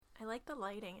like the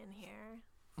lighting in here.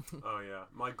 Oh yeah,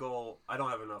 my goal. I don't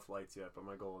have enough lights yet, but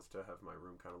my goal is to have my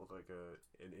room kind of look like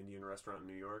an Indian restaurant in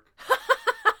New York.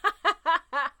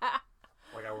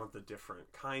 Like I want the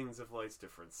different kinds of lights,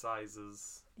 different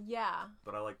sizes. Yeah.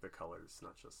 But I like the colors,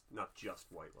 not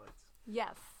just white lights.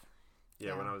 Yes.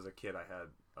 Yeah, when I was a kid, I had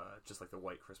just like the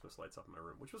white Christmas lights up in my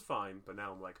room, which was fine. But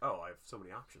now I'm like, oh, I have so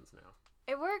many options now.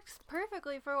 It works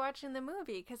perfectly for watching the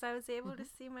movie because I was able to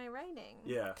see my writing.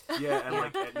 Yeah, and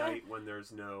like at night when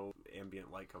there's no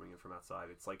ambient light coming in from outside,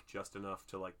 it's like just enough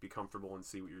to like be comfortable and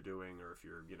see what you're doing, or if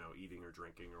you're eating or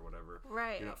drinking or whatever.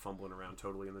 Right. You're not fumbling around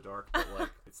totally in the dark, but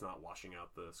like it's not washing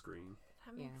out the screen.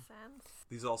 That makes sense.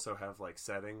 These also have like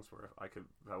settings where if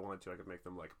I wanted to, I could make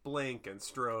them like blink and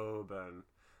strobe and.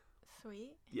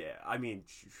 Sweet. Yeah, I mean,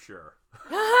 sure.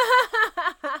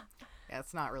 Yeah,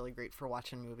 it's not really great for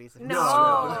watching movies.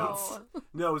 No.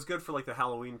 No, it was good for like the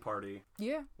Halloween party.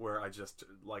 Yeah. Where I just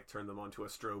like turned them onto a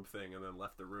strobe thing and then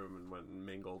left the room and went and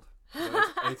mingled.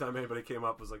 Anytime anybody came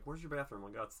up, was like, "Where's your bathroom?"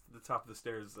 I'm like, "Oh, it's the top of the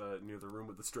stairs near the room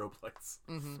with the strobe lights."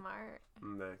 Mm-hmm. Smart.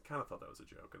 And they kind of thought that was a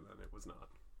joke, and then it was not.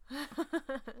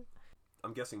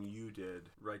 I'm guessing you did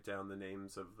write down the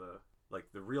names of the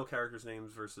real characters'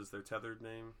 names versus their tethered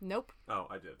name. Nope. Oh,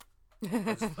 I did.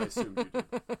 I assumed you did.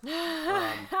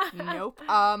 Nope.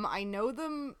 I know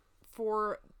them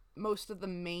for most of the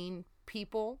main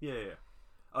people. Yeah.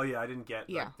 Oh yeah, I didn't get.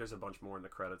 Yeah. Like, there's a bunch more in the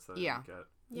credits that I didn't get.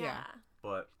 Yeah.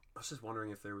 But I was just wondering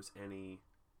if there was any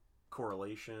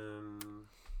correlation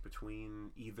between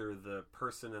either the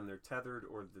person and their tethered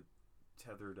or the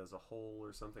tethered as a whole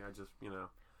or something. I just,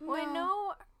 Well, I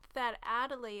know that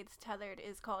Adelaide's tethered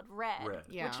is called Red.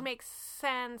 Yeah. Which makes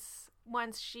sense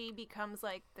once she becomes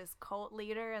like this cult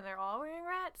leader and they're all wearing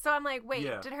red. So I'm like, wait,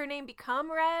 did her name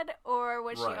become Red or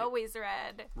was she always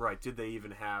Red? Right. Did they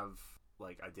even have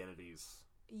like identities?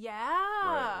 Yeah.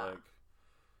 Right. Like,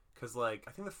 because like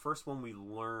I think the first one we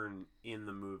learn in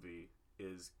the movie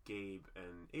is Gabe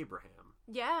and Abraham.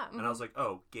 Yeah. And I was like,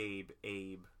 oh, Gabe,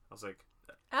 Abe. I was like,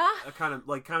 Ah. that kind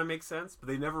of makes sense. But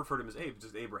they never referred to him as Abe,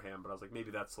 just Abraham. But I was like,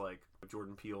 maybe that's like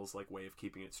Jordan Peele's like way of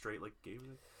keeping it straight, like Gabe.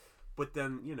 But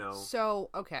then So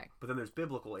okay. But then there's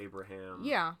biblical Abraham.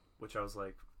 Yeah. Which I was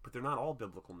like, but they're not all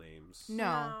biblical names.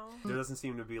 No. There doesn't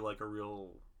seem to be like a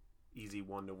real easy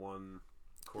one-to-one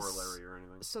corollary or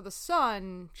anything. So the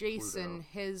son, Jason,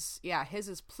 Pluto. his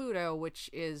is Pluto, which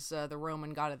is the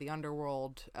Roman god of the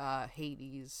underworld,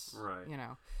 Hades. Right.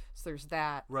 So there's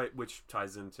that. Right, which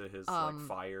ties into his like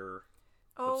fire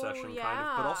obsession kind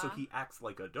of. But also he acts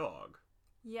like a dog.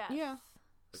 Yes. Yeah. Like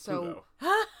So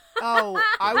Pluto.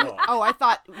 I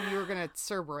thought you were gonna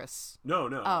Cerberus. No.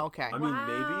 Oh, okay. I mean,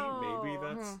 Wow. maybe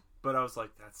that's. But I was like,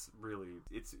 it's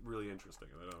really interesting.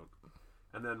 I don't.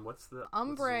 And then what's the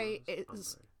Umbrae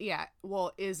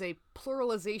is a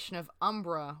pluralization of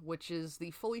umbra, which is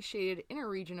the fully shaded inner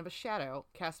region of a shadow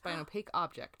cast by an opaque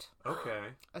object. Okay.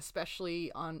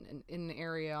 Especially in an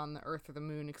area on the Earth or the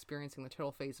Moon experiencing the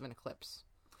total phase of an eclipse.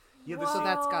 Yeah, so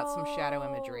that's got some shadow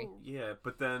imagery. Yeah,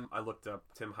 but then I looked up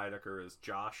Tim Heidecker as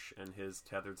Josh, and his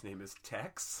tethered's name is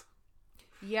Tex.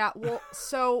 Yeah, well,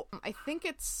 so I think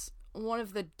it's one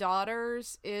of the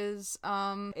daughters is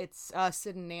it's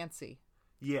Sid and Nancy.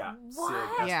 Yeah,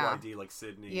 What? Sid, Yeah. SYD, like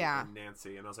Sydney and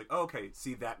Nancy. And I was like, oh, okay,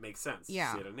 see, that makes sense.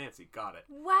 Yeah. Sid and Nancy, got it.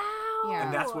 Wow. Yeah.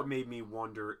 And that's what made me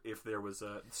wonder if there was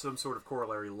some sort of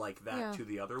corollary like that to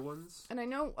the other ones. And I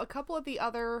know a couple of the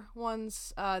other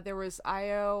ones, there was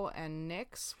Io and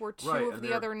Nyx were two of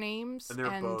the other names,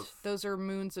 and both... those are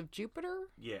moons of Jupiter.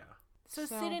 Yeah. So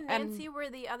Sid and Nancy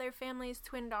were the other family's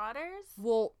twin daughters?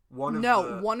 Well,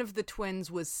 one of the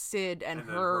twins was Sid, and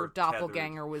her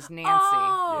doppelganger was Nancy.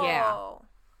 Oh. Yeah.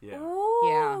 Yeah. Ooh.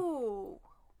 Yeah. Wow.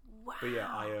 But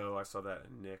yeah, Io, I saw that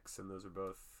in Nyx, and those are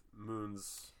both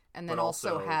moons. And then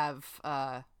also have,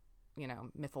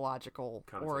 mythological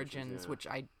origins, yeah. which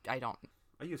I don't.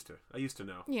 I used to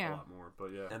know a lot more, but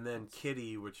yeah. And then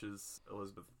Kitty, which is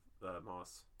Elizabeth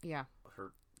Moss. Yeah.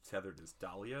 Her tethered is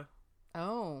Dahlia.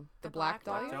 Oh, the Black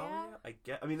Dahlia?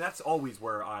 I mean, that's always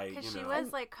where Because she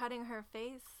was like cutting her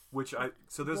face.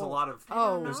 So there's a lot of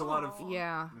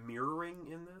mirroring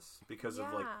in this because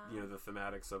of like the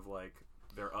thematics of like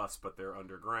they're us but they're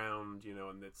underground,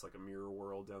 and it's like a mirror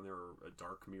world down there, or a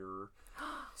dark mirror.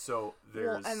 So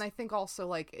there's and I think also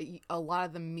like a lot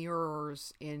of the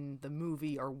mirrors in the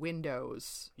movie are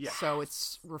windows. Yeah. So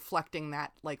it's reflecting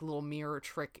that like little mirror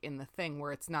trick in the thing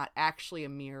where it's not actually a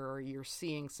mirror, you're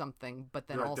seeing something, but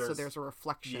then also there's a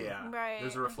reflection. Yeah. Right.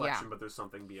 There's a reflection, but there's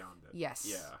something beyond it. Yes.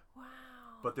 Yeah. Wow.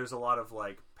 But there's a lot of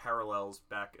like parallels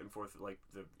back and forth. Like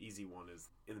the easy one is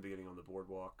in the beginning on the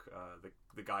boardwalk.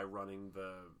 The guy running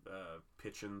the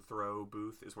pitch and throw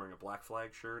booth is wearing a Black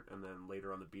Flag shirt, and then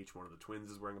later on the beach, one of the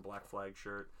twins is wearing a Black Flag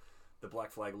shirt. The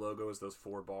Black Flag logo is those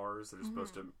 4 bars that are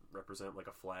supposed to represent like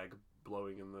a flag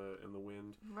blowing in the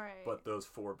wind. Right. But those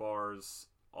 4 bars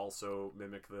also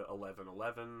mimic the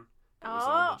 11:11. It was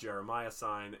on the Jeremiah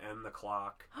sign and the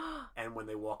clock. And when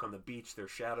they walk on the beach, their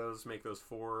shadows make those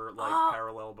 4 like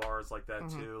parallel bars like that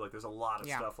too. Like there's a lot of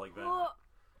stuff like that. Well,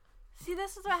 see,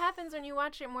 this is what happens when you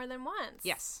watch it more than once.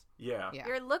 Yes. Yeah.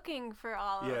 You're looking for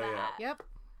all of that. Yeah. Yep.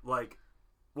 Like,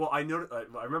 well, I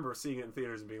remember seeing it in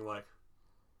theaters and being like,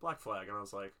 Black Flag, and I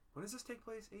was like, when does this take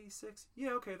place? 86?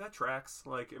 Yeah, okay, that tracks,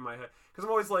 like, in my head. Because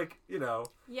I'm always like, when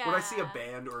I see a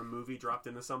band or a movie dropped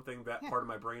into something, that part of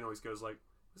my brain always goes like,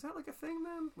 was that like a thing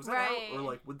then? Was that out? Or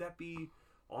like, would that be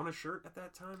on a shirt at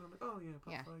that time? I'm like, oh yeah,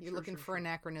 Black Flag. You're looking for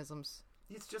anachronisms.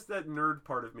 It's just that nerd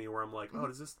part of me where I'm like, oh,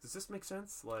 does this make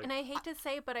sense? Like, and I hate to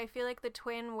say, but I feel like the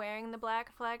twin wearing the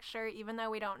Black Flag shirt, even though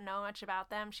we don't know much about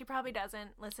them, she probably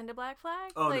doesn't listen to Black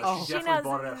Flag. Oh, like, no, she definitely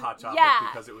bought it at Hot Topic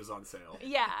because it was on sale.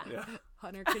 Yeah.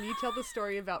 Hunter, can you tell the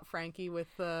story about Frankie with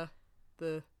the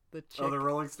chick? Oh, the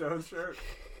Rolling Stones shirt?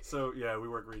 So, yeah, we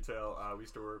work retail. We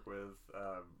used to work with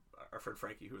our friend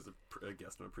Frankie, who was a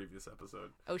guest on a previous episode.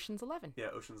 Ocean's 11. Yeah,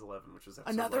 Ocean's 11, which is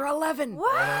another 11.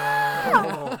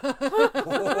 Wow!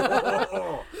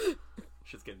 Oh.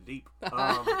 Shit's getting deep.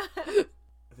 I think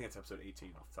it's episode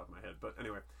 18 off the top of my head. But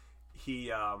anyway,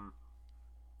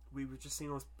 we were just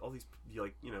seeing all these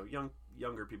like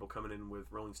younger people coming in with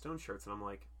Rolling Stone shirts, and I'm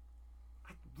like,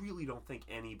 I really don't think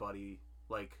anybody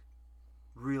like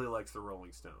really likes the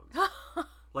Rolling Stones.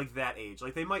 Like that age,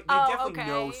 like they definitely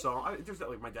know song. There's that,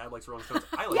 like my dad likes Rolling Stones.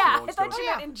 I like the Rolling Stones. I thought you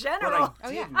meant in general.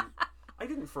 But I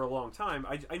didn't for a long time.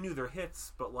 I knew their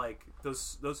hits, but like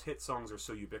those hit songs are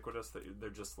so ubiquitous that they're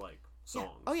just like songs.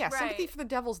 Yeah. Oh yeah, right. Sympathy for the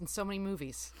Devil's in so many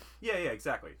movies. Yeah,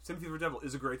 exactly. Sympathy for the Devil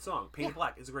is a great song. Painted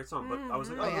Black is a great song, but I was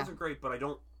like, those are great, but I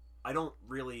don't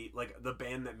really like the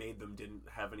band that made them didn't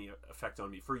have any effect on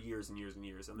me for years and years and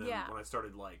years. And then when I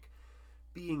started like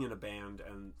being in a band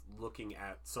and looking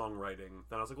at songwriting,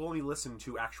 then I was like, well, let me listen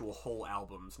to actual whole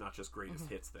albums, not just greatest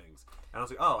hits things. And I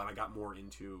was like, and I got more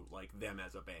into like them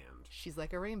as a band. She's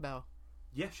Like a Rainbow.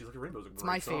 Yeah, She's Like a Rainbow is a great song.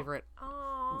 It's my song. favorite.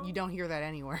 Aww. You don't hear that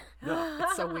anywhere. No.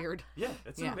 It's so weird. Yeah,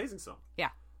 it's an amazing song.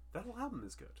 Yeah. That whole album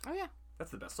is good. Oh yeah.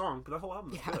 That's the best song, but that whole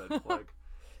album is good. And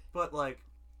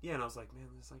I was like, man,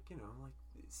 there's like, like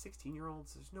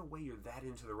 16-year-olds, there's no way you're that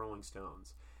into the Rolling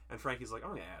Stones. And Frankie's like, I'm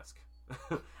gonna ask.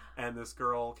 And this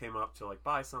girl came up to like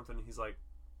buy something, and he's like,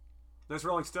 there's a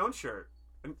Rolling Stone shirt.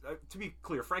 And to be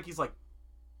clear, Frankie's like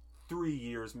 3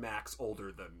 years max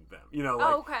older than them.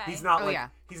 Okay. He's not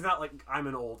he's not like I'm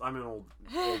an old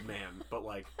man, but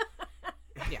like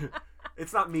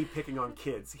it's not me picking on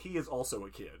kids. He is also a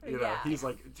kid. He's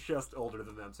like just older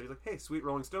than them. So he's like, hey, sweet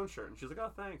Rolling Stone shirt. And she's like,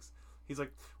 oh, thanks. He's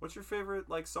like, what's your favorite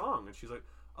like song? And she's like,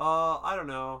 I don't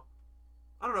know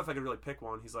if I could really pick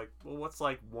one. He's like, well, what's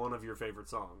like one of your favorite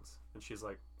songs? And she's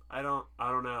like, I don't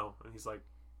know. And he's like,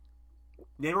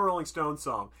 name a Rolling Stones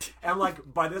song. And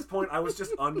like by this point I was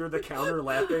just under the counter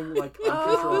laughing like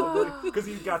uncontrollably because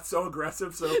he got so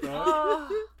aggressive so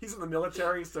fast. He's in the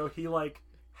military, so he like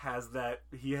has that,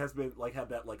 he has been like had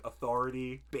that like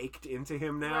authority baked into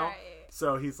him now. Right.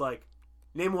 So he's like,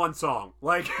 name one song.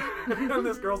 Like and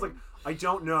this girl's like, I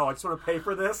don't know, I just want to pay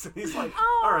for this. And he's like,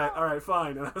 all right,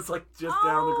 fine. And I was like just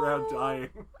down on the ground dying.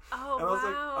 And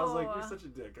I was like, you're such a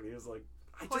dick. And he was like,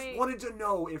 I just wanted to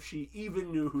know if she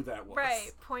even knew who that was.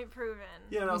 Right, point proven.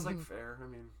 Yeah, and I was like, fair. I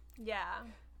mean, yeah.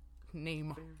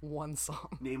 Name one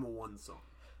song. Name one song.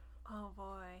 Oh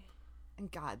boy.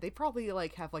 And God, they probably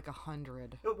like have like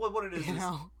 100. What it is?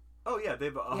 Oh yeah, they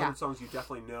have 100 songs you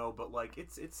definitely know, but like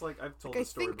it's like I've told the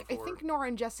story before. I think Nora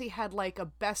and Jesse had like a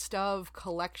best of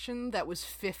collection that was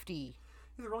 50.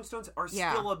 The Rolling Stones are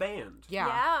still a band.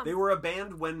 Yeah. They were a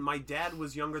band when my dad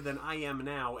was younger than I am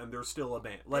now, and they're still a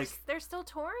band. Like they're still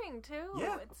touring too.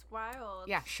 Yeah. It's wild.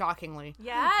 Yeah, shockingly.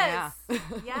 Yes.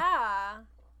 Yeah.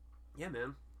 Yeah,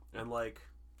 man. And like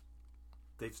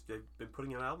they've been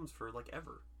putting out albums for like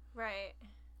ever. Right.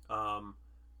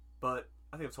 But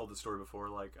I think I've told this story before.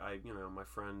 Like my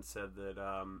friend said that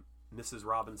Mrs.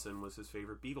 Robinson was his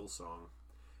favorite Beatles song,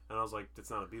 and I was like, it's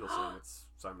not a Beatles song. It's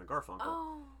Simon and Garfunkel.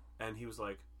 Oh. And he was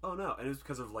like, oh no. And it was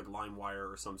because of like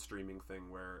LimeWire or some streaming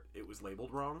thing where it was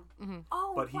labeled wrong. Mm-hmm.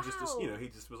 Oh, but he just he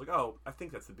just was like, oh, I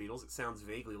think that's the Beatles. It sounds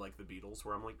vaguely like the Beatles.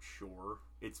 Where I'm like, sure,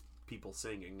 it's people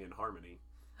singing in harmony.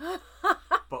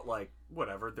 But like,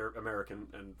 whatever. They're American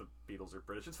and the Beatles are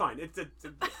British. It's fine.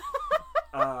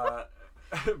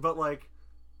 But like,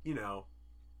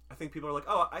 I think people are like,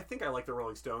 oh, I think I like the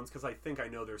Rolling Stones because I think I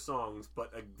know their songs.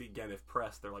 But again, if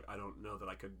pressed, they're like, I don't know that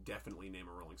I could definitely name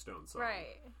a Rolling Stones song.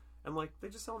 Right. And like they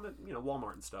just sell them at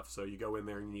Walmart and stuff. So you go in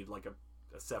there and you need like a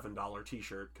 $7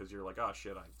 T-shirt because you're like, oh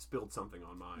shit, I spilled something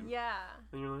on mine. Yeah.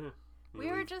 And you're like, yeah. We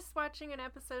were just watching an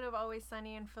episode of Always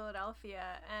Sunny in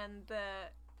Philadelphia, and the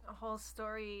whole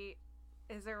story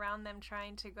is around them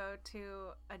trying to go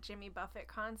to a Jimmy Buffett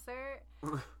concert.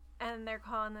 And they're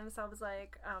calling themselves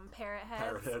like Parrot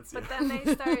Heads. But then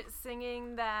they start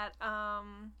singing that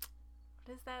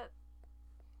what is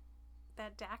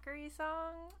that daiquiri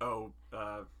song? Oh,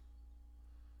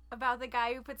 about the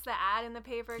guy who puts the ad in the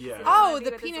paper. Yeah. Oh,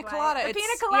 the Pina Colada. The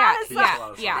Pina Colada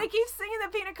song. Yeah. They keep singing the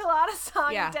Pina Colada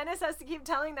song, yeah. and Dennis has to keep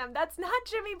telling them, that's not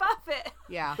Jimmy Buffett.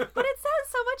 Yeah. But it sounds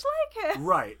so much like him.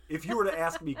 Right. If you were to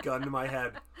ask me, gun to my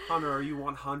head, Hunter, are you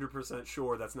 100%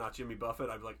 sure that's not Jimmy Buffett?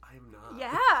 I'd be like, I am not.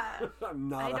 Yeah. I'm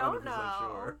not 100%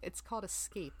 sure. It's called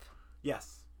Escape.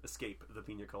 Yes. Escape, the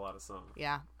Pina Colada song.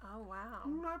 Yeah. Oh, wow.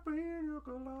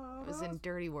 It was in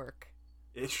Dirty Work.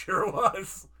 It sure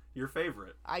was. Your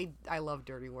favorite. I love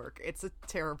Dirty Work. It's a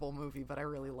terrible movie, but I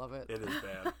really love it. It is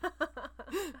bad.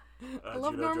 I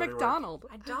love Norm Macdonald.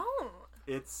 I don't.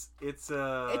 It's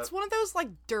one of those like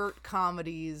dirt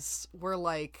comedies where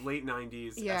like late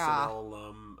 90s yeah. SNL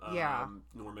alum.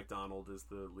 Norm Macdonald is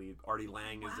the lead. Artie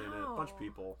Lang is in it. A bunch of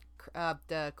people.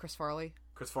 Chris Farley.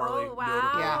 Chris Farley. Oh,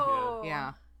 wow.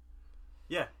 Yeah.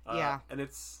 Yeah. And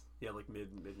it's like mid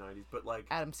 90s, but like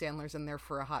Adam Sandler's in there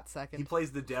for a hot second. He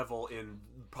plays the devil in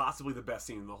possibly the best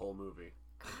scene in the whole movie.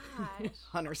 Gosh.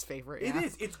 Hunter's favorite. Yeah. It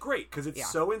is. It's great because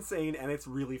it's so insane and it's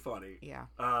really funny. Yeah.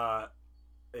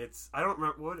 It's I don't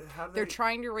remember how they're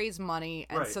trying to raise money,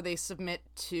 and so they submit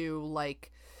to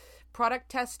like product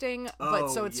testing, but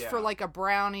so it's for like a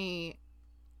brownie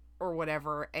or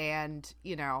whatever, and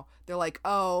they're like,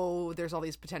 oh, there's all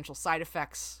these potential side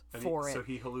effects for it. So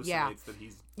he hallucinates that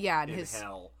he's and in his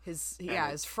hell.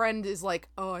 His friend is like,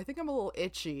 oh, I think I'm a little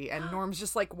itchy, and Norm's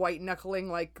just like white knuckling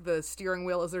like the steering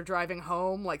wheel as they're driving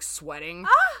home, like sweating,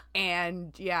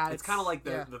 and it's kind of like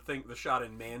the shot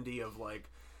in Mandy of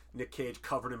like Nick Cage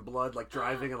covered in blood, like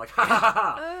driving and like ha ha ha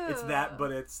ha. It's that,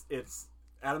 but it's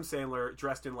Adam Sandler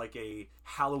dressed in like a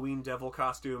Halloween devil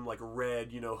costume, like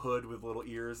red, hood with little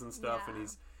ears and stuff, and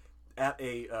he's at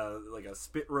a like a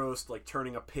spit roast, like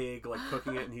turning a pig, like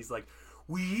cooking it, and he's like,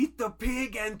 "We eat the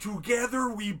pig and together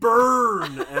we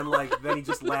burn," and like then he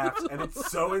just laughs, and it's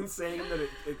so insane that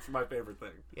it's my favorite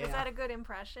thing. Yeah. Was that a good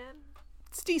impression?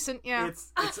 It's decent, yeah.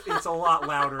 It's a lot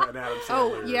louder than Adam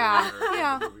Sandler. Oh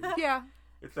yeah.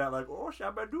 It's that like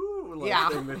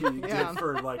shabadoo thing that he did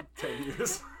for like 10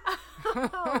 years. Oh,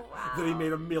 wow. That he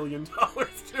made $1 million to.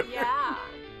 Yeah.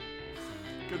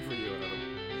 Good for you,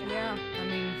 Adam. Yeah, I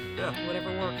mean,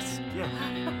 whatever works. Yeah.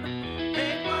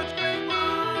 Hate watch, great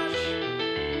watch.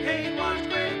 Hate watch,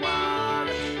 great watch.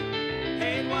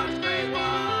 Hate watch, great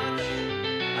watch.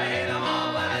 I hate them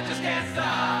all, but I just can't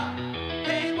stop.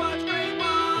 Hate watch, great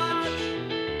watch.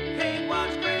 Hate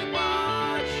watch, great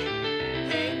watch.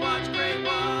 Hate watch, great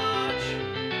watch.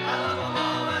 I love them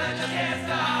all, but I just can't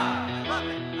stop. I love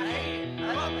it. I hate it.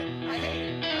 I love it. I hate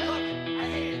it. I love it. I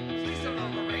hate it. Please don't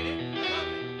overrate it. I love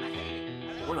it. I hate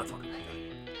it. But we're not talking about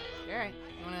that. All right,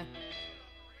 you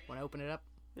wanna open it up?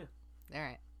 Yeah. All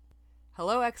right.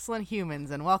 Hello, excellent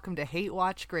humans, and welcome to Hate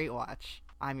Watch, Great Watch.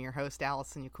 I'm your host,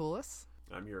 Allison Yakulis.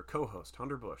 I'm your co-host,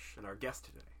 Hunter Bush, and our guest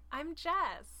today. I'm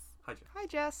Jess. Hi, Jess. Hi,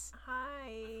 Jess.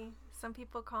 Hi. Some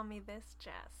people call me this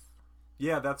Jess.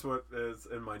 Yeah, that's what is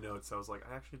in my notes. I was like,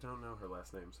 I actually don't know her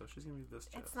last name, so she's gonna be this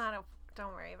Jess. It's not a...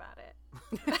 Don't worry about it.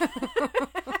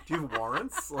 Do you have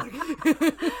warrants? Like,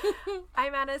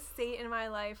 I'm at a state in my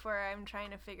life where I'm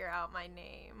trying to figure out my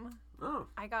name. Oh.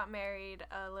 I got married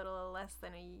a little less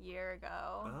than a year ago.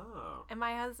 Oh. And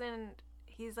my husband,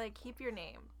 he's like, keep your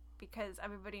name, because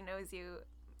everybody knows you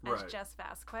as Jess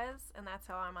Vasquez, and that's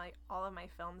how all of my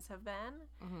films have been.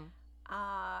 Mm-hmm.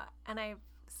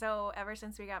 So ever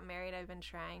since we got married, I've been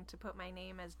trying to put my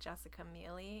name as Jessica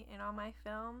Mealy in all my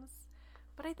films.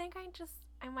 But I think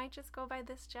I might just go by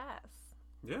this Jess.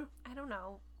 Yeah. I don't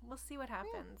know. We'll see what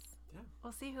happens. Yeah.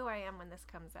 We'll see who I am when this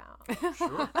comes out.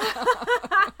 Sure.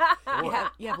 You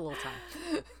have a little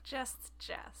time. Just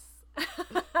Jess.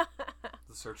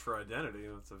 The search for identity.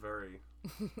 It's a very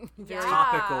Yeah.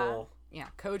 topical. Yeah,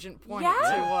 cogent point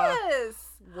Yes.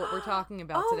 to what we're talking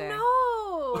about today. No.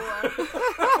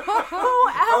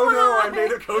 Oh no, I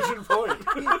made a cogent point.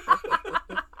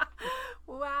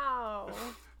 Wow.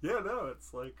 Yeah, no,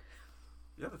 it's like,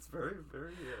 that's very,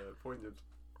 very poignant.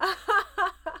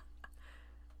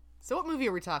 So what movie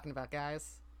are we talking about,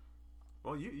 guys?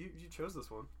 Well, you chose this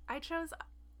one. I chose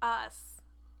Us,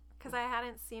 because I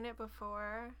hadn't seen it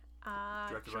before.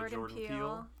 Directed by Jordan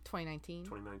Peele. 2019.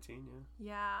 2019,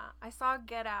 yeah. Yeah, I saw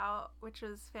Get Out, which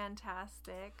was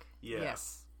fantastic. Yeah.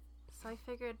 Yes. So I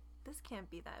figured this can't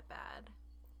be that bad.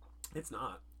 It's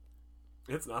not.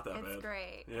 It's not that bad. It's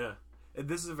great. Yeah.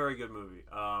 This is a very good movie.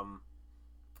 I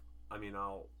mean,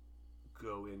 I'll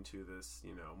go into this,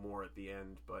 more at the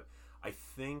end, but I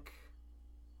think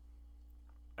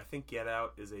Get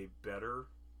Out is a better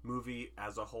movie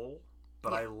as a whole,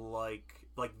 but I like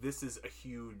this is a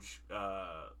huge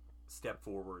step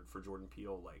forward for Jordan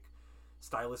Peele, like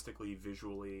stylistically,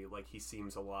 visually, like he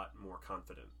seems a lot more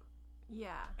confident.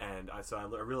 Yeah. And I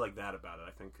really like that about it.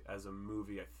 I think as a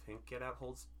movie, I think Get Out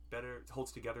holds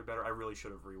together better. I really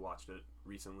should have rewatched it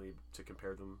recently to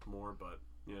compare them more, but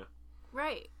yeah.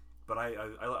 Right. But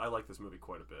I like this movie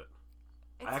quite a bit.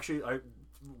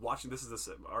 This is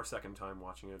our second time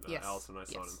watching it. Yes. Alice and I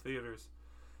saw it in theaters.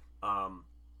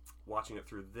 Watching it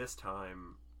through this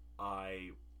time,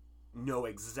 I know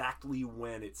exactly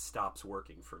when it stops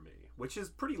working for me, which is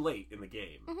pretty late in the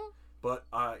game. Mm-hmm. But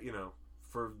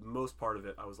for most part of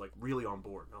it, I was like really on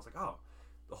board, and I was like, oh,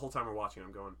 the whole time we're watching,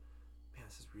 I'm going, man,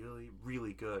 this is really,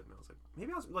 really good. And I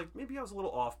was like, maybe I was a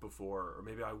little off before, or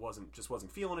maybe I wasn't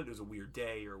feeling it. It was a weird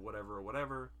day, or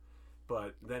whatever.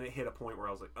 But then it hit a point where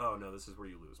I was like, oh no, this is where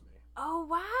you lose me. Oh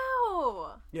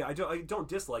wow! Yeah, I don't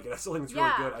dislike it. I still think it's really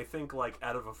good. I think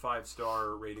out of a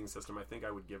 5-star rating system, I think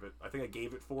I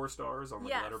gave it 4 stars on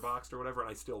Letterboxd or whatever, and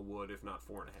I still would, if not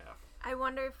 4.5. I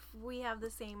wonder if we have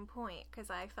the same point, because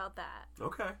I felt that.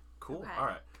 Okay, cool. Okay. All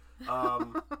right.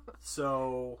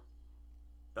 So,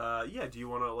 do you think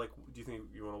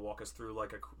you want to walk us through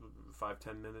like a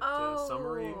 5-10 minute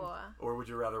summary, or would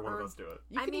you rather one of us do it?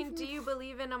 I mean, do you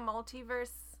believe in a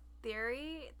multiverse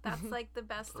theory? That's like the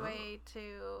best way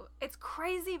to. It's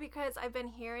crazy because I've been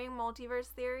hearing multiverse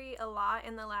theory a lot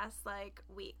in the last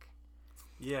week.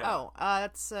 Yeah. Oh,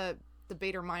 that's the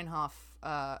Bader-Meinhof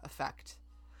effect.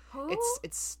 Who?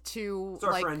 It's two. It's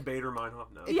our friend Bader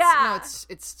Meinhof. No.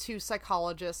 It's two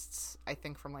psychologists, I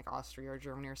think from Austria or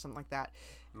Germany or something like that.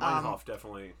 Meinhof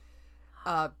definitely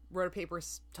wrote a paper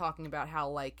talking about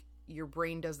how your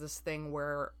brain does this thing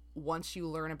where once you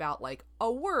learn about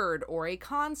a word or a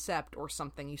concept or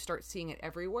something, you start seeing it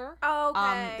everywhere. Oh,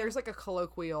 okay. There's a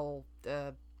colloquial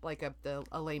a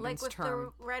layman's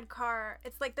term. The red car.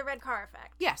 It's like the red car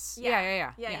effect. Yes.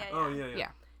 Yeah. Oh yeah.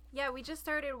 Yeah, we just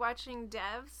started watching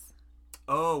Devs.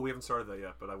 Oh, we haven't started that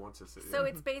yet, but I want to see. So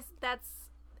it's that's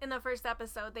in the first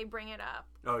episode they bring it up.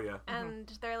 Oh yeah. And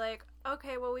they're like,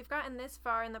 okay, well we've gotten this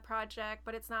far in the project,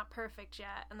 but it's not perfect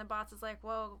yet. And the boss is like,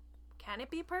 well, can it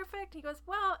be perfect? He goes,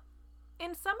 well,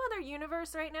 in some other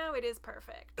universe right now it is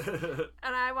perfect.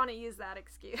 And I want to use that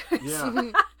excuse.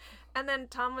 Yeah. And then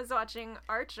Tom was watching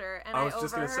Archer, and I was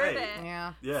just overheard gonna say,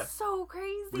 it. Yeah. So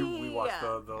crazy. We watched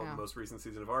the most recent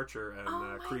season of Archer, and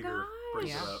Krieger brings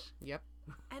it up. Yep.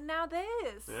 And now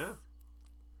this. Yeah.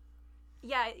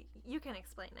 Yeah, you can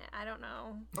explain it. I don't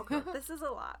know. Okay. This is a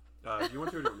lot. Do you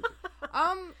want to or do you want me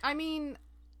to? I mean,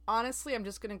 honestly, I'm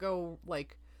just gonna go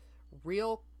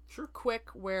real quick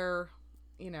where,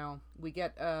 we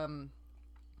get in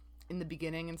the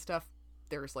beginning and stuff,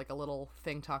 there's a little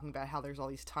thing talking about how there's all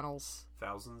these tunnels.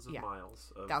 Thousands of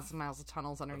miles of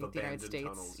tunnels underneath the United States.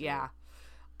 Tunnels, yeah.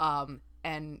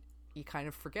 And you kind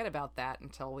of forget about that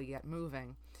until we get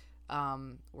moving.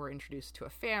 We're introduced to a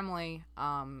family.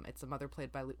 It's a mother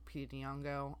played by Lupita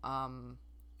Nyong'o.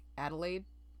 Adelaide.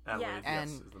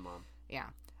 Yes. Is the mom. Yeah.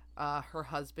 Her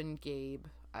husband, Gabe.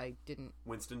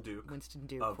 Winston Duke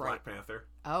right. of Black Panther.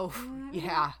 Oh,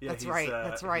 yeah. That's right.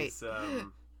 That's right. He's,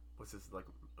 what's his,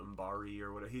 Mbari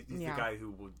or whatever. He's the guy who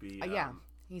would be...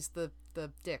 he's the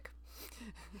dick.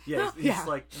 Yeah,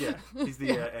 he's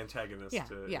the antagonist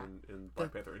in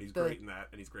Black Panther, and he's great in that,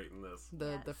 and he's great in this.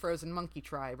 The frozen monkey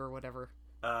tribe or whatever.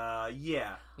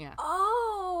 Yeah.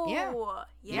 Oh!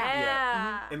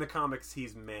 Yeah. In the comics,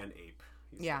 he's Man-Ape.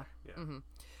 Yeah. Mm-hmm.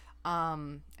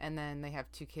 And then they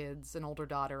have 2 kids, an older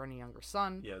daughter and a younger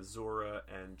son. Yeah, Zora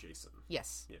and Jason.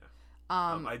 Yes. Yeah.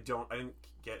 I didn't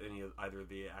get either of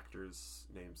the actors'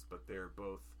 names, but they're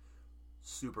both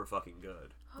super fucking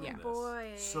good. Oh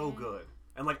boy. So good.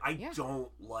 And I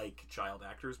don't like child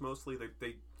actors mostly.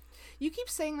 They You keep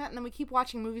saying that, and then we keep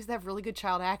watching movies that have really good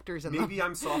child actors in them. Maybe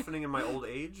I'm softening in my old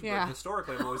age, but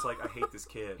historically I'm always I hate this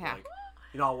kid. Yeah.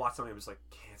 I'll watch something, I'm just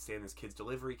can't stand this kid's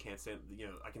delivery, can't stand,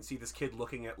 I can see this kid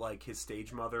looking at his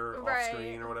stage mother off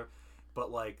screen or whatever. But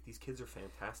these kids are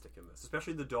fantastic in this,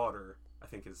 especially the daughter. I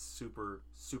think is super,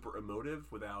 super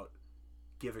emotive without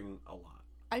giving a lot.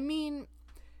 I mean,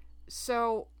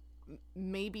 so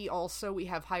maybe also we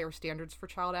have higher standards for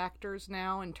child actors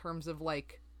now in terms of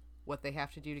what they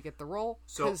have to do to get the role.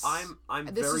 So I'm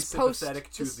very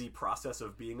sympathetic to the process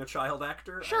of being a child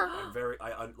actor. Sure.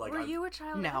 Were you a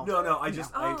child No. actor? No.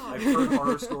 I've heard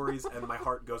horror stories, and my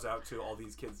heart goes out to all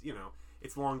these kids. You know,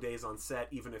 it's long days on set,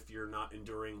 even if you're not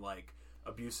enduring like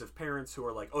abusive parents who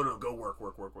are like, oh no, go work.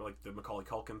 Or like the Macaulay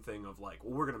Culkin thing of like,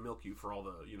 well, we're gonna milk you for all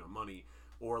the money,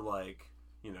 or like.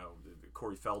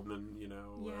 Corey Feldman,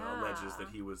 alleges that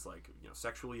he was like,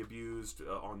 sexually abused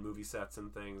on movie sets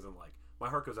and things, and like my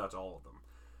heart goes out to all of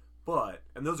them.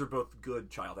 And those are both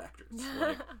good child actors.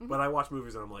 Like, but I watch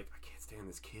movies and I'm like, I can't stand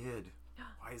this kid.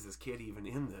 Why is this kid even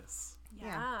in this?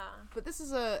 Yeah. But this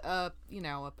is a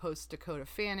post Dakota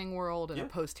Fanning world and a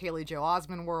post Haley Joel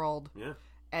Osment world. Yeah.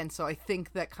 And so I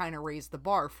think that kind of raised the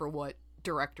bar for what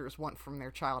directors want from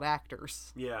their child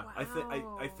actors. Yeah.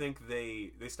 Wow. I think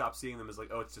they stop seeing them as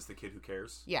like, oh, it's just the kid who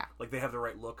cares. Yeah. Like they have the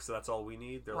right look, so that's all we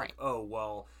need. They're like, oh,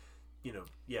 well,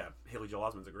 Haley Joel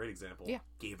Osment's a great example. Yeah.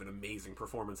 Gave an amazing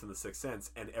performance in The Sixth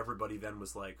Sense, and everybody then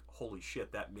was like, holy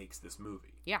shit, that makes this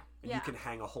movie. Yeah. And you can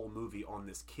hang a whole movie on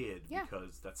this kid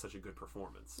because that's such a good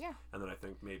performance. Yeah. And then I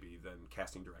think maybe then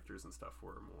casting directors and stuff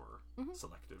were more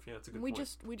selective. Yeah, it's a good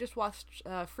point. We just watched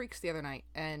Freaks the other night,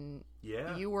 and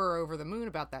you were over the moon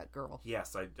about that girl.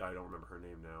 Yes, I don't remember her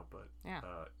name now, but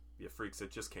Freaks,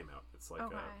 it just came out. It's like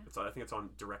I think it's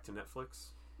on direct to Netflix.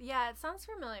 Yeah, it sounds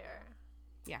familiar.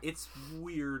 Yeah. It's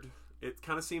weird. It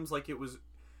kind of seems like it was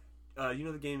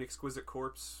the game Exquisite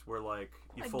Corpse, where like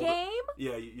you fold game?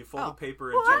 You fold the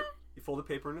paper you fold the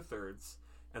paper into thirds,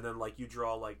 and then like you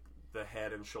draw like the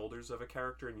head and shoulders of a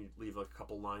character, and you leave like a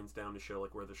couple lines down to show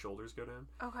like where the shoulders go down.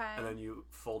 Okay. And then you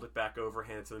fold it back over,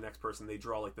 hand it to the next person. They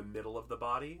draw like the middle of the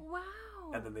body. Wow.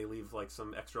 And then they leave like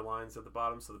some extra lines at the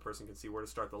bottom so the person can see where to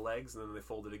start the legs, and then they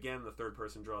fold it again. The third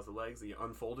person draws the legs, and you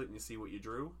unfold it and you see what you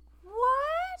drew. What?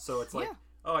 So it's like,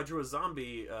 oh, I drew a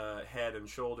zombie head and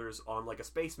shoulders on like a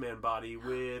spaceman body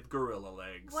with gorilla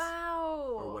legs.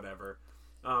 Wow. Or whatever.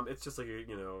 It's just like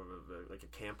like a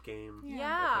camp game. Yeah.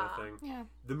 That kind of thing. Yeah.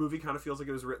 The movie kind of feels like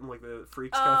it was written like the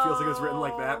Freaks kind of feels like it was written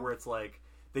like that, where it's like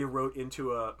they wrote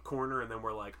into a corner and then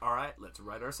we're like, all right, let's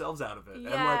write ourselves out of it.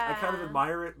 Yeah. And like I kind of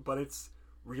admire it, but it's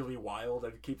really wild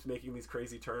and it keeps making these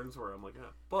crazy turns where I'm like,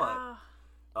 But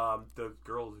the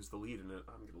girl who's the lead in it,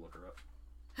 I'm gonna look her up.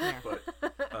 But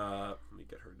let me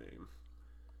get her name.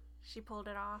 She pulled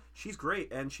it off. She's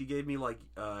great, and she gave me like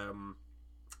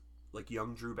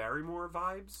young Drew Barrymore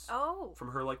vibes. Oh.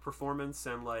 From her like performance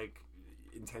and like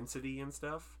intensity and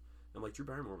stuff. And like Drew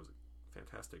Barrymore was a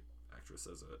fantastic actress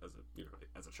as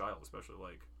a child, especially.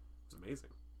 Like, it was amazing.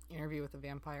 Interview with the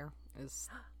Vampire is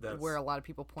That's where a lot of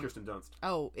people point. Kirsten Dunst.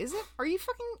 Oh, is it? Are you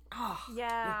fucking? Oh.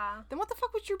 Yeah. Then what the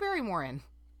fuck was Drew Barrymore in?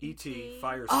 E.T.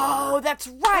 Firestarter. Oh, that's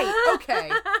right.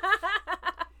 Okay.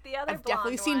 The other I've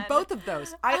definitely blonde seen one. both of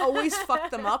those. I always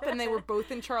fuck them up, and they were both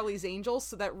in Charlie's Angels,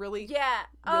 so that really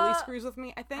screws with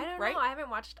me, I think, I don't right? know. I haven't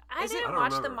watched... I Is it? didn't I don't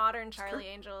watch the remember. modern Charlie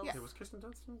Angels. It was Kirsten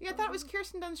Dunst? Yeah, I thought it was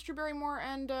Kirsten Dunst, Drew Barrymore,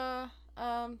 and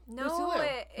No, Lucy Liu.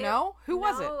 it- No? Who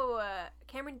was it? No,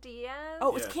 Cameron Diaz. Oh,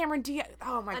 it was Yeah. Cameron Diaz.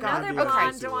 Oh my Another god.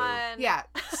 blonde Lucy Liu. one. Yeah.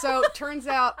 So turns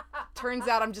out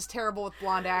I'm just terrible with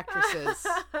blonde actresses.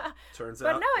 Turns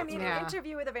But out. no, I that's mean, Yeah.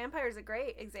 Interview with a Vampire is a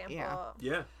great example. Yeah.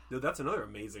 Yeah. No, that's another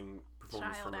amazing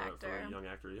performance Child from actor. a young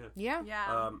actor, yeah. Yeah.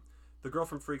 Yeah. The girl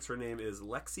from Freaks, her name is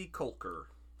Lexi Kolker.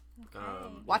 Okay.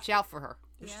 Watch out for her.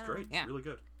 She's Yeah. great. Yeah. She's really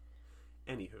good.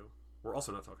 Anywho, we're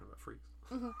also not talking about Freaks.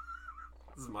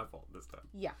 This is my fault this time.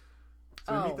 Yeah.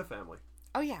 So we Oh. meet the family.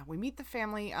 Oh yeah, we meet the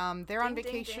family. They're on Ding, ding,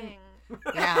 vacation. ding.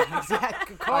 Yeah,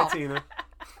 exactly. Good Hi, call. Tina.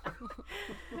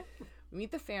 We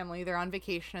meet the family. They're on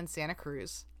vacation in Santa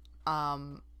Cruz.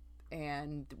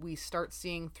 And we start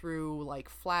seeing through like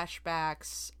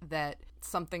flashbacks that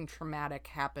something traumatic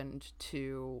happened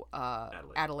to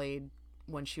Adelaide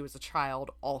when she was a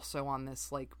child, also on this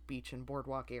like beach and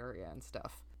boardwalk area and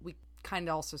stuff. We kind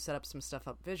of also set up some stuff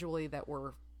up visually that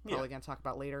we're probably going to talk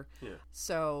about later. Yeah.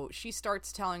 So she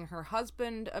starts telling her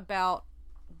husband about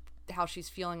how she's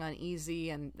feeling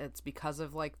uneasy, and it's because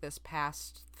of like this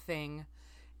past thing,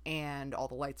 and all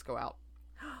the lights go out.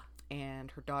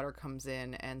 And her daughter comes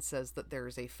in and says that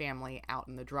there's a family out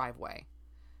in the driveway.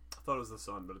 I thought it was the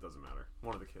son, but it doesn't matter.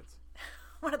 One of the kids.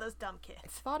 One of those dumb I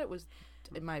kids. thought it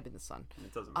might have been the son.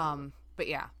 It doesn't matter. But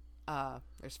yeah,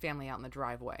 there's family out in the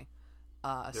driveway.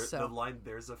 The line,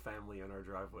 "There's a family in our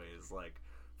driveway," is like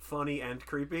funny and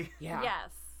creepy. Yeah.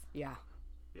 Yes. Yeah.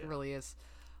 Yeah. It really is.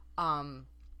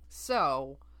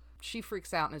 So she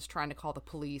freaks out and is trying to call the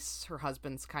police. Her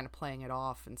husband's kind of playing it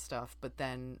off and stuff, but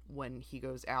then when he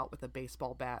goes out with a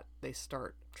baseball bat, they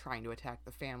start trying to attack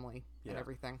the family and Yeah.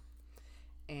 everything.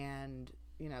 And,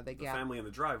 they The get family in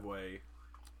the driveway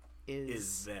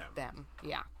is them.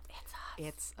 Yeah.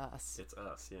 It's us. It's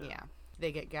us, yeah. Yeah.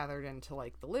 They get gathered into,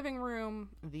 like, the living room.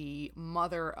 The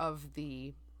mother of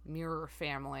the Mirror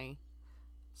family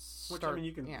Which, I mean,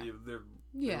 you can...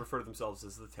 They refer to themselves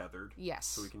as the Tethered. Yes.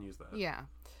 So we can use that. Yeah.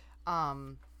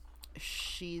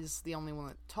 She's the only one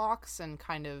that talks and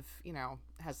kind of,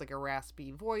 has, like, a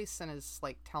raspy voice and is,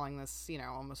 like, telling this,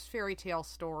 almost fairy tale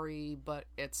story, but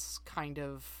it's kind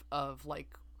of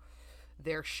like,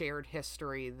 their shared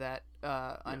history that,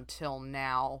 until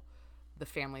now, the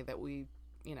family that we,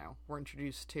 were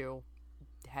introduced to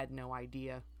had no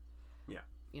idea. Yeah.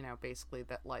 Basically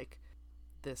that, like,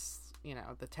 this,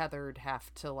 the Tethered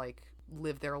have to, like,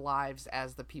 live their lives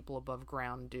as the people above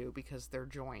ground do because they're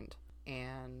joined.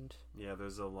 And yeah,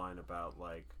 there's a line about,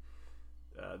 like,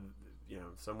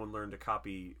 someone learned to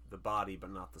copy the body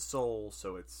but not the soul,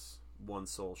 so it's one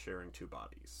soul sharing two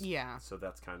bodies. Yeah. So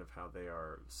that's kind of how they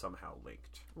are somehow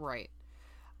linked. Right.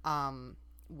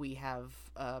 We have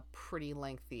a pretty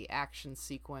lengthy action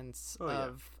sequence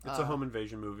of... It's a home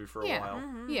invasion movie for a while.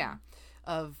 Mm-hmm. Yeah.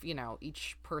 Of,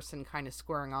 each person kind of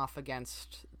squaring off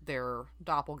against their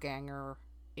doppelganger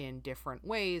in different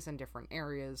ways and different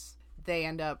areas. They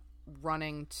end up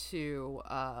running to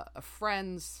a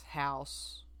friend's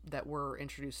house that we're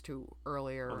introduced to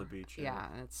earlier. On the beach, yeah.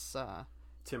 And it's...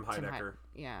 Tim Heidecker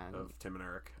and Tim and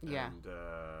Eric, yeah. and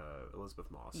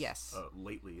Elizabeth Moss. Yes.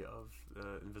 Lately of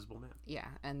Invisible Man. Yeah,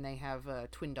 and they have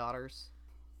twin daughters.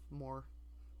 More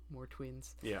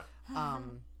twins. Yeah.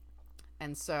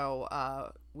 And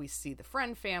so we see the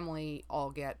Friend family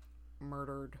all get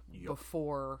murdered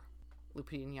before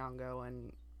Lupita Nyong'o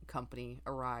and company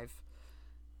arrive.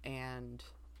 And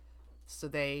so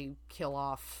they kill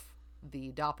off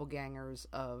the doppelgangers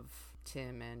of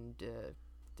Tim and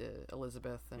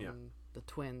Elizabeth and the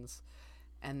twins,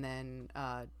 and then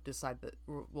decide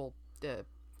that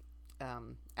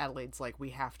Adelaide's like, we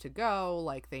have to go,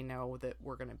 like, they know that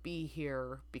we're gonna be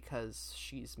here because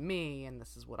she's me and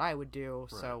this is what I would do,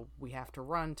 right. So we have to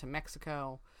run to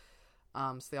Mexico.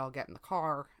 So they all get in the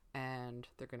car and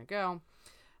they're gonna go.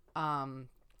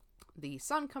 The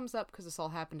sun comes up because this all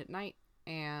happened at night,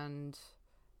 and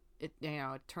it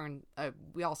turned,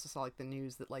 we also saw, like, the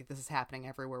news that, like, this is happening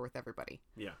everywhere with everybody.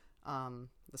 Yeah.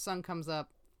 The sun comes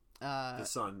up. The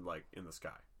sun, like, in the sky.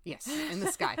 Yes, in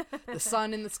the sky. The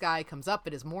sun in the sky comes up.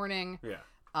 It is morning. Yeah.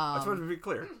 I just wanted to be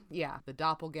clear. Yeah. The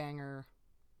doppelganger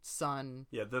son.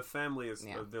 Yeah, the family is,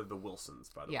 they're the Wilsons,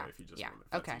 by the way, if you just want it.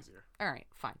 That's easier. All right,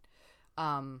 fine.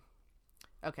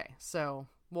 Okay, so,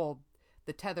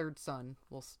 the tethered son,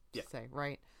 we'll say,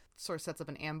 right? Sort of sets up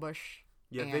an ambush.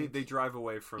 Yeah, they drive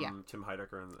away from Tim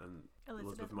Heidecker and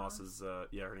Elizabeth Moss's, her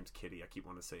name's Kitty. I keep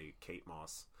wanting to say Kate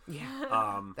Moss.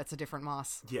 Yeah. That's a different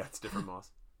Moss. Yeah, it's a different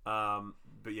Moss.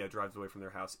 But yeah, drives away from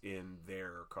their house in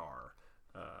their car.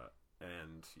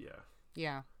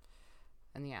 Yeah.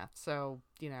 And so,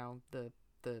 the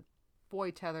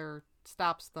boy tether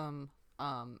stops them.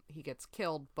 He gets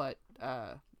killed, but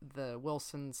the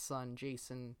Wilson's son,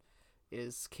 Jason,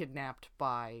 is kidnapped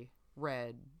by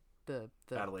Red, the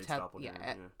Adelaide's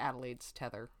doppelganger. Adelaide's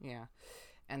tether,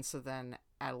 and so then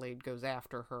Adelaide goes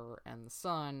after her and the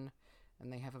son,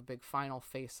 and they have a big final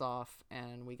face-off,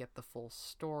 and we get the full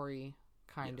story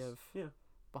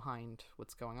behind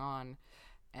what's going on,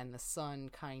 and the son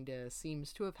kind of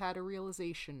seems to have had a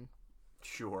realization,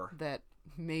 that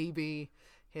maybe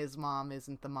his mom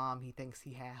isn't the mom he thinks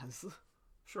he has.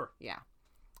 Sure. Yeah,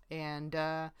 and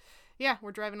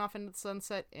we're driving off into the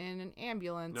sunset in an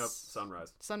ambulance. Nope,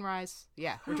 sunrise.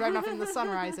 Yeah, we're driving off into the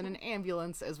sunrise in an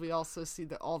ambulance, as we also see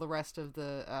that all the rest of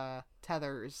the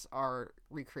tethers are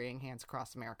recreating Hands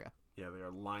Across America. Yeah, they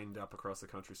are lined up across the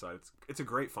countryside. It's a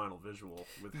great final visual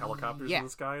with helicopters in the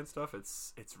sky and stuff.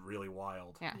 It's really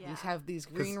wild. Yeah, you have these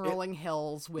green rolling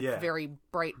hills with very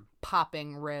bright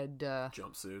popping red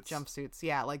jumpsuits.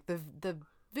 Yeah, like the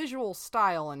visual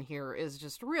style in here is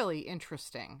just really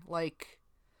interesting. Like,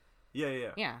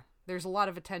 yeah. There's a lot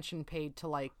of attention paid to,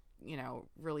 like,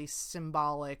 really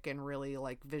symbolic and really,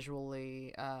 like,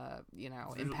 visually,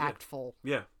 impactful.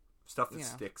 Yeah. Stuff that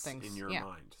sticks in your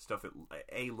mind. Stuff that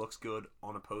looks good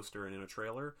on a poster and in a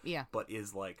trailer. Yeah. But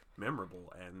is, like,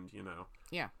 memorable and,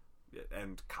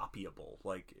 and copyable.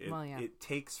 Like, it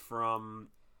takes from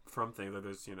things that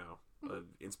there's,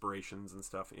 inspirations and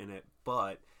stuff in it,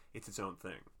 but it's its own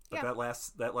thing. But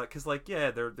because, like,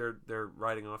 they're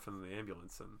riding off in the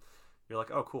ambulance, and you're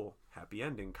like, oh, cool, happy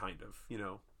ending, kind of,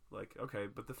 like, okay,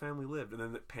 but the family lived, and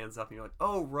then it pans up, and you're like,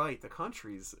 oh, right, the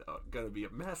country's gonna be a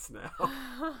mess now.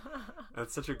 And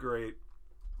it's such a great,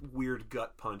 weird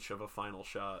gut punch of a final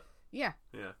shot. Yeah.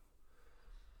 Yeah.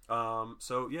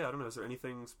 So yeah, I don't know. Is there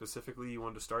anything specifically you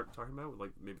wanted to start talking about,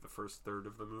 like maybe the first third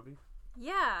of the movie?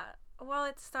 Yeah. Well,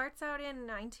 it starts out in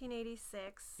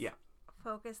 1986. Yeah.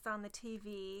 Focused on the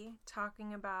TV,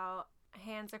 talking about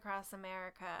Hands Across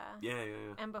America. Yeah.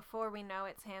 And before we know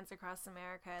it's Hands Across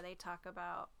America, they talk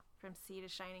about From Sea to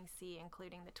Shining Sea,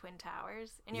 including the Twin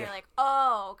Towers. And you're like,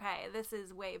 oh, okay, this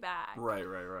is way back. Right.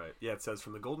 Yeah, it says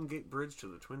from the Golden Gate Bridge to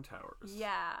the Twin Towers.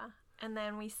 Yeah. And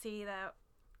then we see a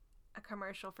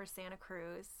commercial for Santa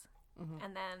Cruz. Mm-hmm.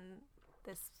 And then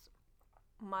this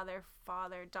mother,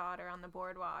 father, daughter on the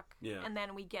boardwalk. Yeah. And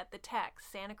then we get the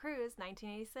text, Santa Cruz,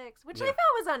 1986, which I thought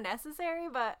was unnecessary,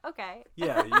 but okay.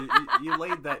 Yeah, you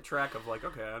laid that track of like,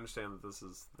 okay, I understand that this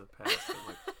is the past. And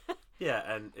like, yeah,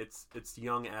 and it's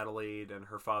young Adelaide, and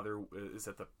her father is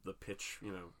at the pitch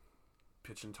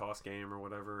and toss game or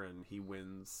whatever, and he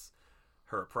wins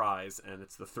her a prize, and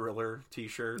it's the Thriller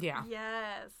T-shirt. Yeah.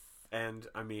 Yes. And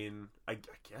I mean, I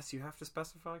guess you have to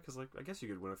specify, because like I guess you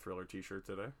could win a Thriller T-shirt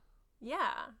today.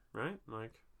 Yeah. Right?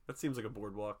 Like, that seems like a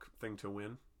boardwalk thing to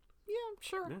win. Yeah,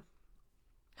 sure. Yeah.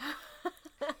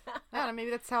 I don't know, maybe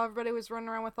that's how everybody was running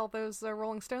around with all those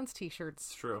Rolling Stones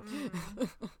T-shirts. It's true.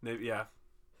 Maybe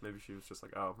she was just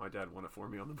like, oh, my dad won it for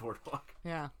me on the boardwalk.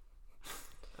 Yeah.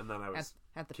 And then I was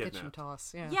at the kidnapped. pitch and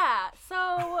toss. Yeah. Yeah.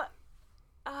 So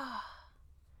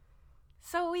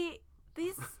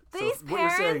these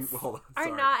parents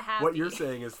are not happy. What you're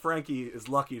saying is Frankie is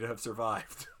lucky to have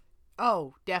survived.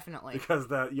 Oh, definitely. Because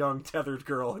that young tethered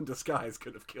girl in disguise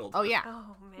could have killed her. Oh, yeah.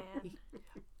 Oh, man.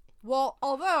 Well,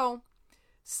 although,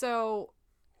 so,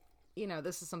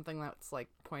 this is something that's, like,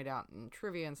 pointed out in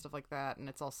trivia and stuff like that, and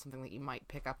it's also something that you might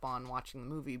pick up on watching the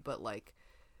movie, but, like,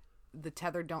 the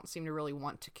tethered don't seem to really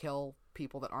want to kill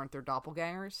people that aren't their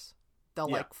doppelgangers.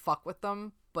 They'll, like, fuck with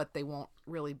them, but they won't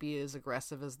really be as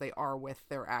aggressive as they are with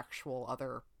their actual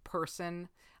other person.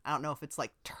 I don't know if it's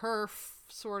like turf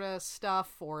sort of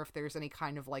stuff or if there's any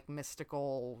kind of like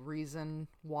mystical reason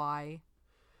why.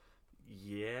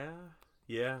 Yeah.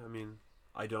 I mean,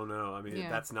 I don't know. I mean,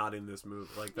 that's not in this movie.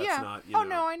 Like, that's not.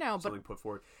 No, I know, something put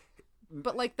forward.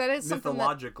 But like that is something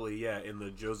mythologically, in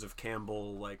the Joseph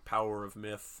Campbell like Power of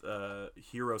Myth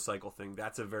hero cycle thing.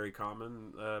 That's a very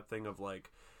common thing of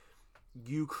like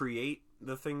you create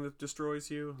the thing that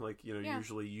destroys you. Like,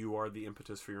 usually you are the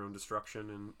impetus for your own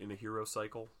destruction in a hero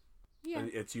cycle. Yeah. And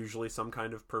it's usually some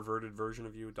kind of perverted version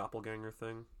of you, a doppelganger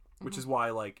thing. Which is why,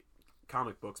 like,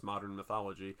 comic books, modern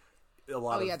mythology,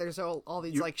 there's all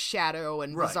these, like, Shadow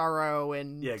and Bizarro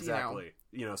and... Yeah, exactly.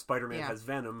 Spider-Man has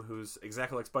Venom, who's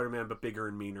exactly like Spider-Man, but bigger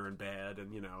and meaner and bad.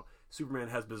 And, Superman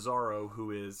has Bizarro,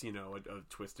 who is, a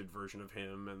twisted version of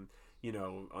him. And,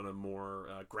 on a more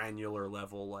granular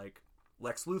level, like...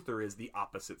 Lex Luthor is the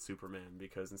opposite Superman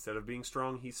because instead of being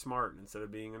strong, he's smart. And instead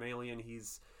of being an alien,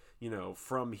 he's,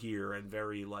 from here and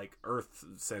very like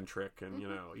Earth-centric. And,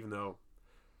 even though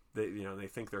they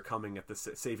think they're coming at the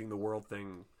saving the world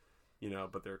thing,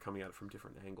 but they're coming at it from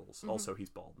different angles. Mm-hmm. Also, he's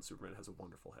bald and Superman has a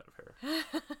wonderful head of hair.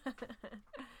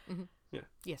 Yeah.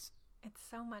 Yes. It's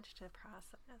so much to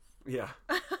process. Yeah.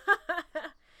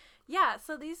 Yeah,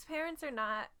 so these parents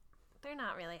they're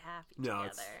not really happy together.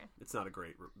 It's not a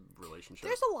great relationship.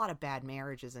 There's a lot of bad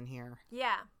marriages in here.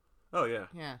 Yeah. Oh, yeah.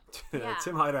 Yeah.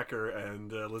 Tim Heidecker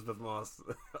and Elizabeth Moss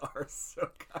are so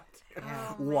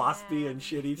goddamn waspy and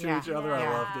shitty to each other. I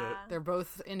loved it. They're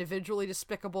both individually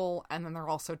despicable, and then they're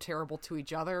also terrible to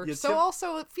each other. Yeah,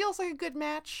 also, it feels like a good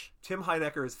match. Tim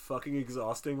Heidecker is fucking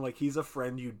exhausting. Like, he's a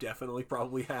friend you definitely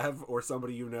probably have, or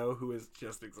somebody who is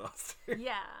just exhausting.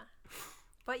 Yeah.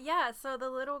 But yeah, so the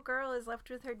little girl is left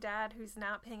with her dad who's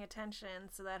not paying attention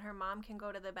so that her mom can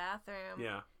go to the bathroom.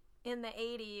 Yeah. In the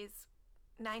 80s,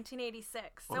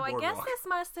 1986. So I guess this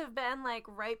must have been like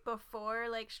right before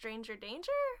like Stranger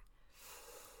Danger?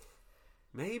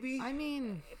 Maybe. I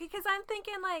mean, because I'm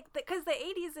thinking like because the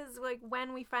 80s is like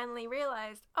when we finally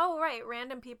realized, oh right,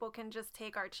 random people can just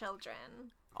take our children.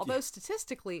 Although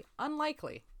statistically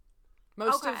unlikely.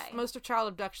 Most of child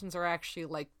abductions are actually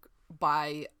like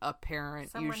by a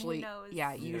parent. Someone usually who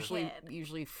knows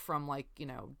usually from like,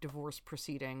 divorce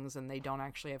proceedings, and they don't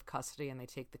actually have custody and they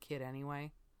take the kid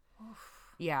anyway. Oof.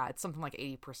 Yeah, it's something like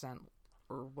 80%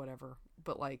 or whatever.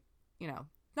 But like,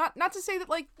 not to say that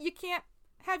like you can't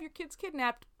have your kids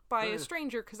kidnapped by a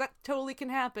stranger, because that totally can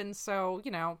happen. So,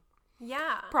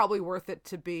 yeah, probably worth it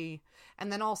to be.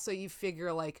 And then also you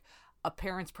figure like a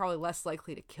parent's probably less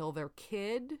likely to kill their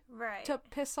kid to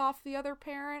piss off the other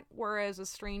parent, whereas a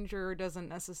stranger doesn't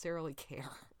necessarily care.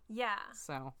 Yeah.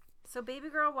 So baby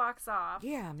girl walks off.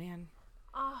 Yeah, man.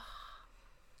 Oh.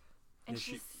 And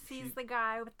she sees the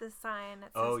guy with the sign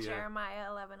that says Jeremiah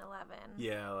 11:11.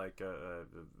 Yeah, like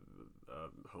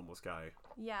homeless guy.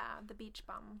 Yeah, the beach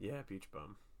bum. Yeah, beach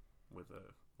bum with a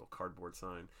little cardboard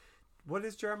sign. What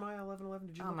is Jeremiah 11:11?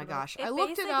 Did you? Oh my look gosh, it I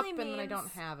looked it up and means then I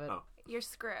don't have it. Oh. You're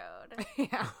screwed.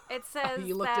 Yeah, It says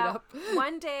you looked that it up.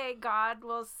 one day God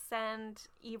will send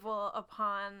evil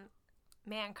upon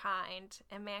mankind,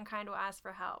 and mankind will ask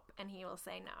for help, and he will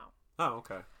say no. Oh,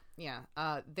 okay. Yeah.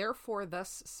 Therefore,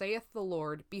 thus saith the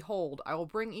Lord, Behold, I will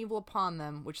bring evil upon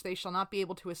them, which they shall not be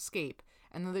able to escape,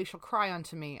 and though they shall cry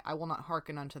unto me, I will not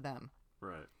hearken unto them.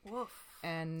 Right. Woof.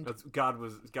 And God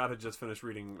had just finished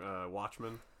reading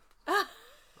Watchmen,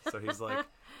 so he's like,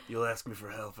 "You'll ask me for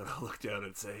help, and I'll look down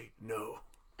and say no."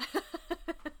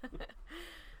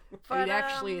 But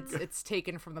actually, it's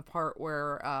taken from the part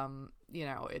where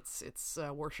it's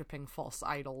worshiping false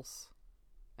idols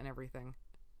and everything.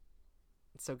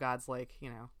 So God's like,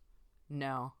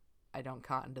 no, I don't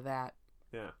cotton to that.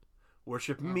 Yeah.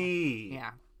 Worship me.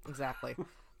 Yeah, exactly. And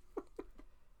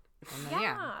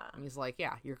then, and he's like,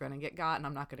 yeah, you're going to get got and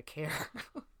I'm not going to care.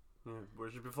 Yeah,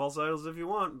 worship your false idols if you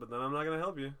want, but then I'm not going to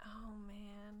help you. Oh,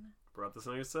 man. Brought this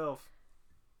on yourself.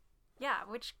 Yeah,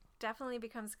 which definitely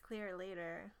becomes clear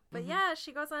later. But yeah,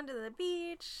 she goes onto the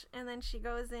beach, and then she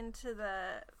goes into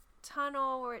the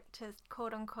tunnel to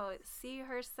quote-unquote see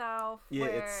herself. Yeah,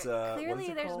 where it's,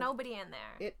 clearly there's called? nobody in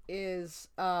there. It is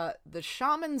the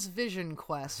Shaman's Vision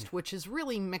Quest, which is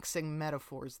really mixing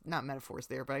metaphors. Not metaphors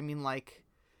there, but I mean, like...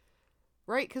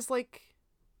 Right? Because, like...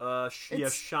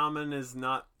 shaman is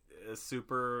not a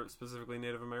super specifically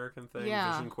Native American thing.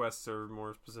 Yeah. Vision quests are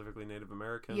more specifically Native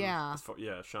American. Yeah.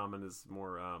 Shaman is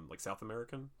more like South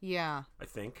American. Yeah. I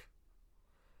think.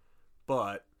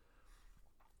 But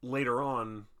later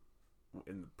on,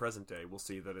 in the present day, we'll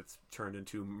see that it's turned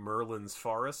into Merlin's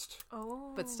Forest.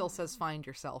 Oh. But still says find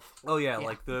yourself. Oh yeah,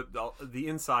 like the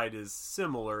inside is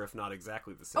similar, if not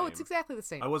exactly the same. Oh, it's exactly the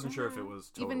same. I wasn't sure if it was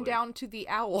totally... Even down to the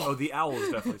owl. Oh, the owl is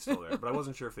definitely still there, but I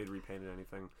wasn't sure if they'd repainted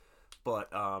anything. But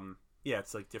yeah,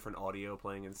 it's like different audio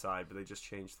playing inside, but they just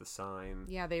changed the sign.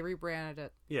 Yeah, they rebranded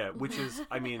it. Yeah, which is,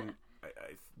 I mean,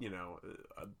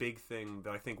 a big thing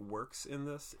that I think works in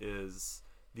this is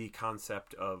the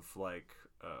concept of like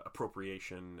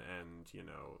appropriation and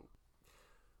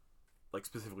like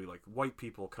specifically like white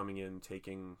people coming in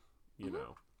taking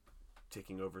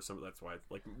taking over some. That's why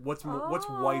like what's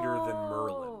whiter than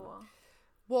Merlin?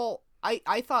 Well,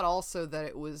 I thought also that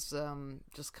it was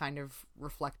just kind of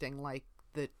reflecting like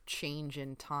the change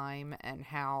in time and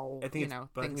how I think things.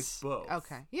 I think it's both.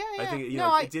 Okay, yeah. I think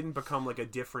it didn't become like a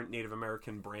different Native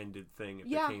American branded thing. It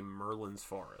became Merlin's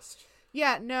Forest.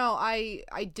 Yeah, no, I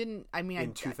didn't. I mean,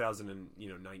 in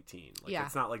 2019, like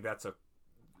it's not like that's a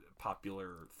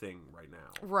popular thing right now.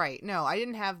 Right. No, I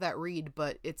didn't have that read,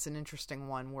 but it's an interesting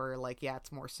one where like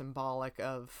it's more symbolic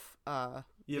of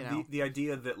the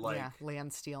idea that like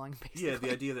land stealing basically. Yeah,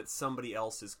 the idea that somebody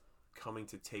else is coming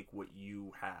to take what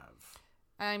you have.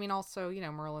 I mean, also,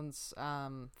 Merlin's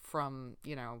from,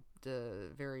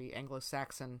 the very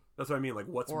Anglo-Saxon. That's what I mean. Like,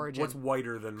 what's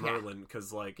whiter than Merlin?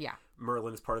 Because,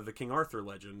 Merlin is part of the King Arthur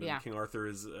legend. And King Arthur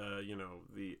is,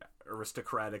 the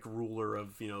aristocratic ruler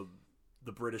of,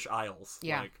 the British Isles.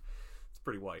 Yeah. Like, it's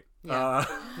pretty white. Yeah.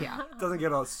 It doesn't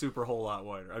get a super whole lot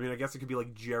whiter. I mean, I guess it could be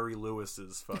like Jerry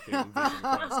Lewis's fucking Vision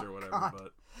Quest or whatever,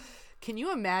 but... Can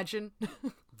you imagine?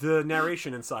 The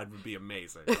narration inside would be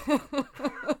amazing.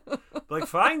 Like,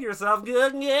 find yourself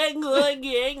good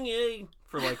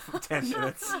for like 10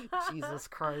 minutes. Jesus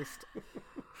Christ.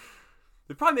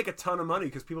 They'd probably make a ton of money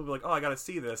because people would be like, oh, I gotta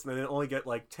see this. And then they only get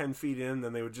like 10 feet in,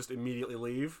 then they would just immediately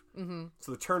leave. Mm-hmm.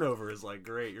 So the turnover is like,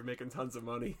 great, you're making tons of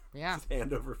money. Yeah. Just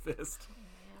hand over fist.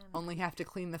 Only have to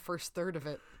clean the first third of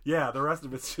it. Yeah, the rest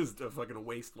of it's just a fucking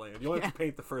wasteland. You only have to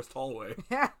paint the first hallway.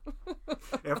 Yeah.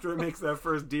 After it makes that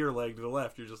first deer leg to the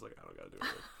left, you're just like, I don't gotta do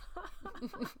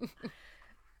it.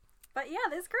 But yeah,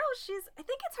 this girl, I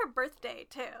think it's her birthday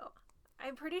too.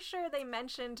 I'm pretty sure they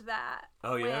mentioned that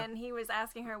when he was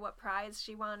asking her what prize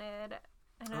she wanted.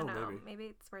 I don't know. Maybe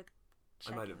it's worth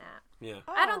checking that. Yeah.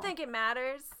 Oh. I don't think it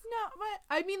matters. No, but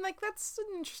I mean, like, that's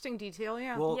an interesting detail,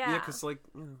 yeah. Well, yeah, because, like,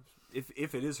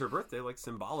 if it is her birthday, like,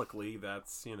 symbolically,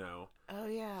 that's, Oh,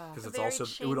 yeah. Because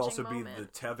it would also be the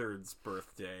Tethered's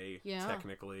birthday,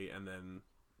 technically, and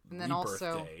then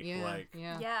also, birthday,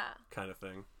 kind of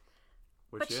thing.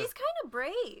 But she's kind of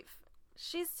brave.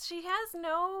 She has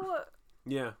no...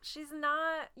 Yeah. She's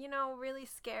not, really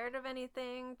scared of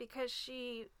anything because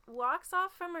she walks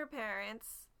off from her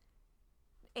parents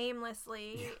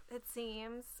aimlessly, it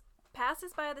seems,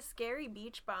 passes by the scary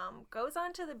beach bum, goes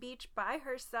onto the beach by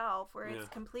herself where it's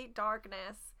complete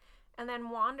darkness, and then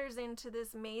wanders into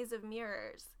this maze of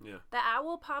mirrors. Yeah. The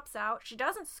owl pops out. She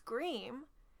doesn't scream.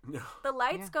 No. The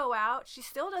lights go out. She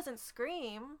still doesn't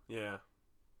scream. Yeah.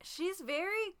 She's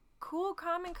very cool,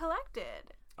 calm, and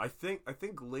collected. I think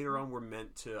later on we're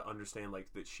meant to understand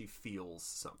like that she feels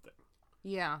something.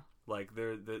 Yeah. Like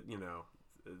the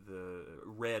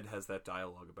Red has that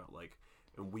dialogue about like,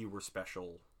 and we were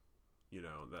special,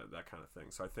 that kind of thing.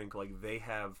 So I think like they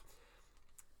have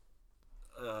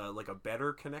like a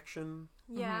better connection,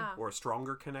 or a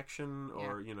stronger connection,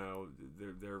 or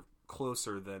they're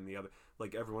closer than the other.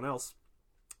 Like everyone else,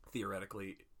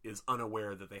 theoretically, is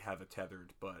unaware that they have a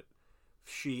tethered, but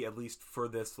she, at least for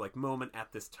this like moment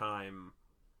at this time,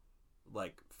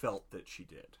 like felt that she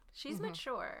did. She's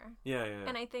mature. Yeah.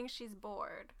 And I think she's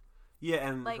bored. Yeah,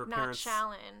 and like her not parents,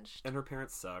 challenged. And her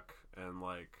parents suck, and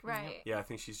like right. Yeah, I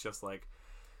think she's just like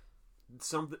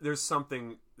there's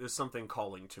something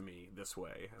calling to me this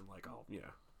way, and like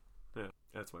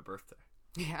that's my birthday.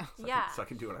 Yeah. So I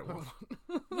can do what I want.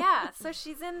 Yeah, so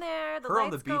she's in there. The her lights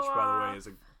on the beach, go by off. the way, is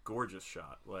a gorgeous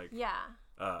shot. Like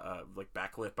like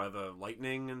backlit by the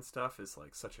lightning and stuff is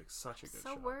like such a good shot.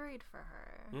 So worried for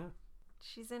her. Yeah.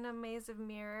 She's in a maze of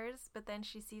mirrors, but then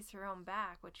she sees her own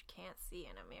back, which you can't see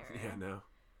in a mirror. Yeah, no.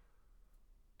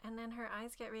 And then her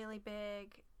eyes get really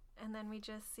big, and then we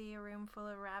just see a room full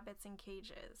of rabbits in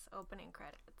cages. Opening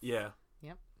credits. Yeah.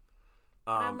 Yep.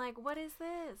 And I'm like, what is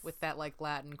this? With that like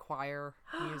Latin choir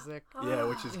music. Yeah,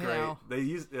 which is great. know. They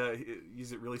use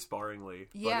it really sparingly.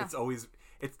 Yeah. But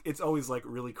it's always like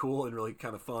really cool and really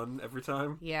kind of fun every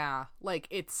time. Yeah, like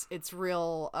it's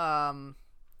real.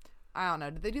 I don't know.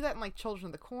 Did they do that in like Children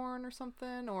of the Corn or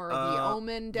something, or The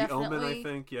Omen? Definitely. The Omen, I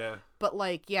think. Yeah. But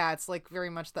like, yeah, it's like very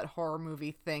much that horror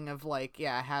movie thing of like,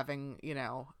 having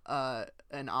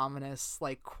an ominous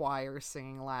like choir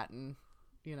singing Latin,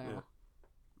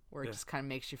 where it just kind of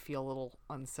makes you feel a little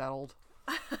unsettled.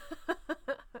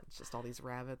 It's just all these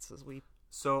rabbits as we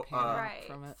right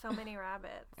from it. So many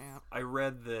rabbits. Yeah. I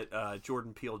read that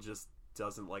Jordan Peele just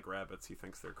doesn't like rabbits. He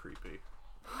thinks they're creepy.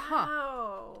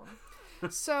 Wow.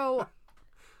 So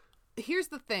here's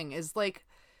the thing is like,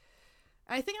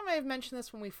 I think I might have mentioned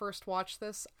this when we first watched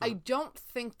this. I don't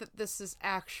think that this is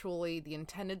actually the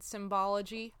intended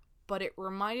symbology, but it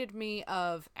reminded me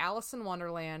of Alice in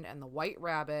Wonderland and the White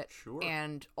Rabbit. Sure.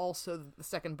 And also the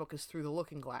second book is Through the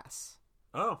Looking Glass.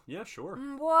 Oh, yeah, sure.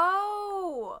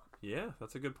 Whoa. Yeah,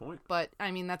 that's a good point. But, I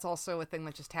mean, that's also a thing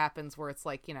that just happens where it's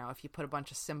like, if you put a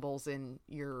bunch of symbols in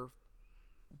your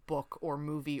book or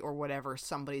movie or whatever,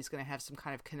 somebody's going to have some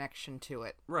kind of connection to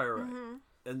it. Right.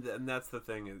 And that's the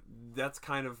thing. That's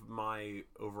kind of my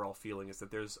overall feeling, is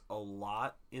that there's a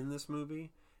lot in this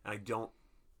movie, and I don't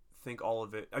think all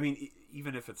of it, I mean,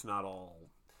 even if it's not all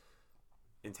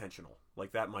intentional,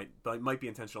 like that might be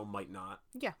intentional, might not.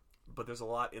 Yeah. But there's a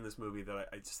lot in this movie that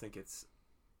I just think it's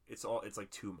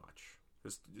like too much.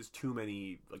 There's too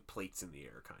many like plates in the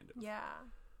air, kind of.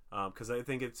 Yeah. Because I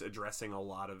think it's addressing a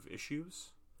lot of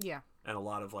issues. Yeah. And a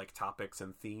lot of like topics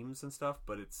and themes and stuff,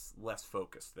 but it's less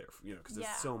focused there, because there's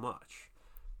so much.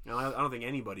 I don't think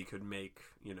anybody could make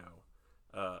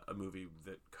a movie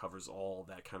that covers all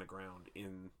that kind of ground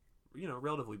in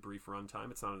relatively brief runtime.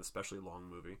 It's not an especially long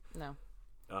movie. No.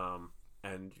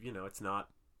 And it's not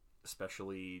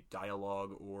especially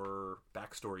dialogue or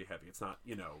backstory heavy. It's not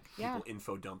people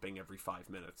info dumping every 5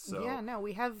 minutes. So yeah, no,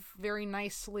 we have very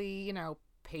nicely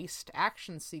paced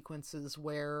action sequences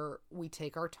where we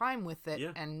take our time with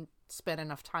it and spend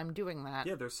enough time doing that.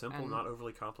 Yeah, they're simple, not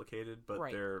overly complicated,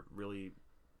 but they're really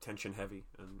tension heavy.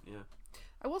 And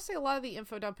I will say a lot of the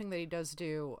info dumping that he does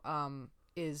do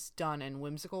is done in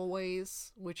whimsical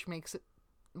ways, which makes it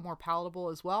more palatable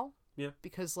as well. Yeah.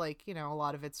 Because a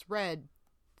lot of it's Red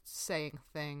saying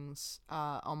things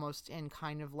almost in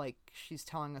kind of like she's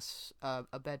telling us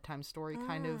a bedtime story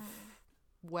kind of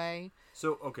way.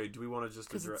 So, okay, do we want to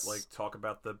just talk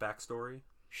about the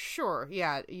backstory?Ure,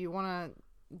 yeah. Did you want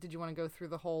to go through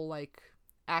the whole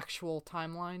actual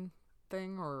timeline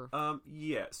thing, or?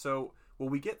 Yeah. So,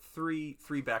 we get three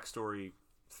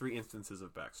instances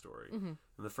of backstory. Mm-hmm.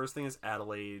 And the first thing is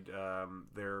Adelaide,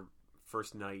 their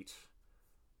first night,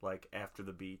 after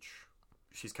the beach.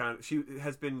 She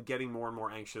has been getting more and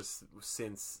more anxious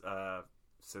since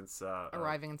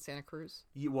arriving in Santa Cruz.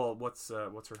 Well, what's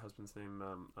her husband's name?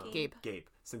 Gabe. Gabe.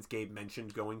 Since Gabe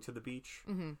mentioned going to the beach,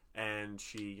 and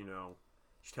she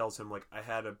tells him I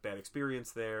had a bad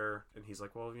experience there, and he's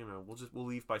like, well, we'll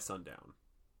leave by sundown,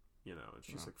 and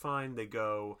she's like, fine. They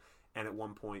go, and at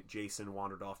one point, Jason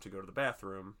wandered off to go to the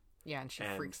bathroom. Yeah, and she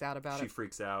freaks out about it. She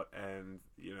freaks out, and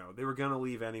they were gonna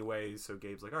leave anyway. So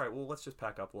Gabe's like, all right, well, let's just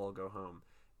pack up. We'll all go home,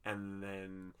 and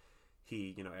then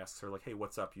he, asks her hey,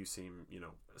 what's up? You seem,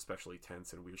 especially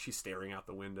tense and weird. She's staring out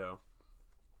the window,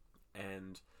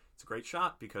 and it's a great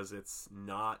shot because it's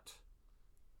not,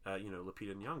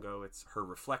 Lupita Nyong'o. It's her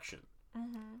reflection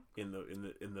in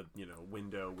the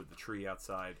window with the tree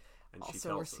outside, and also, she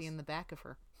tells we're us. seeing the back of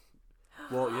her.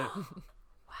 Well, yeah,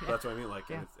 that's what I mean.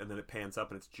 Like, and then it pans up,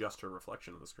 and it's just her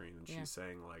reflection on the screen, and she's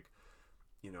saying like,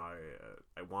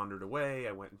 I wandered away.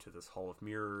 I went into this hall of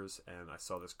mirrors, and I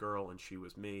saw this girl, and she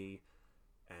was me.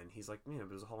 And he's like, yeah,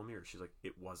 there's a hall of mirrors. She's like,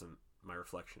 it wasn't my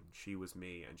reflection. She was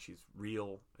me, and she's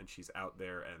real, and she's out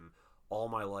there, and all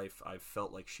my life I've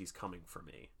felt like she's coming for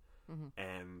me.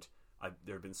 And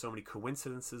there have been so many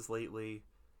coincidences lately,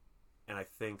 and I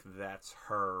think that's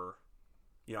her.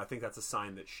 I think that's a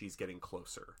sign that she's getting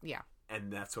closer. Yeah.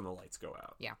 And that's when the lights go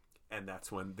out. Yeah. And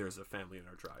that's when there's a family in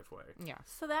our driveway. Yeah.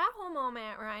 So that whole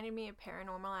moment reminded me of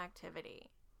Paranormal Activity.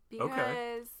 Because...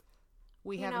 Okay.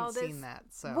 We haven't seen that,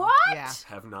 so... What? Yeah.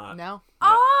 Have not. No?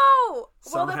 Oh!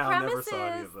 Well, the Somehow premise never saw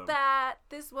any is of them. that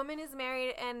this woman is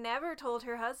married and never told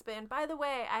her husband. By the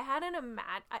way, I had an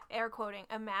air quoting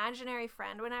imaginary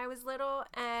friend when I was little,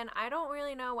 and I don't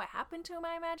really know what happened to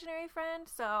my imaginary friend,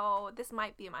 so this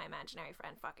might be my imaginary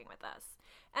friend fucking with us.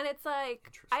 And it's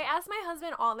like, I ask my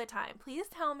husband all the time, please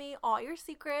tell me all your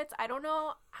secrets. I don't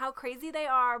know how crazy they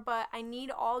are, but I need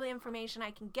all the information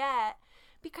I can get,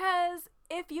 because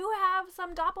if you have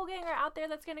some doppelganger out there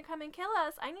that's going to come and kill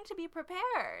us, I need to be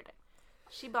prepared.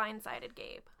 She blindsided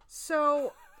Gabe.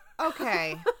 So,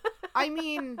 okay. I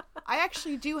mean, I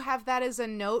actually do have that as a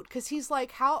note, because he's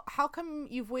like, how come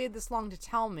you've waited this long to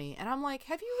tell me? And I'm like,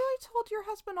 have you really told your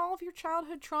husband all of your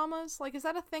childhood traumas? Like, is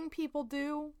that a thing people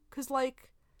do? Because, like...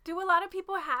 Do a lot of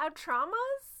people have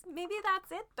traumas? Maybe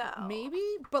that's it, though. Maybe,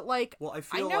 but, like... Well,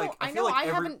 I know I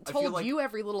haven't told you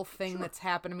every little thing that's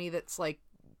happened to me that's, like,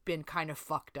 been kind of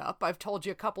fucked up. I've told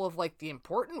you a couple of, like, the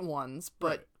important ones,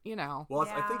 but, Well,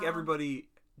 I think everybody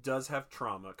does have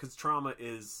trauma, because trauma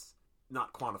is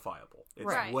not quantifiable.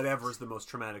 It's whatever's the most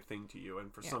traumatic thing to you,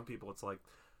 and for some people it's like,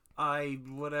 I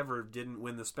didn't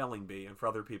win the spelling bee, and for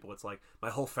other people it's like,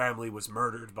 my whole family was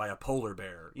murdered by a polar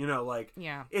bear.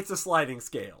 It's a sliding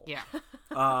scale. Yeah.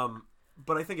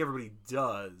 But I think everybody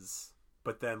does.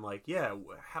 But then, like,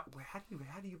 how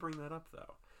do you bring that up,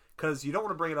 though? Because you don't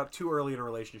want to bring it up too early in a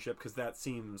relationship, because that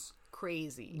seems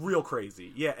crazy, real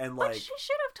crazy. Yeah, and like, but she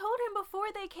should have told him before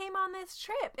they came on this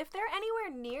trip. If they're anywhere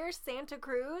near Santa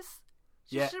Cruz,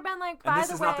 she should have been like, by the way,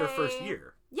 this is not their first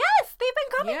year. Yes, they've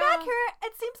been coming back here.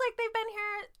 It seems like they've been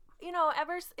here,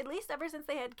 at least ever since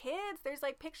they had kids. There's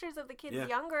like pictures of the kids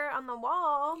younger on the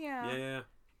wall. Yeah.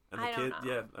 And the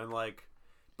kid, and like,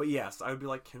 but yes, I would be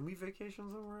like, can we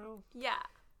vacation somewhere else? Yeah,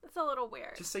 it's a little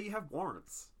weird. Just say you have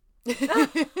warrants. You don't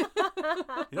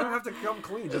have to come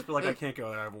clean. Just be like, I can't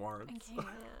go there. I have warrants. I can't.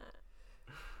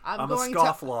 I'm a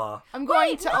scofflaw. I'm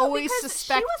going to always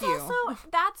suspect you.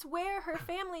 That's where her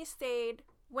family stayed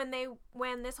when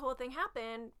this whole thing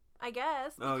happened, I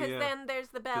guess. Because then there's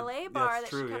the ballet bar that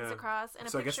she comes across and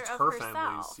a picture of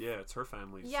herself. It's her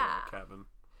family's cabin.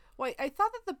 Wait, I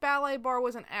thought that the ballet bar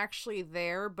wasn't actually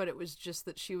there, but it was just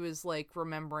that she was, like,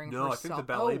 remembering herself. No, I think the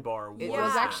ballet bar was. It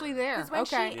was actually there. Because when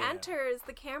she enters,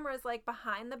 the camera's, like,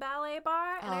 behind the ballet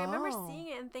bar, and I remember seeing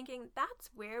it and thinking, that's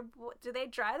weird. Do they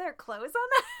dry their clothes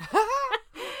on that?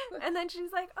 And then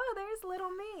she's like, oh, there's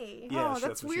little me. Yeah,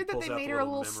 that's weird that they made her a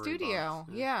little studio.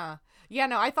 Yeah,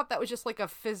 no, I thought that was just, like, a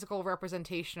physical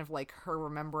representation of, like, her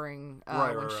remembering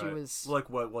when she was... Like,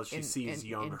 what she sees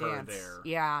young her there.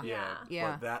 Yeah.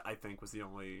 But that, I think, was the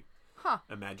only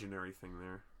imaginary thing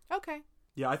there. Okay.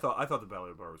 Yeah, I thought the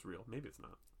ballet bar was real. Maybe it's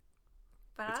not.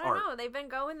 But I don't know. They've been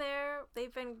going there.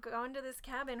 They've been going to this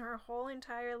cabin her whole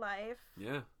entire life.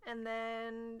 Yeah. And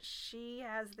then she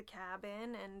has the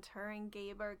cabin, and her and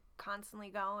Gabe are constantly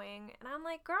going. And I'm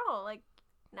like, girl, like,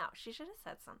 no, she should have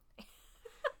said something.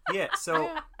 Yeah, so,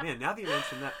 man, now that you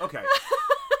mentioned that, okay.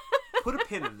 Put a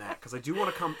pin in that, because I do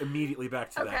want to come immediately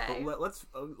back to that. But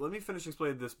let me finish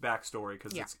explaining this backstory,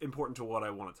 because it's important to what I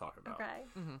want to talk about. Okay.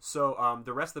 Mm-hmm. So,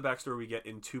 the rest of the backstory we get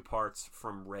in 2 parts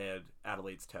from Red,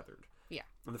 Adelaide's Tethered. Yeah.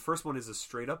 And the first one is a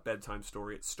straight-up bedtime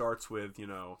story. It starts with,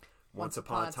 once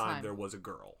upon a time there was a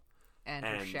girl. And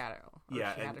her shadow.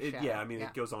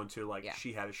 It goes on to, like,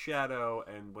 she had a shadow,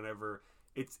 and whenever...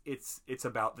 It's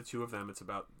about the two of them. It's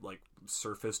about, like,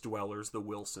 surface dwellers, the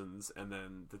Wilsons, and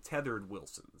then the tethered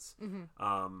Wilsons.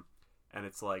 Mm-hmm. And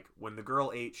it's like, when the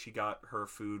girl ate, she got her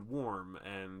food warm,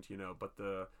 and but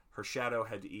her shadow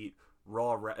had to eat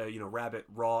rabbit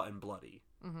raw and bloody.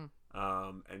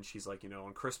 Mm-hmm. And she's like,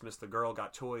 on Christmas the girl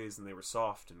got toys and they were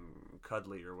soft and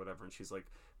cuddly or whatever, and she's like,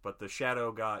 but the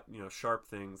shadow got sharp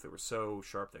things that were so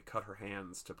sharp they cut her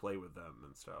hands to play with them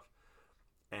and stuff.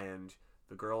 And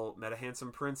the girl met a handsome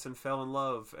prince and fell in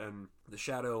love, and the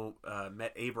shadow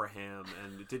met Abraham,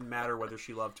 and it didn't matter whether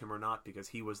she loved him or not because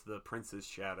he was the prince's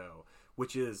shadow,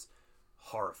 which is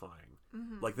horrifying.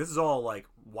 Like, this is all like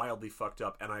wildly fucked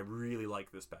up, and I really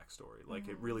like this backstory. Like,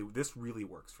 this really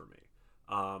works for me.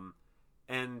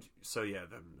 And so yeah,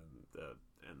 then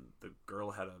the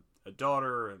girl had a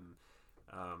daughter, and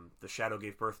the shadow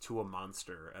gave birth to a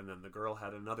monster, and then the girl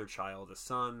had another child, a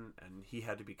son, and he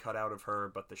had to be cut out of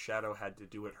her, but the shadow had to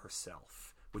do it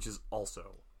herself, which is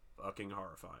also fucking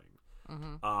horrifying.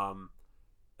 I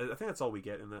think that's all we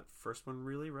get in that first one,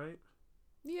 really, right?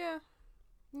 Yeah.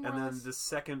 And then the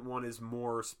second one is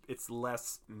more, it's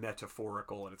less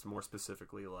metaphorical, and it's more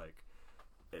specifically like,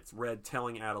 it's Red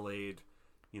telling Adelaide,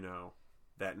 you know,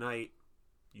 that night,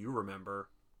 you remember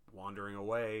wandering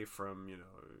away from, you know,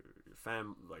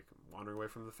 wandering away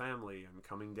from the family and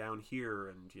coming down here,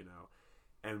 and, you know,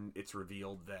 and it's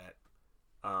revealed that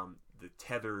the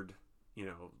tethered, you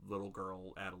know, little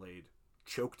girl, Adelaide,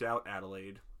 choked out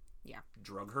Adelaide. Yeah.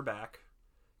 Drug her back,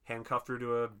 handcuffed her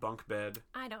to a bunk bed.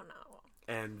 I don't know.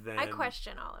 And then I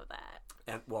question all of that.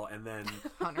 And then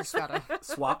Hunter's gotta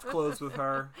swapped clothes with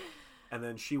her, and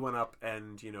then she went up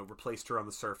and, you know, replaced her on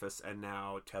the surface, and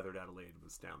now tethered Adelaide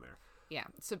was down there. Yeah.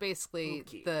 So basically,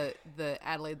 Okay. the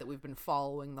Adelaide that we've been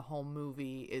following the whole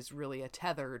movie is really a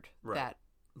tethered that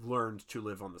learned to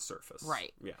live on the surface.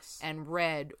 Right. Yes. And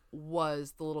Red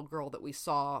was the little girl that we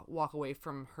saw walk away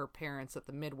from her parents at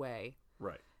the Midway.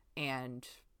 Right. And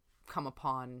come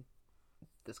upon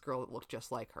this girl that looked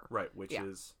just like her. Right, which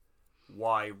is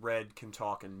why Red can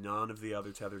talk and none of the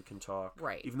other tethered can talk.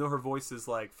 Right. Even though her voice is,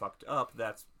 like, fucked up,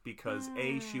 that's because,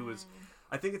 she was...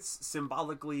 I think it's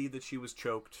symbolically that she was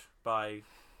choked by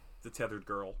the tethered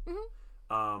girl.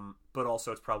 But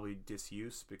also it's probably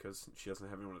disuse because she doesn't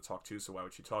have anyone to talk to, so why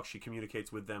would she talk? She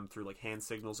communicates with them through, like, hand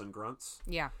signals and grunts.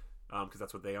 Yeah. Because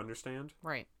that's what they understand.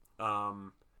 Right.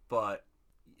 But...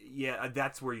 yeah,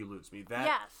 that's where you lose me.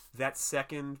 That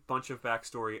second bunch of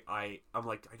backstory, I'm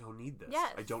like, I don't need this.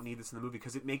 Yes. I don't need this in the movie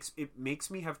because it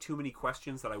makes me have too many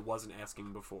questions that I wasn't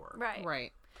asking before. Right.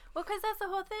 Right. Well, because that's the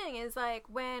whole thing, is like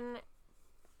when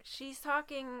she's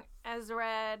talking as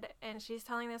Red and she's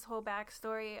telling this whole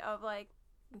backstory of like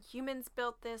humans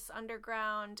built this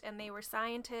underground and they were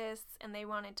scientists and they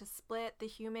wanted to split the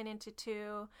human into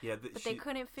two, but they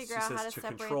couldn't figure out how to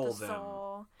separate the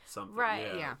soul. Something,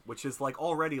 right? Yeah. Which is like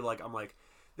already like I'm like,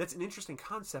 that's an interesting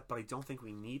concept, but I don't think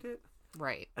we need it.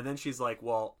 Right. And then she's like,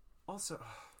 well, also,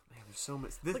 man, there's so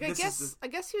much. I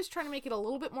guess he was trying to make it a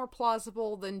little bit more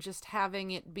plausible than just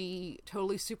having it be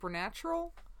totally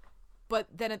supernatural, but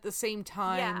then at the same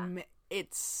time,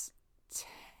 it's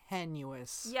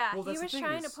tenuous. Yeah, well, he was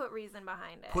trying to put reason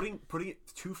behind it. Putting it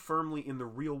too firmly in the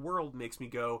real world makes me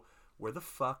go, where the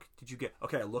fuck did you get...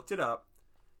 Okay, I looked it up.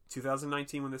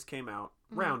 2019 when this came out,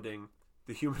 rounding,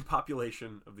 the human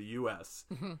population of the U.S.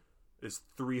 is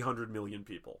 300 million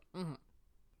people.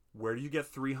 Where do you get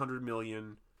 300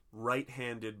 million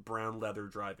right-handed brown leather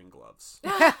driving gloves?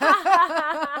 But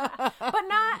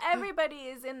not everybody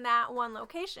is in that one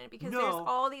location because there's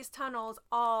all these tunnels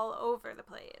all over the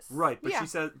place. Right,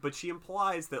 but she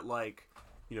implies that, like,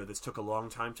 you know, this took a long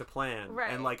time to plan.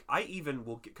 Right. And, like, I even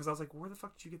will get... because I was like, where the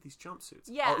fuck did you get these jumpsuits?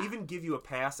 Yeah. I'll even give you a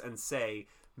pass and say,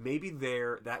 maybe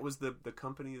that was the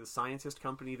company, the scientist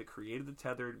company that created the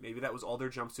tethered, maybe that was all their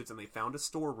jumpsuits and they found a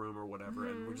storeroom or whatever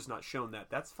and we're just not shown that.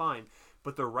 That's fine.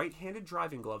 But the right-handed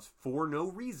driving gloves, for no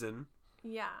reason...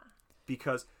 yeah.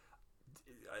 Because...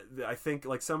 I think,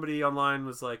 like, somebody online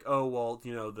was like, oh, well,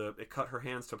 you know, it cut her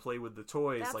hands to play with the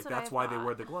toys. That's why they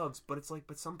wear the gloves. But it's like,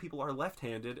 but some people are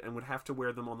left-handed and would have to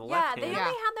wear them on the left hand. Yeah, they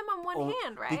only had them on one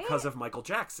hand, right? Because of Michael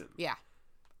Jackson. Yeah.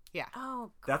 Yeah.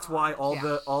 Oh, God. That's why all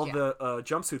the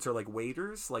jumpsuits are like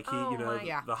waders. Like,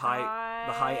 the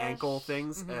high ankle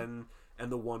things and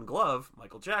the one glove,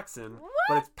 Michael Jackson. What?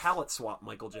 But it's palette swap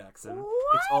Michael Jackson.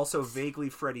 What? It's also vaguely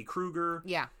Freddy Krueger.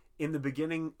 Yeah. In the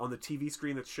beginning, on the TV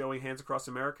screen that's showing Hands Across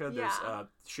America, there's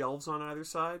shelves on either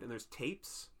side, and there's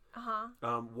tapes.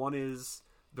 One is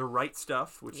The Right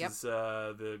Stuff, which is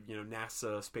the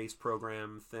NASA space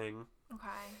program thing.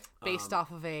 Okay. Based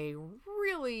off of a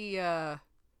really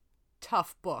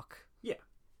tough book. Yeah,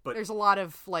 but there's a lot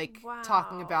of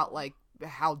talking about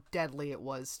how deadly it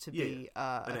was to be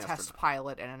a test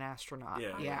pilot and an astronaut.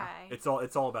 Yeah, Okay. It's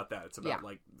all about that. It's about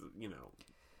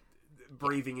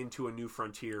braving into a new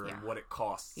frontier and what it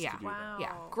costs to do that.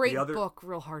 Yeah, great book,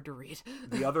 real hard to read.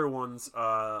 The other ones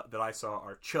that I saw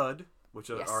are Chud, which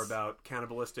are about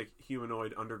cannibalistic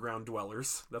humanoid underground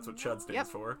dwellers. That's what Chud stands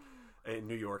for. in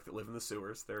New York that live in the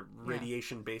sewers. They're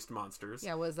radiation-based monsters.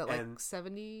 Yeah, was that like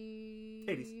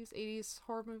 70s? 80s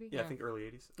horror movie? Yeah, I think early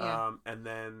 80s. Yeah. And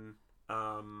then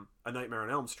A Nightmare on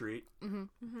Elm Street,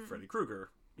 Freddy Krueger,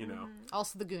 you know.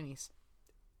 Also the Goonies.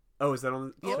 Oh, is that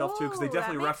on the shelf too? Because they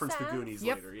definitely reference the sense. Goonies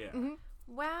later, yeah.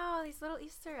 Wow, these little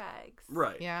Easter eggs.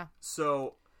 Right. Yeah.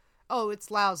 So... Oh,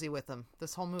 it's lousy with them,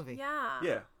 this whole movie. Yeah.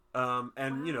 Yeah.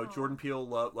 And you know, Jordan Peele,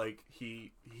 like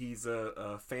he's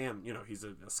a fan. You know, he's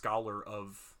a scholar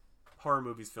of horror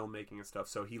movies, filmmaking, and stuff.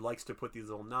 So he likes to put these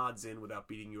little nods in without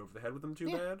beating you over the head with them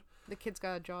too bad. The kid's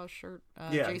got a Jaws shirt.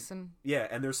 Yeah. Jason. Yeah,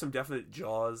 and there's some definite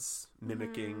Jaws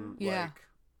mimicking like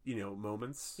you know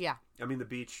moments. Yeah. I mean the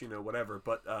beach, you know, whatever.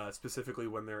 But specifically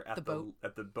when they're at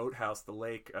the boathouse, the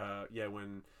lake.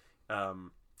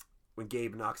 When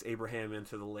Gabe knocks Abraham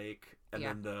into the lake, and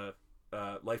then the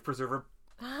life preserver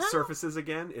surfaces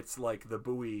again, it's like the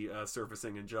buoy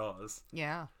surfacing in Jaws.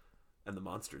 Yeah. And the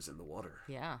monsters in the water.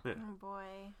 Yeah. Oh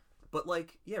boy. But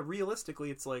like, yeah,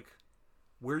 realistically, it's like,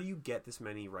 where do you get this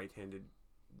many right-handed,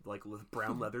 like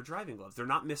brown leather driving gloves? They're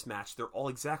not mismatched. They're all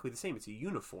exactly the same. It's a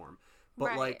uniform.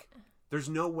 But like, there's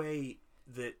no way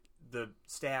that the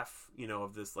staff, you know,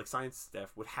 of this like science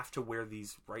staff would have to wear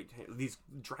these these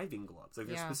driving gloves. Like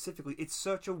they're specifically, it's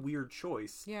such a weird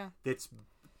choice. Yeah. That's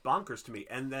bonkers to me.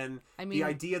 And then the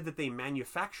idea that they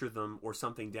manufacture them or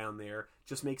something down there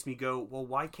just makes me go, well,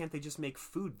 why can't they just make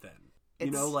food then?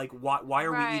 You know, like why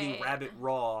are we eating rabbit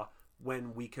raw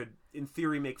when we could, in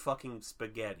theory, make fucking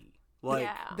spaghetti? Like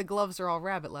the gloves are all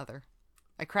rabbit leather.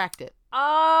 I cracked it.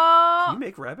 Oh. Can you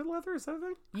make rabbit leather? Is that a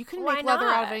thing? You can make leather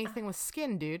out of anything with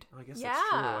skin, dude. I guess that's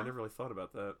true. I never really thought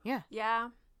about that. Yeah. Yeah.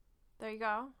 There you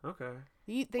go. Okay.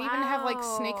 They even have like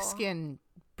snake skin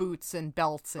boots and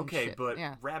belts and shit. Okay, but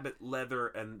rabbit leather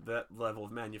and that level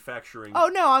of manufacturing. Oh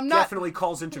no, I'm not. Definitely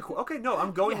calls into. Okay, no,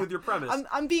 I'm going with your premise.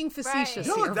 I'm being facetious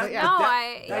No, here.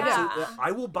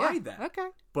 I will buy that. Okay.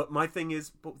 But my thing is,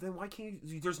 but then why can't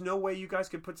you? There's no way you guys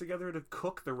could put together to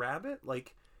cook the rabbit,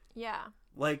 like. Yeah.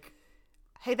 Like.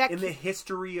 Hey, that in the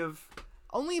history of.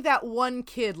 Only that one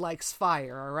kid likes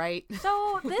fire, all right?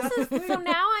 So so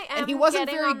now I am. And he wasn't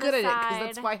getting very on good the at it side. because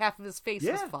that's why half of his face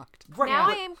was fucked. Right, now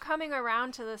I am coming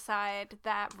around to the side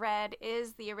that Red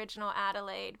is the original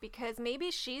Adelaide because maybe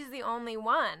she's the only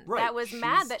one that was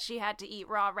mad that she had to eat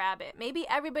raw rabbit. Maybe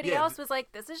everybody else was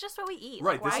like, "This is just what we eat."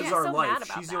 Right, like, this why is are our you so life. mad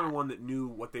about She's the only one that knew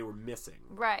what they were missing.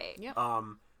 Right. Yep.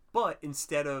 But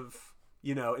instead of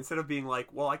being like,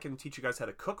 well, I can teach you guys how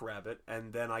to cook rabbit,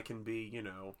 and then I can be, you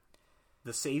know,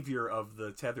 the savior of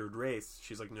the tethered race.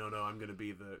 She's like, no, I'm going to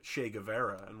be the Che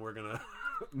Guevara, and we're going to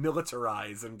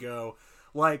militarize and go,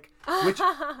 like, which,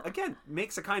 again,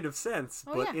 makes a kind of sense,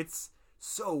 but it's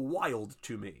so wild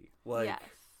to me. Like, yes.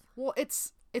 Well,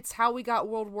 it's how we got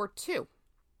World War II.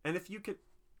 And if you could...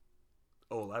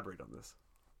 Oh, elaborate on this.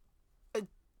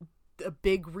 A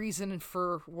big reason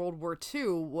for World War II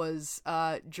was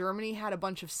Germany had a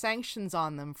bunch of sanctions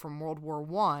on them from World War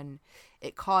I.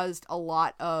 It caused a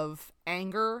lot of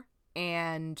anger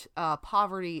and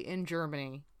poverty in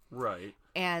Germany. Right.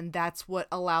 And that's what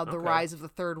allowed the rise of the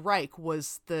Third Reich,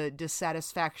 was the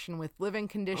dissatisfaction with living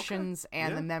conditions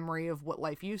and the memory of what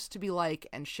life used to be like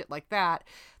and shit like that.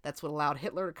 That's what allowed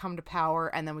Hitler to come to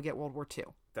power, and then we get World War II.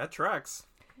 That tracks.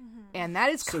 And that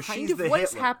is so kind of what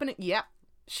is happening. Yep.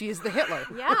 She is the Hitler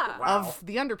of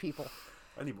the underpeople.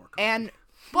 I need more coffee.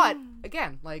 But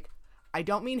again, like, I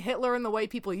don't mean Hitler in the way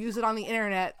people use it on the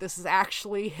internet. This is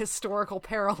actually historical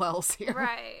parallels here.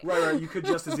 Right. You could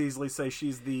just as easily say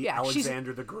she's the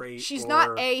Alexander the Great. She's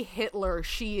not a Hitler.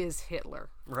 She is Hitler.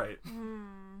 Right.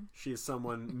 She is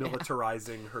someone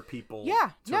militarizing her people. Yeah.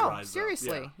 To No, rise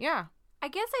seriously. up. Yeah. I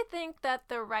guess I think that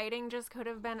the writing just could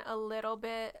have been a little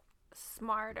bit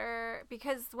smarter,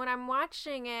 because when I'm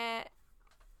watching it,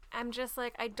 I'm just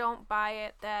like, I don't buy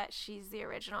it that she's the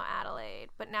original Adelaide.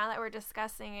 But now that we're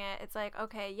discussing it, it's like,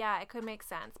 okay, yeah, it could make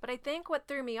sense. But I think what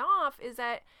threw me off is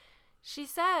that she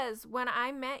says, when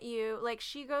I met you, like,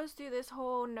 she goes through this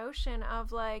whole notion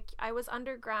of, like, I was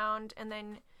underground and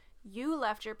then you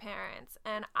left your parents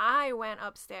and I went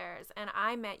upstairs and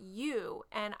I met you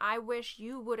and I wish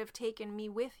you would have taken me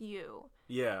with you.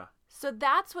 Yeah. So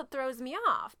that's what throws me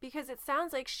off, because it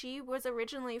sounds like she was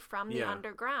originally from the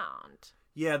underground.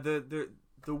 Yeah, the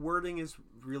wording is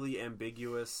really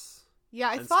ambiguous. Yeah,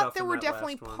 I thought there were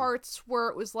definitely parts where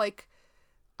it was like,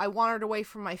 I wandered away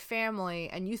from my family,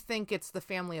 and you think it's the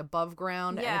family above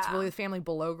ground, and it's really the family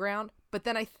below ground. But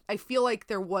then I feel like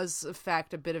there was, in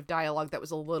fact, a bit of dialogue that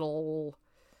was a little,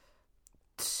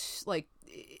 like,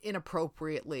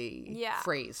 inappropriately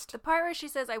phrased. The part where she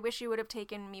says, I wish you would have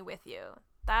taken me with you.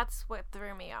 That's what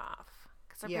threw me off.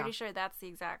 So I'm pretty sure that's the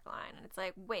exact line. And it's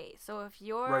like, wait, so if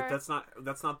you're... Right, that's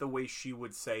not the way she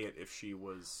would say it if she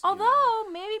was... Although,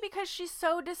 maybe because she's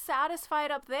so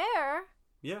dissatisfied up there...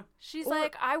 Yeah. She's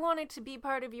like, I wanted to be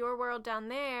part of your world down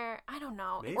there. I don't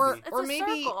know. Maybe. Or a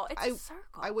maybe circle. It's a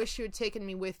circle. I wish you had taken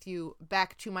me with you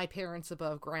back to my parents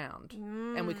above ground,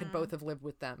 and we could both have lived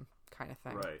with them, kind of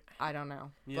thing. Right. I don't know.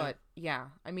 Yeah. But, yeah,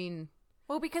 I mean...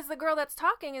 Well, because the girl that's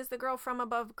talking is the girl from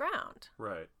above ground.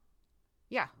 Right.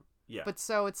 Yeah. Yeah. But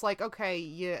so it's like, okay,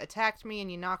 you attacked me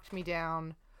and you knocked me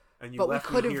down... And you but we left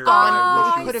could me have here, gone. and I wish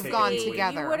We you could had have gone taken me with you.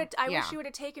 together. I wish you would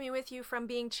have taken me with you from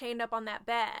being chained up on that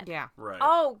bed. Yeah. Right.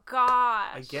 Oh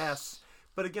gosh. I guess.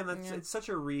 But again, it's such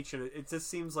a reach, and it just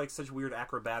seems like such weird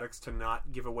acrobatics to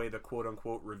not give away the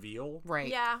quote-unquote reveal. Right.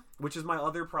 Yeah. Which is my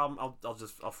other problem.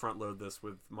 I'll front load this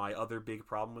with my other big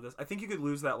problem with this. I think you could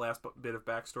lose that last bit of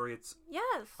backstory.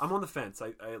 Yes. I'm on the fence.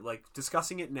 I like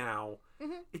discussing it now.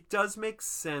 Mm-hmm. It does make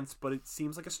sense, but it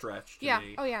seems like a stretch to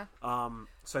me. Oh yeah.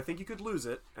 So I think you could lose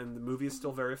it, and the movie is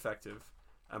still very effective.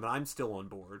 I mean, I'm still on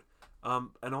board.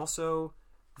 And also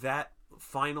that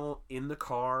final in the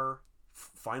car,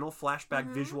 final flashback,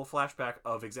 visual flashback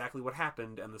of exactly what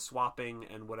happened and the swapping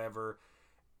and whatever.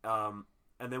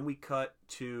 And then we cut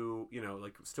to,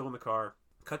 like still in the car,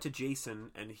 cut to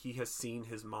Jason, and he has seen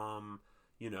his mom,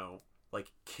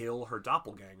 like kill her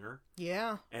doppelganger.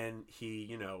 Yeah. And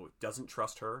he, doesn't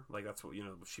trust her. Like that's what,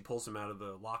 she pulls him out of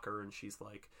the locker and she's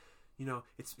like,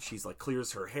 she's like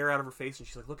clears her hair out of her face and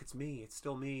she's like, look, it's me. It's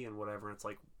still me and whatever. And it's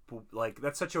like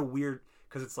that's such a weird,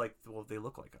 because it's like, well, they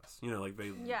look like us, like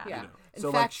they, Yeah. So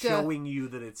In like fact, showing you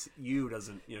that it's you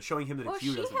doesn't, showing him that it's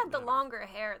you she doesn't. had the matter. longer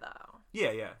hair though.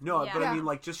 Yeah, yeah. No, Yeah. but I Yeah. mean,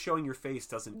 like just showing your face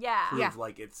doesn't Yeah. prove Yeah.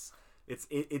 like it's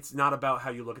not about how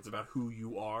you look, it's about who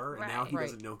you are, and now he Right.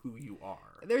 doesn't know who you are.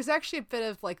 There's actually a bit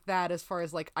of like that as far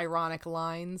as like ironic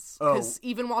lines, Oh. because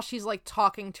even while she's like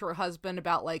talking to her husband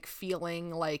about like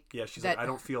feeling like Yeah, she's that, like, I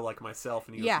don't feel like myself,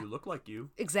 and he Yeah. goes, you look like you.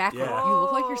 exactly Yeah. you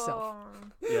look like yourself,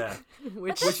 Yeah.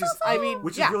 which Which is, I mean,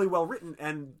 which yeah. is really well written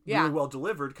and Yeah. really well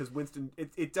delivered, because Winston,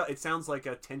 it sounds like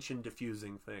a tension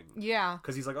diffusing thing. Yeah.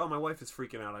 Because he's like, oh, my wife is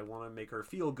freaking out. I want to make her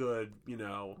feel good,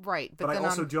 Right, But I then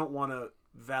also don't want to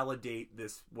validate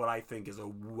this, what I think is a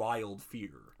wild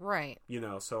fear. right.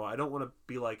 So I don't want to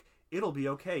be like, it'll be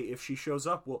okay if she shows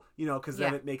up. Well, because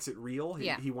then Yeah. it makes it real.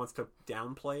 Yeah. He wants to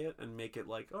downplay it and make it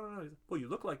like, oh, no, well, you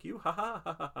look like you. Ha ha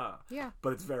ha ha ha. Yeah.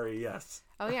 But it's very, yes.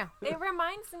 Oh yeah. It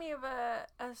reminds me of a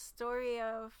story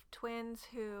of twins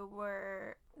who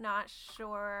were not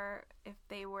sure if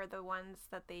they were the ones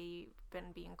that they've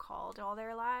been being called all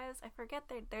their lives. I forget,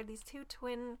 they're these two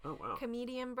twin Oh, wow.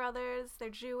 comedian brothers. They're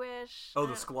Jewish. Oh,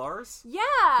 the Sklars? Yeah.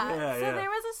 Yeah, So yeah. there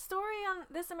was a story on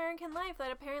This American Life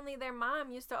that apparently their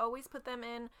mom used to always put them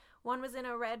in. One was in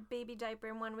a red baby diaper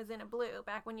and one was in a blue,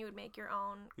 back when you would make your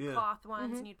own Yeah. cloth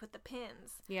ones and you'd put the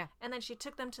pins. Yeah. And then she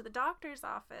took them to the doctor's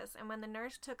office, and when the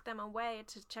nurse took them away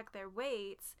to check their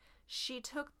weights, she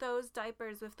took those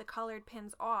diapers with the colored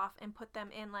pins off and put them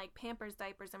in like Pampers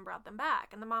diapers and brought them back.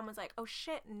 And the mom was like, oh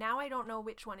shit, now I don't know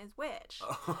which one is which.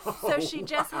 So she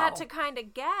just had to kind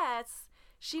of guess.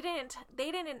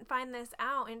 They didn't find this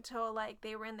out until like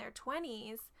they were in their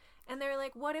 20s. And they're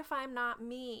like, what if I'm not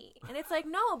me? And it's like,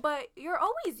 no, but you're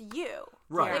always you.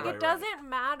 Right, Like, right, it doesn't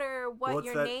matter what Well,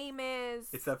 your that- name is.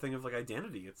 It's that thing of like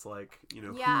identity. It's like,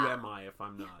 who Yeah. am I if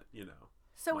I'm not,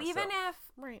 So myself.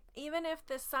 Right. even if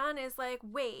the son is like,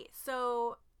 wait,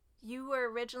 so you were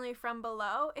originally from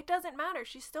below, it doesn't matter.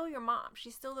 She's still your mom.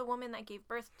 She's still the woman that gave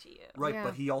birth to you. Right, Yeah.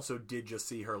 but he also did just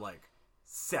see her like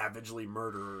savagely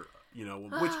murder,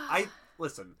 which I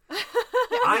listen.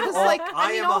 I'm because, all, like, I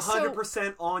I mean, am also-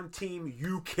 100% on team.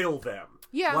 You kill them.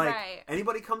 Yeah. Like Right.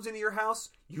 anybody comes into your house,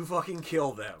 you fucking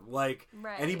kill them. Like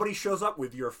Right. anybody shows up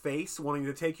with your face wanting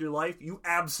to take your life, you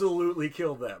absolutely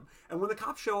kill them. And when the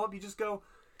cops show up, you just go,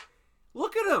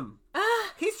 "Look at him.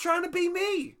 He's trying to be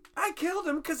me. I killed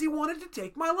him because he wanted to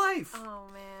take my life. Oh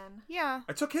man. Yeah.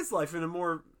 I took his life in a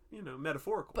more,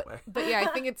 metaphorical way." But yeah, I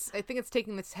think it's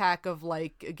taking the tack of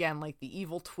like, again, like the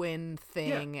evil twin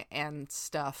thing and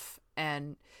stuff,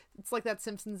 and it's like that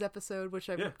Simpsons episode, which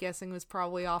I'm Yeah. guessing was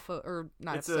probably off of, or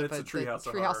not, It's a Treehouse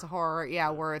of Horror. of Horror, yeah,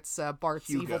 where it's Bart's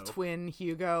Hugo. evil twin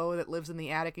Hugo that lives in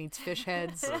the attic and eats fish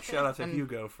heads. So shout out to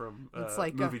Hugo from it's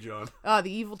like, Movie John. The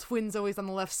evil twin's always on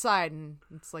the left side, and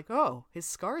it's like, oh, his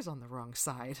scar's on the wrong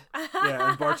side. Yeah,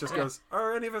 and Bart just goes,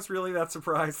 "Are any of us really that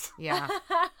surprised?" Yeah,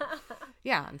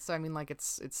 yeah, and so I mean, like,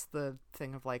 it's the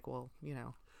thing of like, well,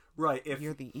 Right. If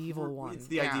you're the evil one. It's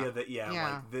the Yeah. idea that Yeah.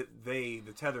 like that the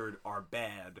tethered are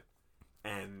bad,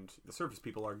 and the surface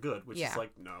people are good, which Yeah. is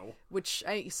like no, which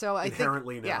I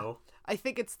inherently think, yeah, no. I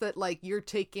think it's that like you're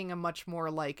taking a much more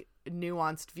like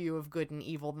nuanced view of good and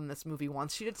evil than this movie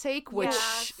wants you to take,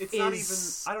 which it's not even,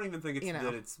 I don't even think it's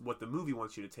that it's what the movie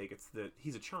wants you to take, it's that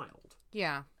he's a child.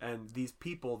 Yeah. And these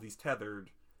people, these tethered,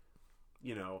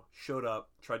 showed up,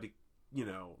 tried to,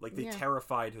 they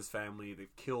terrified his family, they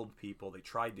killed people, they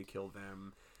tried to kill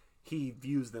them. He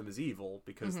views them as evil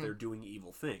because they're doing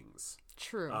evil things.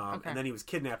 True. Okay. And then he was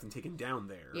kidnapped and taken down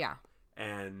there. Yeah.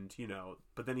 And,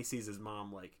 but then he sees his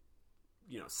mom, like,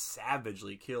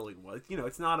 savagely killing.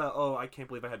 It's not I can't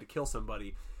believe I had to kill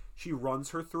somebody. She runs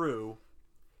her through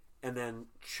and then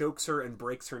chokes her and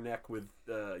breaks her neck with,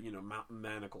 mountain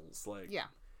manacles. Like,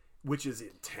 which is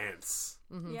intense.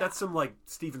 Mm-hmm. Yeah. That's some, like,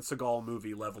 Steven Seagal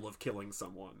movie level of killing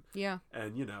someone. Yeah.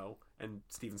 And, and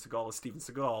Steven Seagal is Steven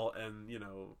Seagal, and,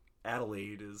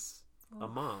 Adelaide is a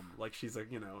mom. Like, she's like,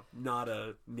 not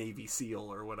a Navy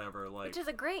SEAL or whatever. Like, which is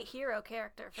a great hero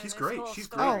character for she's this great. whole She's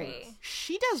story. great. Oh,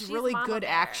 she does She's really Mama good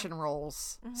Bear. action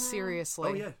roles. Seriously.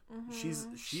 Oh yeah, she's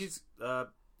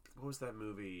what was that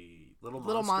movie?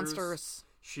 Little Monsters.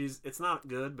 It's not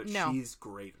good, but No. she's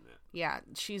great in it. Yeah,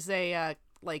 she's a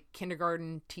like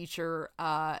kindergarten teacher,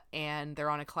 and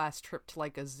they're on a class trip to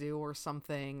like a zoo or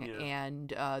something,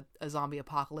 and a zombie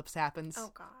apocalypse happens.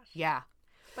 Oh gosh. Yeah.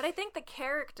 But I think the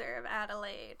character of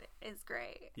Adelaide is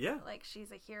great. Yeah. Like,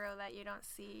 she's a hero that you don't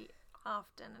see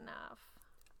often enough.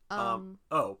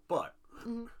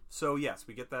 So yes,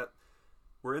 we get that.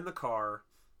 We're in the car.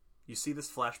 You see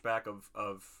this flashback of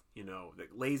that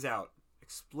lays out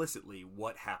explicitly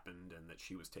what happened, and that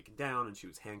she was taken down and she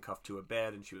was handcuffed to a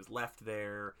bed and she was left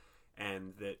there,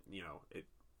 and that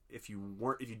if you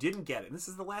didn't get it, and this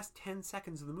is the last 10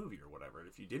 seconds of the movie or whatever, and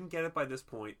if you didn't get it by this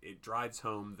point, it drives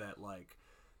home that, like,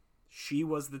 she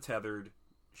was the tethered,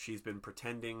 she's been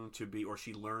pretending to be, or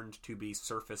she learned to be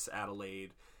surface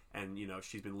Adelaide, and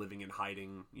she's been living in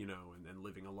hiding, and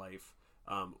living a life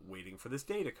waiting for this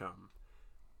day to come.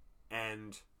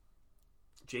 And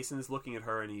Jason is looking at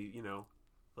her, and he,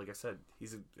 like I said,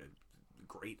 he's a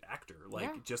great actor.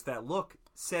 Like, just that look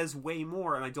says way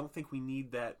more, and I don't think we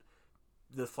need the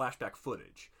flashback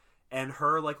footage. And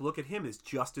her, like, look at him is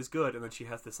just as good, and then she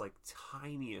has this, like,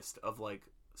 tiniest of, like,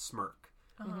 smirk.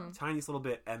 Tiniest little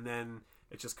bit, and then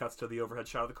it just cuts to the overhead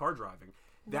shot of the car driving.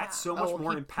 That's so much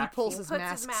more impactful. He pulls his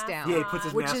mask down. Yeah, he puts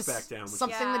his which mask is back down.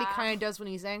 Something that he kind of does when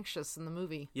he's anxious in the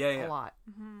movie. Yeah. A lot.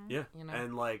 Yeah.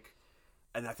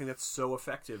 And I think that's so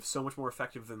effective, so much more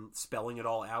effective than spelling it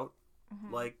all out.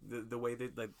 Like, the way they,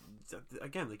 like,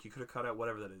 again, like, you could have cut out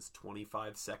whatever that is,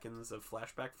 25 seconds of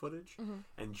flashback footage,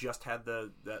 and just had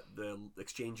the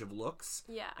exchange of looks.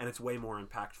 Yeah. And it's way more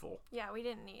impactful. Yeah, we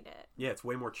didn't need it. Yeah, it's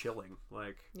way more chilling.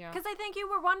 Like, because I think you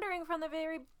were wondering from the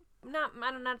very, not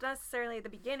necessarily the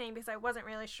beginning, because I wasn't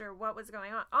really sure what was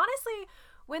going on. Honestly,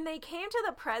 when they came to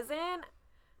the present,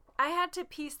 I had to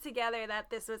piece together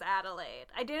that this was Adelaide.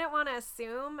 I didn't want to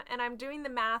assume, and I'm doing the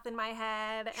math in my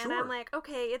head, and I'm like,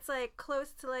 okay, it's like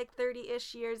close to like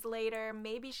 30-ish years later.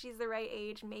 Maybe she's the right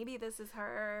age. Maybe this is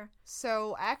her.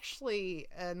 So actually,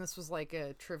 and this was like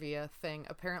a trivia thing,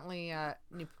 apparently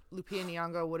Lupita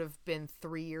Nyong'o would have been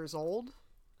 3 years old.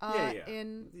 But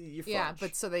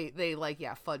so they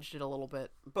fudged it a little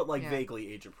bit. But like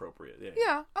vaguely age appropriate.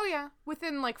 Yeah. Oh yeah.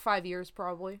 Within like 5 years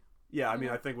probably. Yeah, I mean,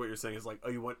 I think what you're saying is, like,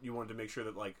 you wanted to make sure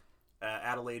that, like,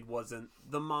 Adelaide wasn't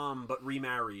the mom but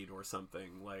remarried or something,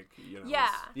 like, Yeah.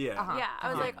 Yeah. I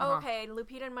was like, okay,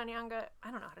 Lupita Nyong'o.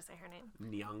 I don't know how to say her name.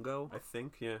 Nyong'o, I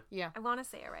think. Yeah. I want to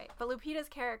say it right, but Lupita's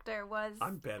character was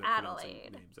I'm bad at Adelaide.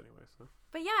 pronouncing names anyway. So.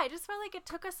 But yeah, I just felt like it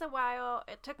took us a while.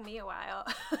 It took me a while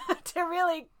to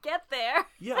really get there.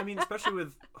 Yeah, I mean, especially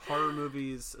with horror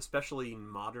movies, especially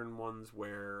modern ones,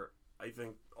 where I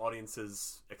think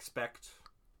audiences expect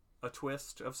a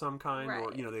twist of some kind,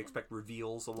 or they expect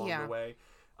reveals along the way.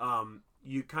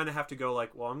 You kind of have to go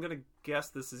like, well, I'm gonna guess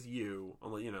this is you,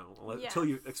 until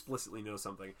you explicitly know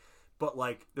something. But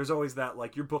like, there's always that,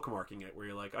 like, you're bookmarking it where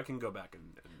you're like, I can go back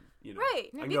and right,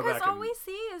 because all we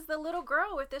see is the little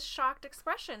girl with this shocked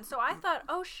expression. So I thought,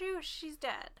 oh shoot, she's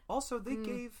dead. Also, they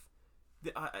gave.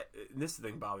 This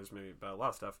thing bothers me about a lot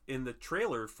of stuff. In the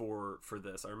trailer for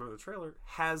this, I remember the trailer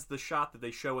has the shot that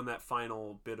they show in that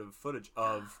final bit of footage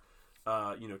of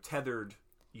tethered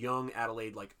young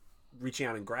Adelaide, like, reaching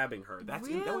out and grabbing her. That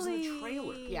was in the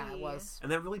trailer. Yeah, it was.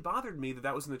 And that really bothered me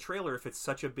that was in the trailer if it's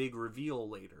such a big reveal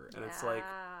later. And it's like,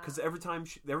 because every time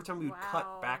we would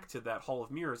cut back to that Hall of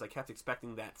Mirrors, I kept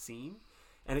expecting that scene,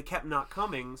 and it kept not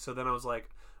coming. So then I was like,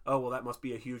 oh, well, that must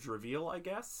be a huge reveal, I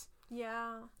guess.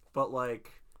 Yeah. But,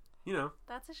 like,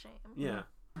 that's a shame. Yeah.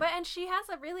 But, and she has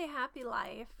a really happy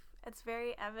life. It's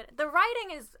very evident. The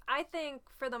writing is, I think,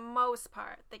 for the most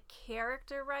part, the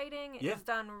character writing is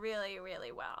done really,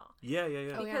 really well. Yeah.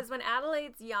 Because when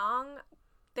Adelaide's young,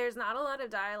 there's not a lot of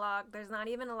dialogue. There's not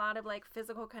even a lot of, like,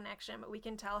 physical connection, but we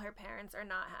can tell her parents are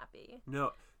not happy.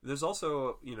 No, there's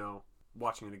also, you know,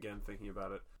 watching it again, thinking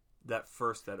about it, that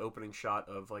opening shot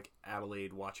of, like,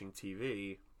 Adelaide watching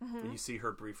TV, and you see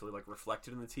her briefly, like,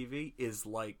 reflected in the TV, is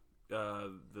like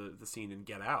the scene in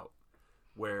Get Out,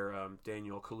 where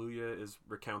Daniel Kaluuya is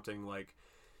recounting, like,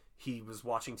 he was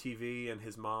watching TV and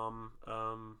his mom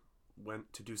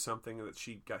went to do something that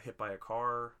she got hit by a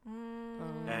car,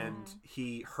 and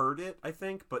he heard it, I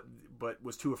think, but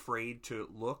was too afraid to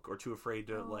look or too afraid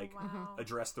to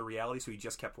address the reality, so he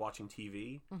just kept watching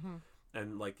TV.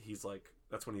 And like he's like,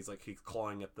 that's when he's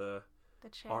clawing at the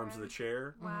arms of the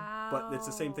chair. Wow. But it's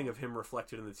the same thing of him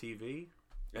reflected in the TV.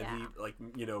 And he, like,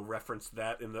 you know, referenced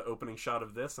that in the opening shot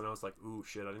of this, and I was like, ooh,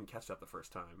 shit, I didn't catch that the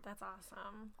first time. That's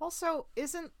awesome. Also,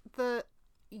 isn't the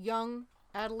young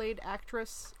Adelaide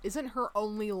actress, isn't her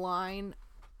only line,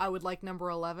 I would like number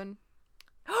 11?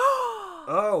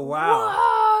 Oh, wow.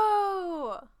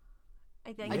 Whoa!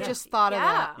 I just thought of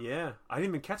that. Yeah, I didn't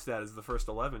even catch that as the first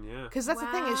 11, yeah. Because that's the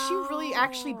thing, is she really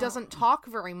actually doesn't talk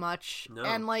very much. No.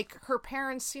 And, like, her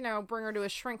parents, you know, bring her to a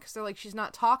shrink because they're like, she's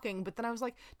not talking. But then I was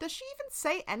like, does she even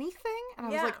say anything? And I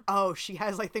was like, oh, she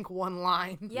has, I think, one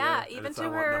line. Yeah, and even it's to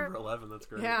on her... number 11, that's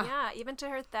great. Yeah, even to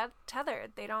her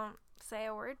tethered, they don't say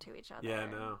a word to each other. Yeah,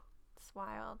 no. It's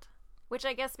wild. Which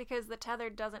I guess because the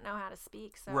tethered doesn't know how to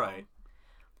speak, so... Right.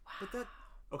 Wow. But that...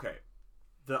 Okay.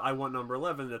 The I Want Number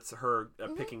 11, that's her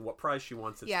picking what prize she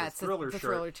wants. It's the Thriller the shirt.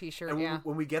 Thriller t-shirt, and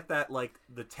when we get that, like,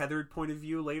 the tethered point of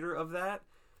view later of that,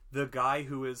 the guy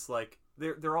who is, like,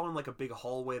 they're all in, like, a big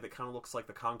hallway that kind of looks like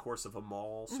the concourse of a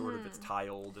mall, sort of. It's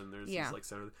tiled, and there's these, like,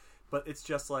 center... But it's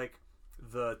just, like,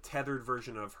 the tethered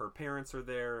version of her parents are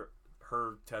there,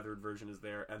 her tethered version is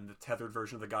there, and the tethered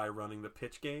version of the guy running the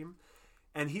pitch game.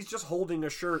 And he's just holding a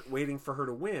shirt waiting for her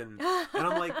to win. And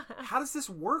I'm like, how does this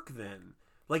work, then?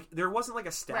 Like, there wasn't, like,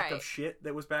 a stack of shit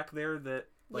that was back there that,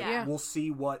 like, we'll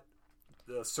see what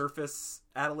the surface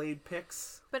Adelaide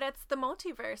picks. But it's the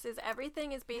multiverse.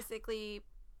 Everything is basically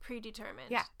predetermined.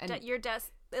 Yeah. And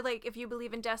like, if you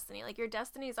believe in destiny, like, your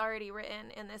destiny is already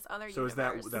written in this other universe.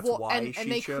 So that's why she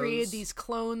and they chose... created these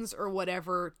clones or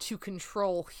whatever to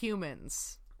control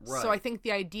humans. Right. So I think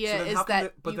the idea is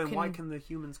that why can the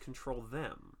humans control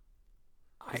them?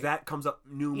 Because that comes up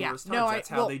numerous times. That's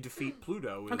how they defeat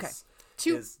Pluto.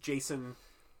 Is Jason,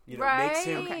 you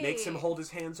know, makes him hold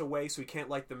his hands away so he can't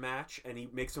light the match, and he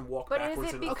makes him walk backwards. But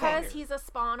is it because he's a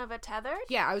spawn of a tethered?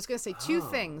 Yeah, I was gonna say two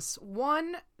things.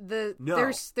 One,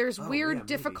 there's weird,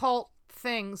 difficult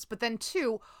things, but then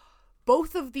two,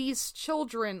 both of these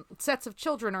sets of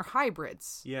children are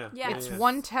hybrids. Yeah. It's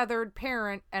one tethered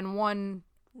parent and one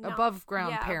above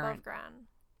ground parent. Above ground.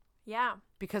 Yeah.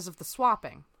 Because of the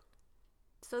swapping.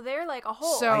 So they're like a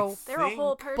whole. So they're a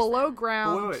whole person. Below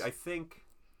ground. Wait, I think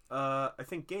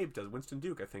Gabe does. Winston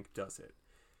Duke, I think, does it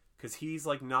because he's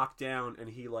like knocked down and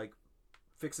he like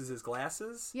fixes his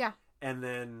glasses. Yeah. And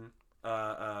then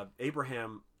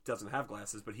Abraham doesn't have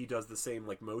glasses, but he does the same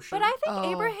like motion. But I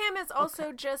think Abraham is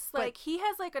also just like he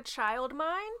has like a child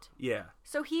mind. Yeah.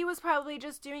 So he was probably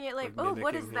just doing it like oh,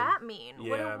 what does that mean?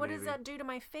 Yeah, what does that do to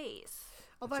my face?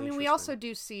 Although I mean, we also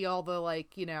do see all the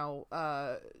like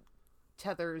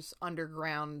tethers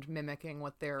underground mimicking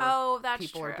what their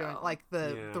people are doing, like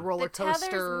the roller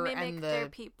coaster and their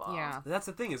people. Yeah, that's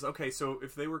the thing is so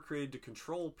if they were created to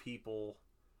control people,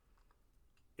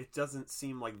 it doesn't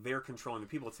seem like they're controlling the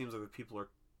people. It seems like the people are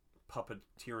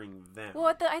puppeteering them.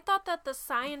 Well, I thought that the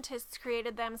scientists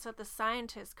created them so that the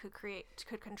scientists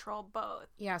could control both.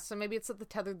 Yeah, so maybe it's that the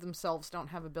tethered themselves don't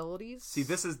have abilities. See,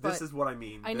 this is what I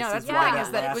mean. I know that's why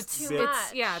is that it was too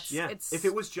much. It's if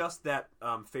it was just that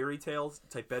fairy tale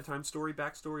type bedtime story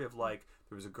backstory of like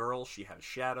there was a girl, she had a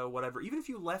shadow, whatever. Even if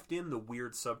you left in the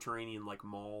weird subterranean like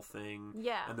mall thing,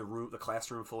 and the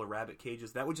classroom full of rabbit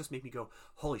cages, that would just make me go,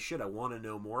 "Holy shit, I want to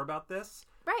know more about this."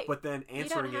 Right. But then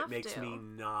answering it makes me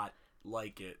not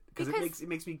like it because it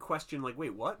makes me question like,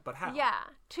 wait, what? But how? Yeah,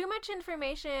 too much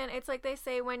information. It's like they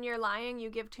say when you're lying,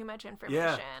 you give too much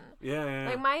information.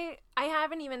 Yeah. Like I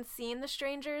haven't even seen The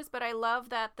Strangers, but I love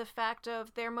that the fact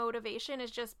of their motivation is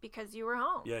just because you were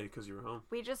home. Yeah, because you were home.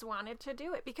 We just wanted to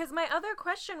do it because my other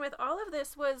question with all of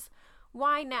this was,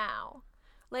 why now?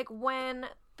 Like when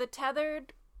the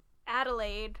tethered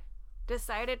Adelaide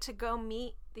decided to go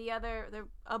meet the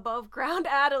above ground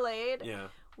Adelaide. Yeah.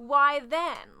 Why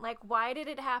then? Like, why did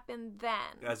it happen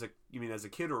then? You mean as a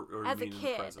kid or as you mean a kid?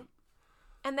 In the present?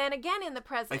 And then again in the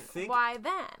present. Why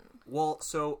then? Well,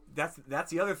 so that's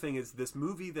the other thing is this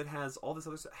movie that has all this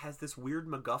other stuff has this weird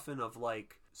MacGuffin of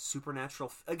like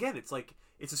supernatural. Again, it's like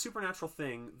it's a supernatural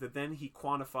thing that then he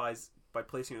quantifies by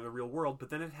placing it in the real world, but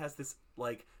then it has this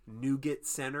like nougat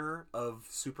center of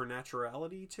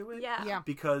supernaturality to it. Yeah.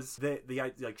 Because the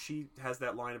like she has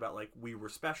that line about like we were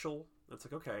special. It's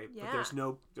like okay, but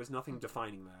there's nothing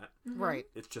defining that. Mm-hmm. Right.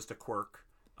 It's just a quirk.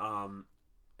 And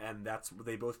that's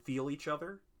they both feel each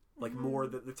other. Like more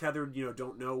the tethered,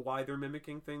 don't know why they're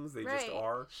mimicking things. They just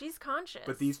are. She's conscious.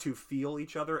 But these two feel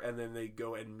each other, and then they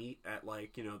go and meet at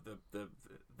like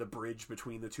the bridge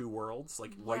between the two worlds,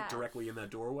 like right directly in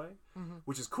that doorway,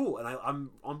 which is cool. And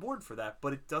I'm on board for that.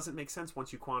 But it doesn't make sense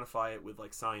once you quantify it with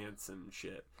like science and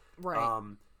shit. Right.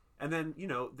 And then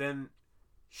then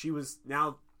she was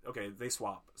now okay. They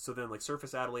swap. So then like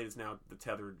Surface Adelaide is now the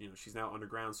tethered. She's now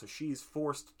underground, so she's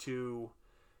forced to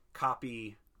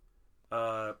copy.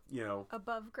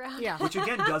 Above ground. Yeah. Which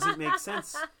again doesn't make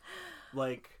sense.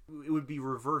 Like it would be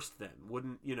reversed then,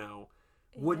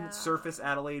 wouldn't Surface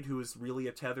Adelaide, who is really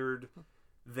a tethered,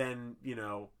 then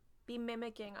be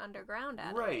mimicking underground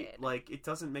Adelaide. Right? Like it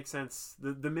doesn't make sense.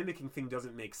 The mimicking thing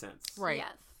doesn't make sense. Right.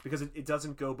 Yes. Because it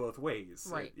doesn't go both ways.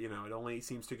 Right. It only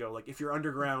seems to go like if you're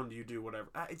underground, you do whatever.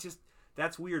 It's just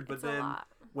that's weird. But then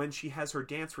when she has her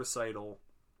dance recital,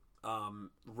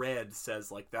 Red says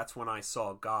like that's when I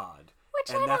saw God.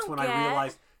 That's when I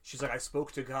realized she's like I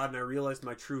spoke to God and I realized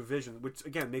my true vision, which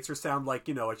again makes her sound like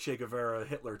a Che Guevara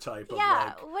Hitler type.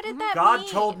 Yeah, of like, what did that God mean?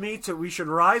 told me we should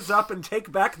rise up and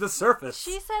take back the surface.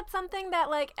 She said something that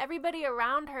like everybody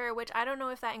around her, which I don't know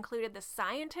if that included the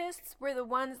scientists, were the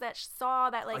ones that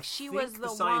saw that like she was the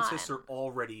scientists one. are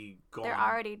already gone. They're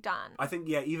already done. I think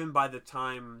even by the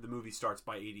time the movie starts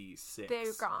by 86,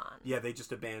 they're gone. Yeah, they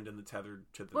just abandoned the tethered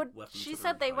to the left. She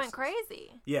said they went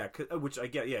crazy. Yeah, which I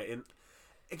get. Yeah,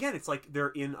 again, it's like they're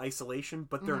in isolation,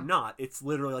 but they're not. It's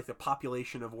literally like the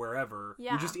population of wherever.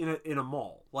 Yeah. You're just in a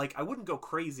mall. Like, I wouldn't go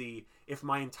crazy if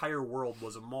my entire world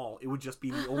was a mall. It would just be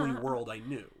the only world I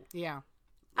knew. Yeah.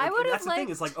 I would have That's the thing.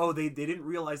 Is like, they didn't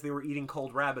realize they were eating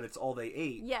cold rabbit. It's all they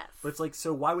ate. Yes. But it's like,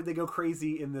 so why would they go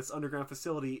crazy in this underground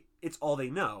facility? It's all they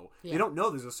know. Yeah. They don't know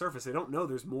there's a surface. They don't know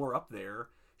there's more up there.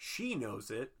 She knows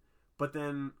it. But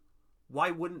then,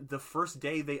 why wouldn't the first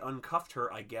day they uncuffed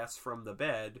her, I guess, from the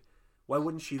bed... Why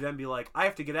wouldn't she then be like, I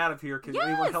have to get out of here. Can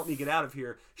anyone help me get out of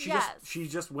here? She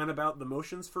just went about the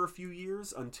motions for a few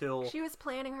years until... She was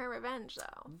planning her revenge,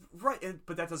 though. Right,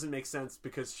 but that doesn't make sense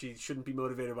because she shouldn't be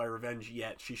motivated by revenge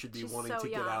yet. She should be wanting to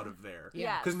get out of there.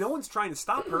 Yeah. Because no one's trying to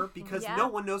stop her because no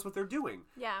one knows what they're doing.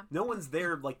 Yeah. No one's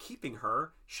there, like, keeping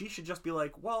her. She should just be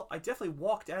like, well, I definitely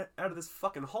walked out of this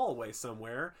fucking hallway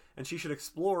somewhere, and she should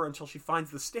explore until she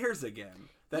finds the stairs again.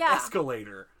 That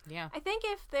escalator. Yeah. I think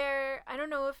I don't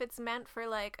know if it's meant for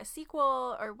like a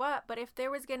sequel or what, but if there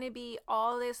was going to be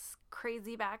all this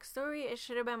crazy backstory, it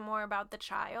should have been more about the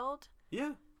child.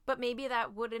 Yeah. But maybe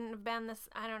that wouldn't have been this,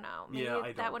 I don't know.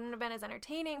 Maybe that wouldn't have been as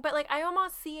entertaining. But like, I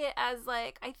almost see it as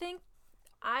like,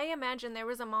 I imagine there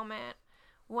was a moment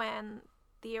when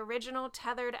the original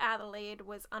tethered Adelaide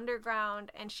was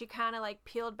underground and she kind of like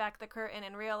peeled back the curtain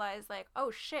and realized like,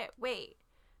 oh shit, wait.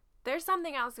 There's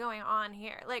something else going on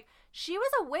here. Like, she was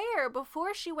aware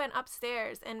before she went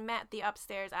upstairs and met the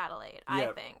upstairs Adelaide, I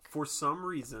think. For some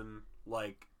reason,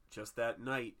 like, just that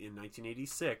night in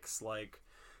 1986, like...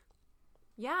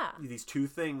 Yeah. These two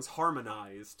things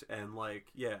harmonized, and,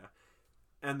 like,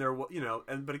 And there,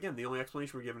 but again, the only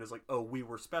explanation we're given is, like, oh, we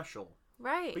were special.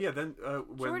 Right. But yeah, then...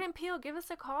 Jordan Peele, give us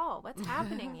a call. What's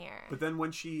happening here? But then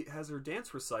when she has her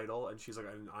dance recital, and she's like,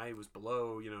 I was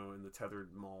below, in the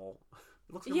tethered mall...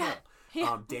 It looks like a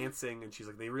mall. Dancing, and she's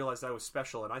like, they realized I was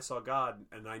special, and I saw God,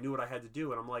 and I knew what I had to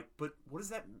do, and I'm like, but what does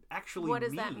that actually mean? What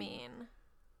does that mean?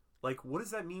 Like, what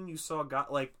does that mean you saw God,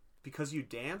 like, because you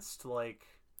danced, like...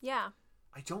 Yeah.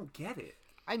 I don't get it.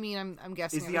 I mean, I'm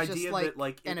guessing is it the was idea just, like, that,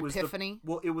 like, an epiphany?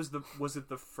 Was it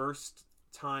the first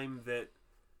time that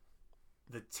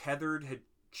the tethered had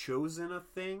chosen a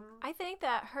thing? I think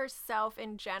that herself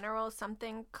in general,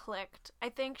 something clicked.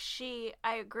 I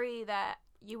agree that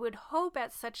you would hope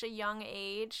at such a young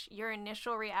age, your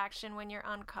initial reaction when you're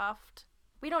uncuffed,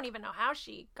 we don't even know how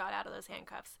she got out of those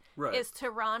handcuffs, is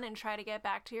to run and try to get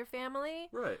back to your family.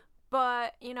 Right.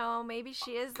 But, maybe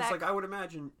she is that... Because, like, I would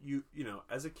imagine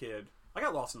as a kid, I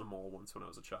got lost in the mall once when I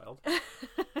was a child.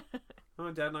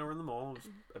 My dad and I were in the mall. It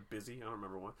was busy. I don't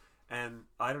remember what. And,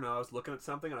 I don't know, I was looking at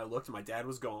something, and I looked, and my dad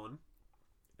was gone.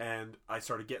 And I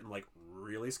started getting, like,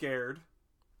 really scared.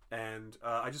 And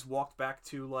I just walked back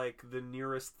to, like, the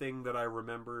nearest thing that I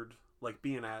remembered, like,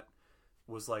 being at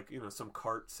was, like, some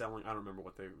cart selling, I don't remember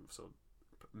what they, so,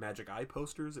 Magic Eye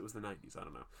posters? It was the 90s, I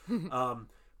don't know.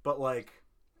 But like,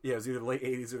 yeah, it was either the late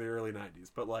 80s or the early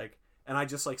 90s. But like, and I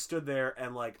just like stood there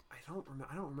and like I don't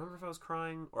remember if I was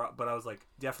crying but I was like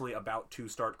definitely about to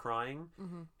start crying.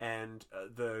 And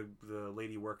the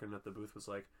lady working at the booth was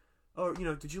like, "Oh,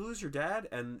 did you lose your dad?"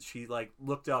 And she like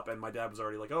looked up and my dad was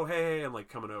already like, "Oh, hey," and like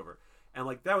coming over. And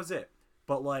like that was it.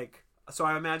 But like, so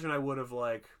I imagine I would have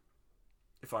like,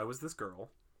 if I was this girl,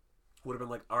 would have been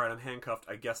like, all right, I'm handcuffed.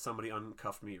 I guess somebody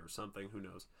uncuffed me or something. Who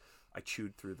knows? I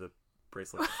chewed through the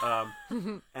bracelet.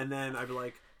 And then I'd be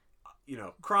like,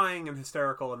 crying and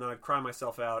hysterical, and then I'd cry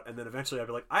myself out, and then eventually I'd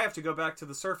be like, I have to go back to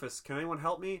the surface. Can anyone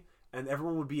help me? And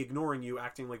everyone would be ignoring you,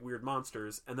 acting like weird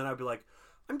monsters. And then I'd be like,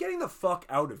 I'm getting the fuck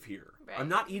out of here. Right. I'm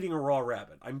not eating a raw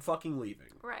rabbit. I'm fucking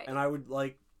leaving. Right. And I would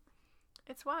like...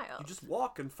 It's wild. You just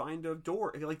walk and find a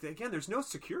door. Like, again, there's no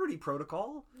security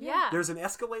protocol. Yeah. There's an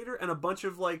escalator and a bunch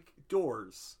of, like,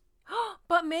 doors.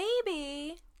 But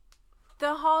maybe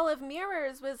the Hall of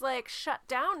Mirrors was, like, shut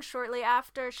down shortly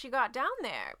after she got down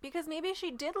there. Because maybe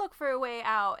she did look for a way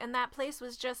out, and that place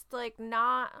was just, like,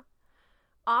 not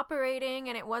operating,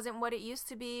 and it wasn't what it used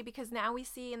to be, because now we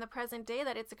see in the present day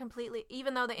that it's a completely...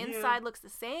 Even though the inside looks the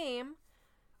same...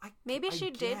 Maybe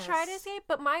she did try to escape,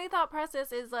 but my thought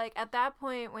process is, like, at that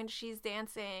point when she's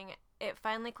dancing, it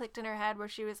finally clicked in her head where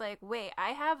she was like, wait, I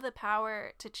have the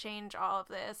power to change all of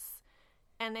this.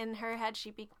 And in her head,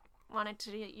 she wanted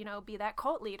to, be that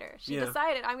cult leader. She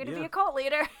decided, I'm going to be a cult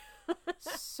leader.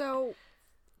 So,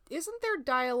 isn't there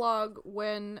dialogue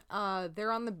when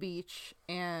they're on the beach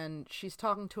and she's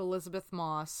talking to Elizabeth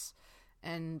Moss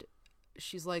and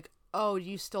she's like, oh, do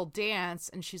you still dance?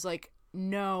 And she's like,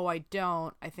 no, I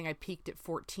don't. I think I peaked at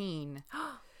 14.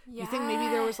 Yes. You think maybe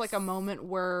there was like a moment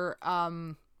where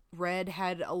Red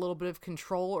had a little bit of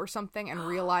control or something and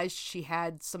realized she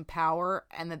had some power,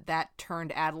 and that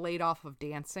turned Adelaide off of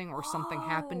dancing, or something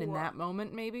happened in that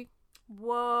moment maybe?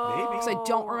 Whoa. Maybe. Because I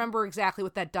don't remember exactly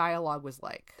what that dialogue was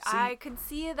like. I could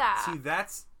see that. See,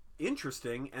 that's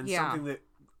interesting and something that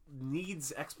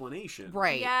needs explanation.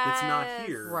 Right. Yes. It's not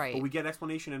here. Right. But we get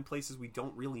explanation in places we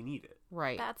don't really need it.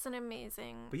 Right. That's an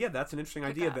amazing... But yeah, that's an interesting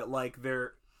idea that, like,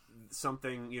 they're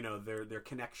something, their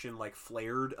connection, like,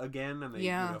 flared again, and they,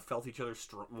 felt each other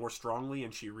more strongly,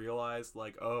 and she realized,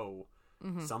 like, oh,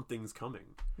 something's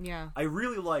coming. Yeah. I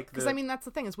really like because, I mean, that's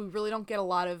the thing, is we really don't get a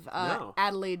lot of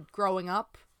Adelaide growing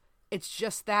up. It's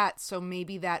just that, so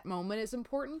maybe that moment is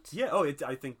important. Yeah,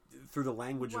 I think through the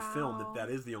language of film that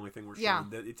is the only thing we're showing.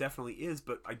 That it definitely is,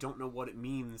 but I don't know what it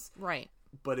means. Right.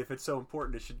 But if it's so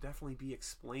important, it should definitely be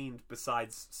explained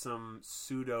besides some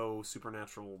pseudo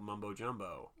supernatural mumbo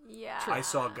jumbo. Yeah. I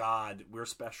saw God, we're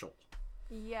special.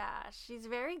 Yeah, she's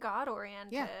very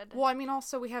God-oriented. Yeah. Well, I mean,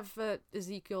 also we have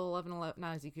Ezekiel 11:11,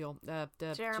 not Ezekiel,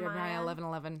 Jeremiah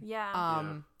 11:11.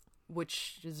 Yeah.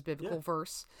 Which is a biblical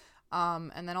verse.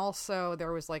 And then also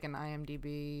there was like an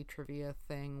IMDb trivia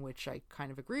thing, which I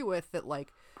kind of agree with, that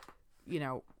like,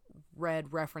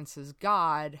 Red references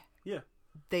God. Yeah.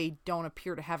 They don't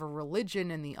appear to have a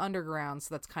religion in the underground,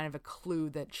 so that's kind of a clue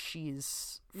that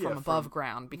she's from above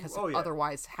ground, because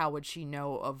otherwise how would she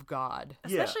know of God?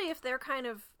 Especially if they're kind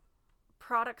of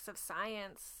products of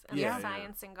science, and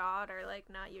science and God are like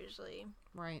not usually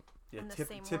right. In the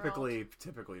same typically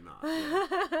not.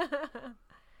 Yeah.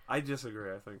 I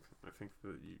disagree. I think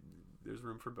that there's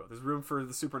room for both. There's room for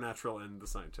the supernatural and the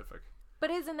scientific. But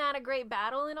isn't that a great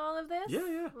battle in all of this?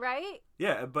 Yeah. Right?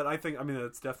 Yeah, but I mean,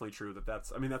 it's definitely true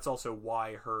that's also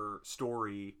why her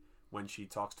story, when she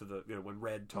talks to when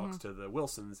Red talks to the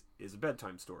Wilsons, is a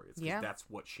bedtime story. It's because that's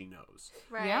what she knows.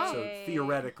 Right. Yeah. So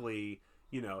theoretically,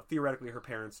 her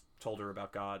parents told her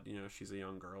about God. She's a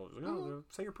young girl. Like, oh,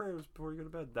 say your prayers before you go to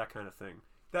bed. That kind of thing.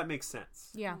 That makes sense.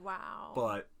 Yeah. Wow.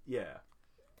 But, yeah.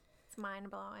 It's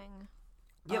mind-blowing.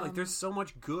 Yeah, like, there's so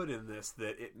much good in this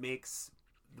that it makes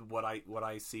what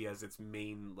I see as its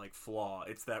main, like, flaw.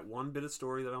 It's that one bit of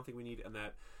story that I don't think we need, and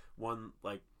that one,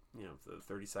 like, the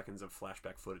 30 seconds of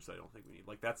flashback footage that I don't think we need.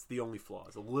 Like, that's the only flaw.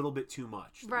 It's a little bit too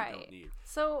much that we don't need.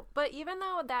 So, but even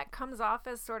though that comes off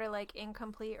as sort of, like,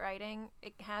 incomplete writing,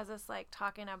 it has us, like,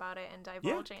 talking about it and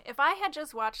divulging. Yeah. If I had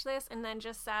just watched this and then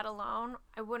just sat alone,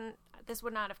 this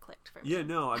would not have clicked for me. Yeah,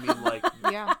 no, I mean, like...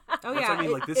 yeah. Oh, yeah. I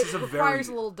mean, like, this requires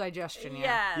a little digestion,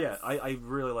 yeah. Yeah, I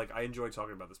really, like, I enjoy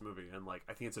talking about this movie, and, like,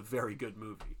 I think it's a very good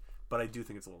movie, but I do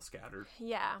think it's a little scattered.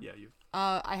 Yeah. Yeah, you...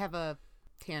 I have a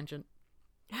tangent.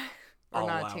 Or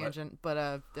not a tangent,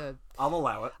 but I'll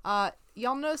allow it.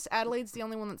 Y'all notice Adelaide's the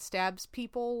only one that stabs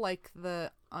people like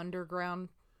the underground,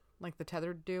 like the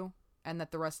tethered do, and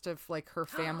that the rest of like her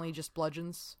family just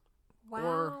bludgeons.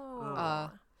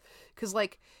 Wow. because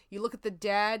like you look at the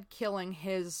dad killing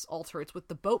his Alteroids with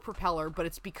the boat propeller, but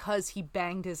it's because he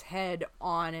banged his head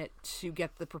on it to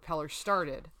get the propeller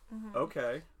started.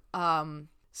 Okay. I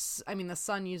mean, the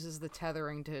son uses the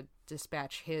tethering to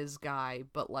dispatch his guy,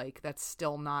 but like that's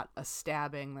still not a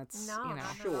stabbing. That's No, you know,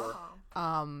 not Sure. at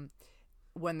all.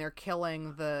 when they're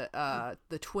killing the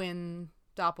twin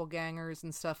doppelgangers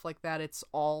and stuff like that, it's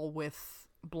all with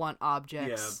blunt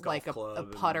objects, golf like a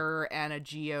club putter and a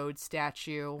geode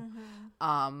statue.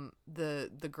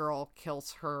 The girl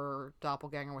kills her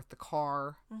doppelganger with the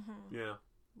car, Yeah.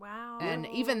 Wow. and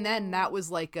even then, that was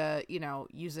like a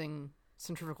using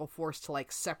centrifugal force to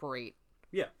like separate.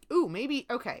 Yeah. Ooh, maybe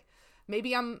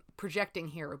I'm projecting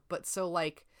here, but so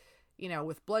like,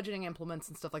 with bludgeoning implements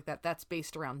and stuff like that, that's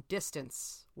based around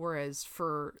distance, whereas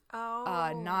for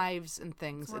knives and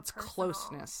things, more it's personal.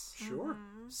 closeness. Sure.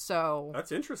 So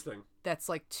That's interesting. that's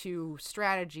like two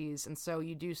strategies, and so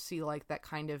you do see like that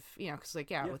kind of, because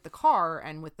like with the car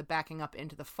and with the backing up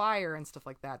into the fire and stuff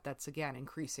like that, that's again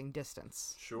increasing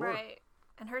distance. Sure. Right.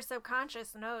 And her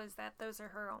subconscious knows that those are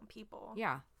her own people.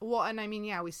 Yeah. Well, and I mean,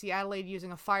 we see Adelaide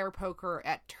using a fire poker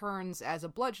at turns as a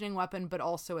bludgeoning weapon, but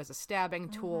also as a stabbing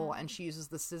tool, and she uses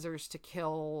the scissors to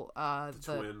kill the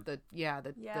twin.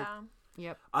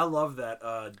 Yep. I love that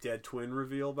dead twin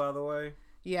reveal, by the way.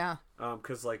 Yeah.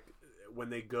 Because like when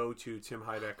they go to Tim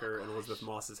Heidecker and Elizabeth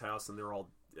Moss's house, and they're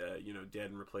all dead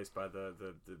and replaced by the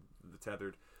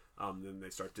tethered, then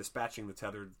they start dispatching the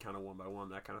tethered kind of one by one,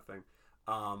 that kind of thing.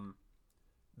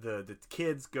 The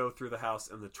kids go through the house,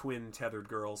 and the twin tethered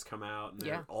girls come out, and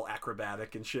they're all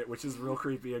acrobatic and shit, which is real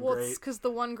creepy and Well, great. it's because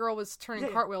the one girl was turning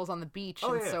cartwheels on the beach,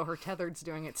 and so her tethered's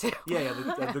doing it too.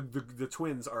 The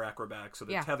twins are acrobatic, so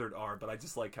the tethered are, but I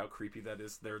just like how creepy that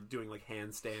is. They're doing like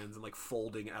handstands and like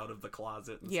folding out of the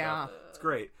closet and stuff. It's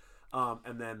great.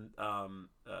 And then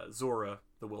Zora,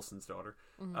 the Wilson's daughter,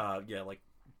 like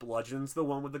bludgeons the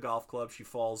one with the golf club. She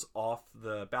falls off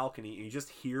the balcony, and you just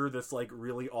hear this like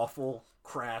really awful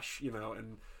crash,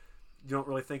 and you don't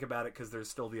really think about it because there's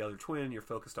still the other twin. You're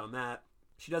focused on that.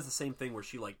 She does the same thing where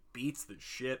she like beats the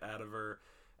shit out of her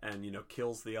and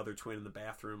kills the other twin in the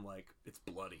bathroom. Like it's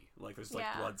bloody, like there's like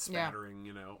blood spattering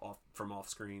off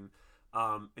screen,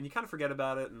 and you kind of forget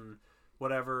about it and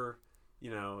whatever.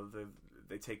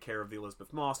 They take care of the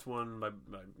Elizabeth Moss one by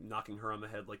knocking her on the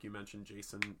head, like you mentioned.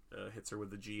 Jason hits her with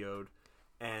the geode,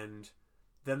 and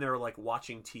then they're like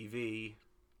watching TV.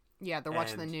 Yeah, they're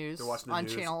watching the news. They're watching the on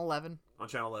news. Channel 11. On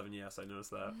Channel 11, yes, I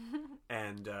noticed that.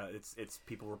 And it's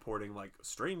people reporting like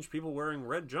strange people wearing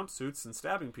red jumpsuits and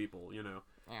stabbing people,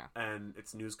 Yeah. And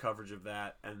it's news coverage of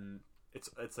that, and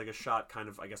it's like a shot kind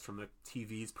of, I guess, from the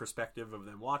TV's perspective of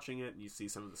them watching it, and you see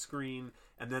some of the screen,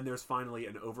 and then there's finally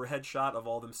an overhead shot of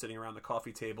all them sitting around the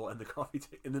coffee table, and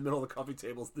in the middle of the coffee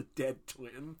table is the dead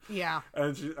twin. Yeah.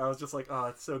 And I was just like, oh,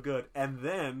 it's so good. And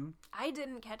then I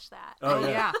didn't catch that. oh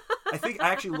yeah. I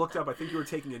actually looked up. I think you were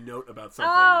taking a note about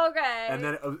something. Oh, okay. And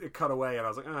then it cut away, and I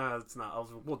was like, it's not.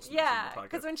 We'll just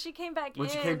because when she came back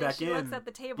looks at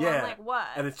the table, I'm like, what?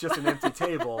 And it's just an empty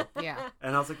table. Yeah.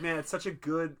 And I was like, man, it's such a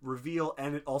good reveal,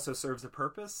 and it also serves a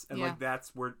purpose. And like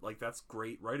that's where that's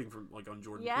great writing from like on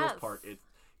Jordan Peele's part.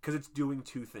 Because it's doing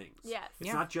two things. Yes.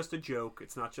 It's not just a joke.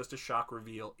 It's not just a shock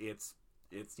reveal. It's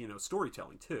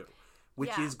storytelling too.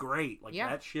 Which is great. Like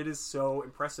that shit is so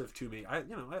impressive to me. I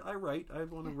write. I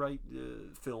want to write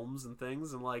films and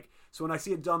things, and like so when I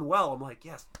see it done well, I'm like,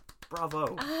 yes,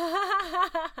 bravo.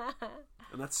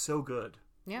 And that's so good.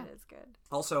 Yeah, it is good.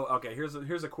 Also, okay,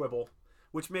 here's a quibble,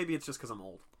 which maybe it's just because I'm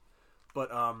old, but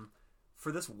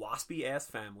for this waspy ass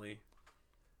family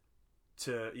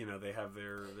to they have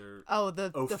their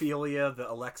the Ophelia,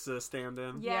 the Alexa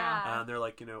stand-in. Yeah. And they're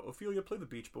like, Ophelia, play the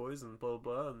Beach Boys and blah,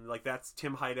 blah, blah. And like, that's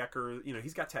Tim Heidecker.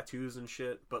 He's got tattoos and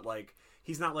shit, but like,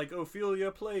 he's not like, Ophelia,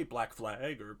 play Black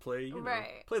Flag or play,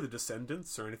 play the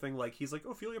Descendants or anything. Like, he's like,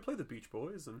 Ophelia, play the Beach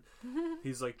Boys. And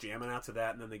he's like jamming out to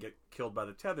that, and then they get killed by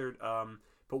the tethered.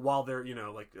 But while they're,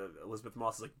 Elizabeth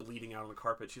Moss is like bleeding out on the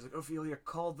carpet, she's like, Ophelia,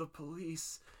 call the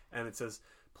police. And it says,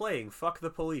 playing Fuck the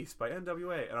Police by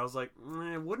NWA. And I was like,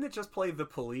 wouldn't it just play The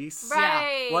Police?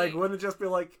 Right. Like, wouldn't it just be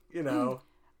like,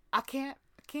 I can't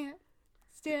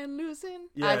stand losing.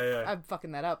 Yeah. I'm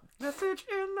fucking that up. Message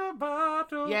in the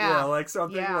bottle. Yeah. Like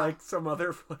something like some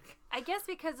other. I guess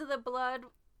because of the blood,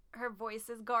 her voice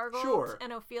is gargled. Sure.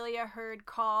 And Ophelia heard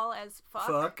call as fuck.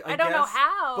 Fuck, I don't know guess,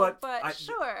 how, but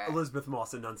sure. Elizabeth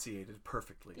Moss enunciated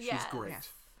perfectly. Yes. She's great. Yes.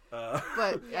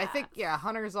 But I think,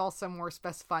 Hunter's also more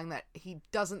specifying that he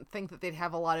doesn't think that they'd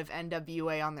have a lot of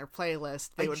NWA on their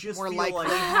playlist. They would more likely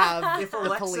have if the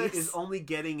Alexa police. is only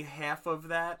getting half of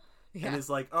that, and is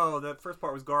like, oh, that first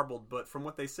part was garbled, but from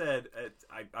what they said,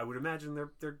 I would imagine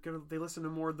they listen to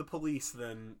more of the Police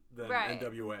than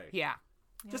NWA. Yeah.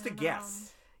 Just a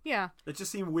guess. Yeah. It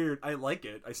just seemed weird. I like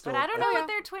it. But I don't know what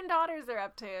their twin daughters are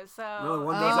up to, so... No, the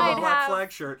one does have a black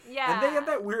flag shirt. Yeah. And they have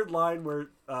that weird line where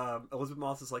Elizabeth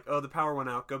Moss is like, oh, the power went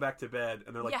out, go back to bed.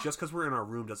 And they're like, just because we're in our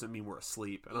room doesn't mean we're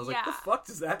asleep. And I was like, the fuck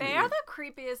does that mean? They are the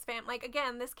creepiest family. Like,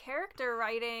 again, this character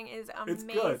writing is amazing.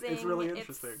 It's good. It's really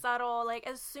interesting. It's subtle. Like,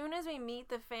 as soon as we meet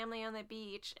the family on the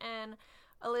beach and...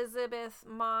 Elizabeth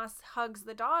Moss hugs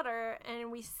the daughter,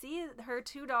 and we see her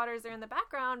 2 daughters are in the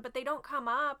background, but they don't come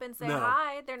up and say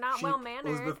hi. They're not well-mannered.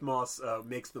 Elizabeth Moss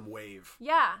makes them wave.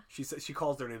 Yeah. She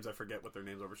calls their names. I forget what their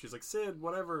names are, but she's like, Sid,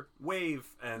 whatever, wave.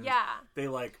 And they,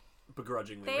 like,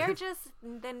 begrudgingly They are wave. just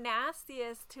the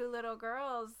nastiest 2 little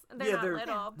girls. They're not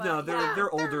little, but... they're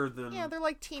older than... Yeah, they're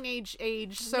like teenage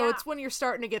age, so it's when you're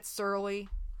starting to get surly.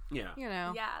 Yeah. You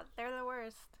know. Yeah, they're the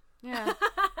worst. Yeah.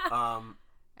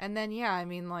 And then, I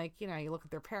mean, like, you know, you look at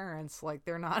their parents, like,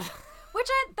 they're not... That was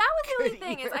the only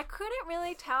thing, is I couldn't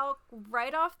really tell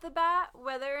right off the bat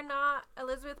whether or not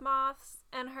Elizabeth Moss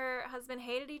and her husband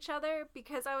hated each other,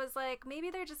 because I was like,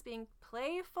 maybe they're just being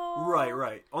playful.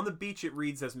 Right. On the beach, it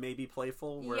reads as maybe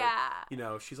playful, where, you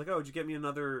know, she's like, oh, did you get me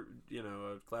another, you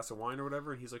know, a glass of wine or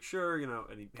whatever? And he's like, sure, you know,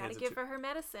 and he hands it to... Gotta give her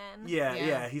medicine.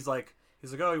 Yeah, he's like,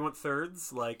 oh, you want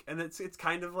thirds? Like, and it's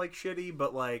kind of like shitty,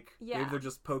 but like maybe they're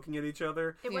just poking at each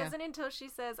other. It wasn't until she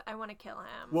says, I want to kill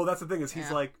him. Well, that's the thing is he's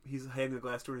like, he's handing the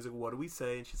glass to her and he's like, what do we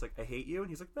say? And she's like, I hate you. And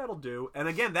he's like, that'll do. And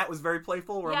again, that was very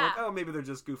playful where I'm like, oh, maybe they're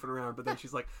just goofing around. But then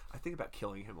she's like, I think about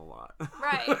killing him a lot.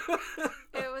 Right.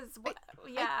 It was,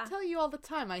 I tell you all the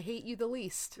time, I hate you the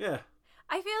least. Yeah.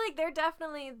 I feel like they're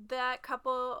definitely that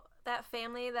couple, that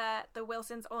family that the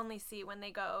Wilsons only see when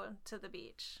they go to the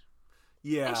beach.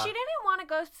 Yeah. And she didn't want to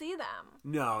go see them.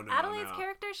 No. Adelaide's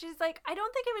character, she's like, I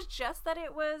don't think it was just that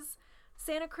it was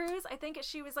Santa Cruz. I think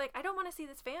she was like, I don't want to see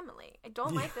this family. I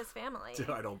don't like this family.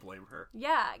 I don't blame her.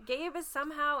 Yeah. Gabe is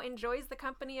somehow enjoys the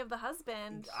company of the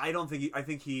husband. I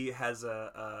think he has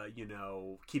a you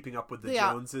know, keeping up with the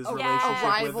Joneses relationship a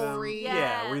rivalry. with him. Yes.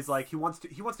 Yeah, where he's like, he wants to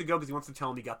go because he wants to tell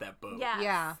him he got that boat. Yes.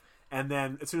 Yeah. And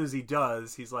then as soon as he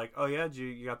does, he's like, "Oh yeah,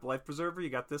 you got the life preserver, you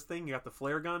got this thing, you got the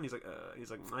flare gun." He's like,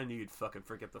 "I knew you'd fucking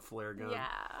forget the flare gun." Yeah.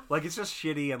 Like it's just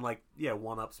shitty and like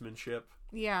one-upsmanship.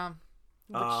 Yeah.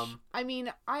 Which, I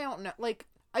mean, I don't know. Like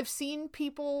I've seen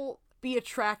people be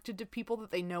attracted to people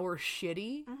that they know are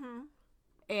shitty. Mm-hmm.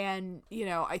 And, you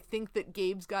know, I think that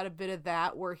Gabe's got a bit of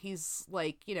that where he's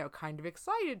like, you know, kind of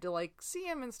excited to like see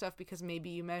him and stuff because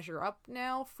maybe you measure up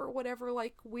now for whatever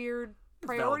like weird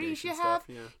priorities you have.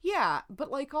 Stuff, yeah, but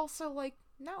like also like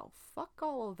no, fuck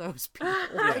all of those people.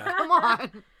 Like, come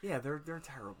on. Yeah, they're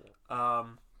terrible.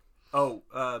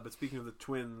 But speaking of the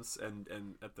twins and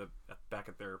back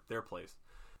at their place,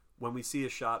 when we see a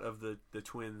shot of the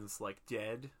twins like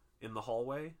dead in the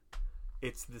hallway,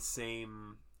 it's the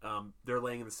same. They're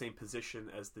laying in the same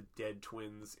position as the dead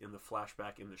twins in the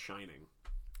flashback in The Shining.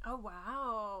 Oh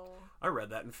wow! I read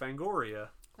that in Fangoria.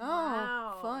 Oh,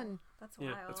 wow. Fun. That's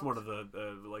wild. Yeah, that's one of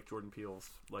the like Jordan Peele's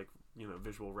like, you know,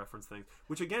 visual reference things.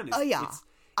 Which again is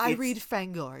I read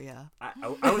Fangoria. I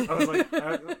was like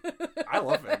I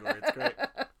love Fangoria. It's great.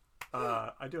 I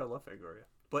love Fangoria.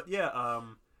 But yeah,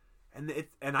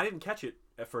 and I didn't catch it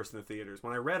at first in the theaters.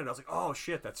 When I read it, I was like, oh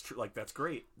shit, that's true. Like that's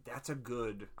great. That's a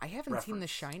good. I haven't seen The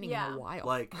Shining in a while.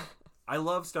 Like, I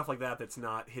love stuff like that. That's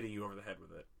not hitting you over the head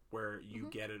with it, where you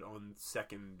get it on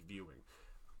second viewing.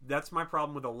 That's my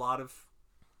problem with a lot of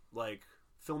like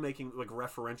filmmaking, like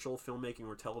referential filmmaking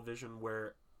or television,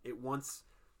 where it wants,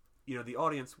 you know, the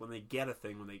audience, when they get a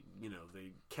thing, when they, you know,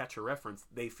 they catch a reference,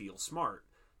 they feel smart.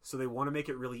 So they want to make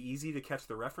it really easy to catch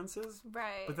the references.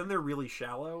 Right. But then they're really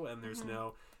shallow and there's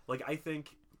no, like, I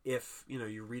think if, you know,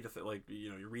 you read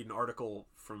you read an article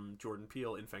from Jordan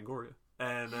Peele in Fangoria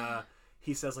and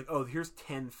he says like, oh, here's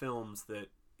 10 films that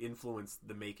influenced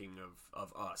the making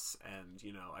of Us, and,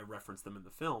 you know, I reference them in the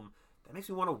film. That makes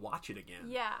me want to watch it again.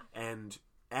 Yeah. And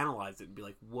analyze it and be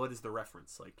like, what is the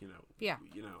reference? Like, you know. Yeah.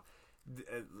 You know,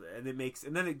 and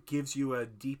then it gives you a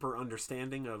deeper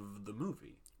understanding of the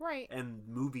movie. Right. And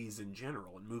movies in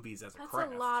general, and movies as a craft.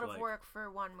 That's a lot of work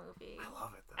for one movie. I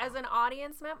love it, though. As an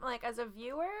audience member, like as a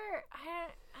viewer,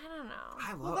 I don't know.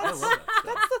 I love that stuff.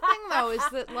 That's the thing, though, is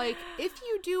that, like, if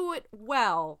you do it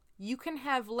well, you can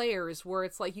have layers where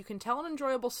it's like you can tell an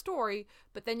enjoyable story,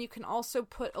 but then you can also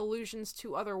put allusions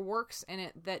to other works in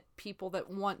it that people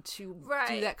that want to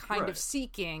do that kind of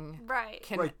seeking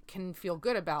can feel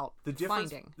good about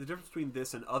finding. The difference between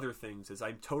this and other things is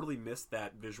I totally missed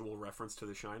that visual reference to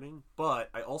The Shining,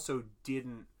 but I also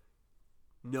didn't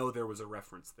know there was a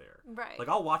reference there. Right. Like,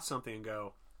 I'll watch something and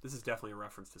go, this is definitely a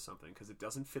reference to something, because it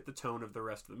doesn't fit the tone of the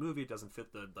rest of the movie. It doesn't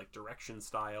fit the, like, direction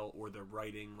style or the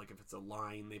writing, like, if it's a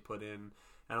line they put in.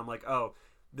 And I'm like, oh,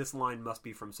 this line must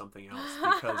be from something else,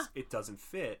 because it doesn't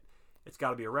fit. It's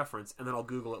got to be a reference, and then I'll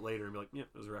Google it later and be like, yeah,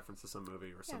 it was a reference to some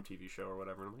movie or some TV show or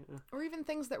whatever. And I'm like, Or even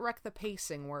things that wreck the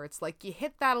pacing, where it's like, you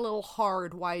hit that a little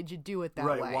hard, why'd you do it that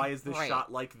way? Right, why is this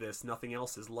shot like this? Nothing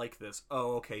else is like this.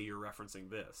 Oh, okay, you're referencing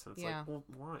this. And it's like, well,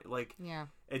 why? Like,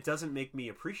 it doesn't make me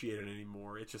appreciate it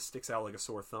anymore. It just sticks out like a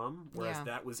sore thumb, whereas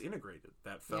that was integrated.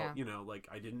 That felt, you know, like,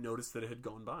 I didn't notice that it had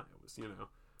gone by. It was, you know.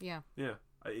 Yeah.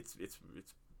 It's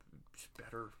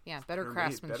better. Yeah, better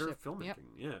craftsmanship. Better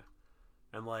filmmaking, yeah.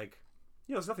 And, like,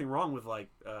 you know, there's nothing wrong with, like,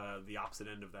 the opposite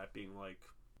end of that being, like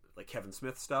Kevin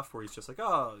Smith stuff, where he's just like,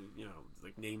 oh, you know,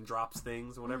 like, name drops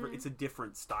things and whatever. It's a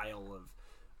different style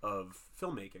of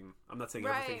filmmaking. I'm not saying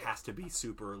everything has to be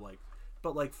super, like,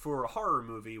 but, like, for a horror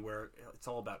movie where it's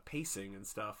all about pacing and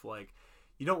stuff, like,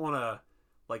 you don't want to,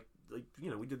 like,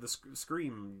 you know, we did the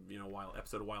Scream, you know,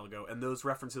 episode a while ago, and those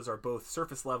references are both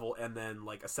surface level and then,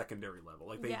 like, a secondary level.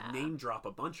 Like, they name drop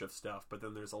a bunch of stuff, but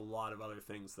then there's a lot of other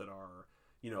things that are,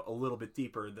 you know, a little bit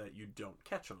deeper that you don't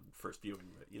catch on first viewing,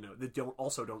 that, you know, that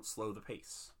don't slow the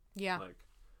pace. Yeah. Like,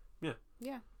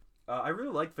 yeah. I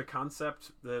really like the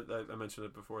concept that I mentioned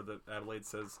it before, that Adelaide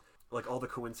says, like, all the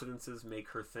coincidences make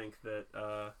her think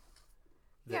that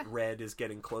Red is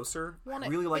getting closer. Well, I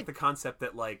really like the concept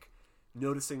that, like,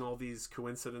 noticing all these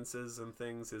coincidences and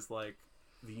things is like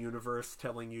the universe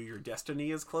telling you your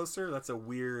destiny is closer. That's a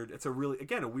weird,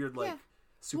 like,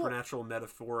 supernatural,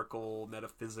 metaphorical,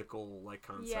 metaphysical, like,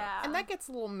 concept. Yeah. And that gets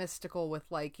a little mystical with,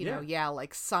 like, you know,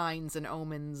 like signs and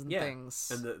omens and things.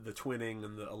 And the twinning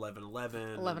and the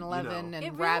 11/11. 11/11 you know. and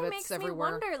it rabbits really makes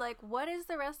everywhere. Me wonder, like, what is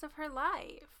the rest of her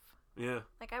life? Yeah.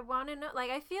 Like, I want to know. Like,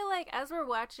 I feel like as we're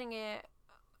watching it,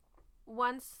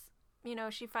 once, you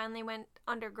know, she finally went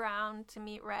underground to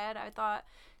meet Red, I thought,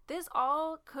 this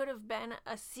all could have been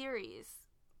a series.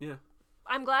 Yeah.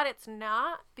 I'm glad it's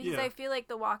not, because I feel like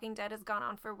The Walking Dead has gone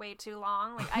on for way too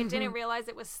long. Like, I didn't realize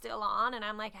it was still on, and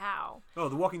I'm like, how? Oh,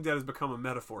 The Walking Dead has become a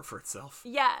metaphor for itself.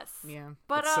 Yes. Yeah.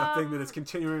 But it's something that is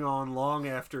continuing on long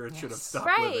after it should have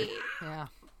stopped living. Yeah.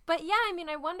 But yeah, I mean,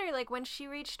 I wonder, like, when she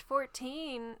reached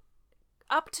 14,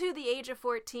 up to the age of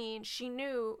 14, she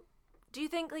knew... Do you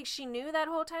think, like, she knew that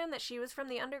whole time that she was from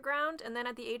the underground, and then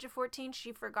at the age of 14,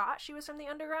 she forgot she was from the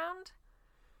underground?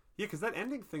 Yeah, because that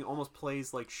ending thing almost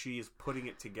plays like she is putting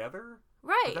it together.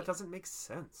 Right. But that doesn't make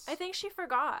sense. I think she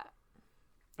forgot.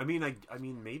 I mean,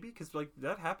 maybe, because, like,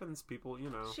 that happens, people, you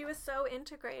know. She was so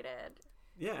integrated.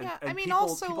 Yeah, and I mean,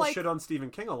 people like... shit on Stephen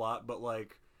King a lot, but,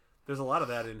 like, there's a lot of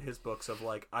that in his books of,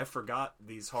 like, I forgot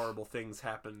these horrible things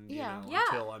happened, you know,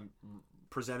 until I'm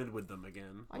presented with them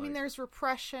again. I mean, there's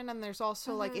repression, and there's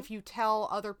also like, if you tell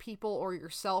other people or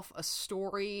yourself a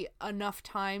story enough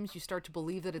times, you start to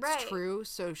believe that it's true.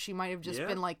 So she might have just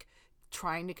been like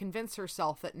trying to convince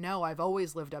herself that, no, I've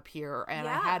always lived up here, and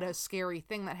I had a scary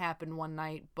thing that happened one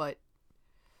night, but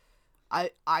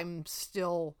I'm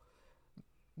still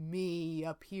me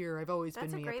up here. I've always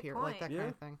been me up here. Point. Like that kind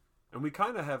of thing. And we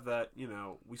kind of have that, you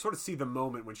know, we sort of see the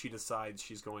moment when she decides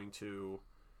she's going to,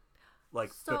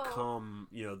 like, become,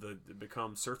 you know,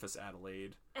 become Surface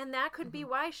Adelaide. And that could be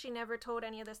why she never told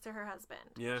any of this to her husband.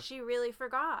 Yeah. She really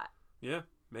forgot. Yeah,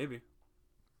 maybe.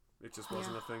 It just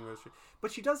wasn't a thing that she...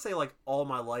 But she does say, like, all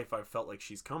my life I've felt like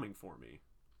she's coming for me.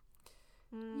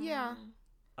 Yeah.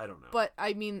 I don't know. But,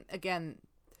 I mean, again,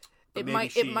 it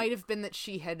might have been that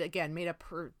she had, again, made up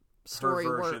her story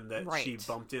version that she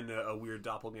bumped into a weird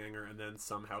doppelganger and then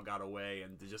somehow got away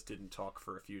and just didn't talk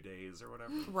for a few days or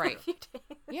whatever. Right.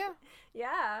 Yeah.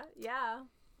 Yeah.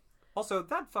 Also,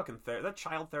 that fucking that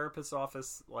child therapist's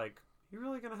office, like, you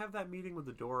really gonna have that meeting with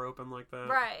the door open like that?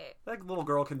 Right. That little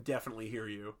girl can definitely hear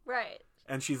you. Right.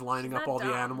 And she's lining up all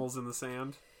the animals in the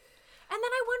sand. And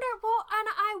then I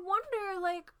wonder,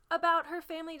 like, about her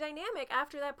family dynamic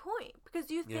after that point. Because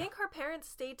do you think her parents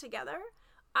stayed together?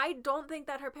 I don't think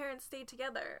that her parents stayed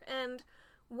together. And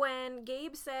when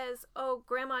Gabe says, oh,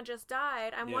 grandma just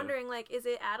died, I'm wondering, like, is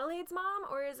it Adelaide's mom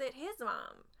or is it his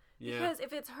mom? Yeah. Because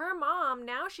if it's her mom,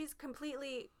 now she's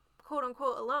completely, quote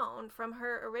unquote, alone from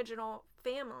her original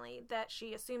family that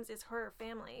she assumes is her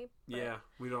family. But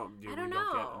we don't get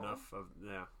enough of,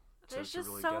 There's just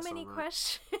really so many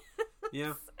questions.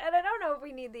 Yeah. And I don't know if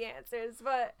we need the answers,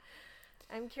 but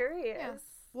I'm curious. Yeah.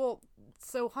 Well,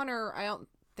 so Hunter, I don't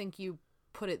think you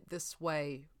put it this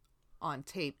way on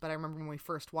tape, but I remember when we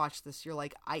first watched this, you're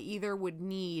like, I either would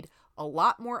need a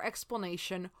lot more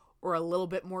explanation or a little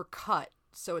bit more cut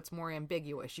so it's more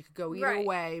ambiguous. You could go either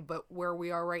way, but where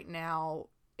we are right now,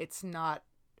 it's not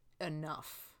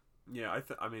enough. Yeah,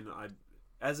 I mean,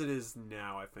 as it is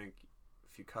now, I think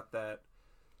if you cut that,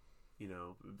 you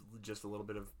know, just a little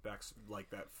bit of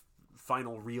that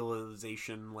final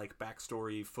realization, like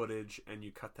backstory footage, and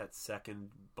you cut that second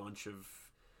bunch of,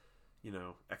 you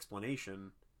know,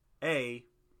 explanation,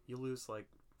 you lose like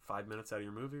 5 minutes out of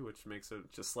your movie, which makes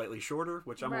it just slightly shorter,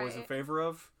 which I'm always in favor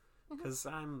of, because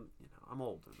I'm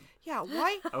old. And yeah,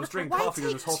 why? I was drinking coffee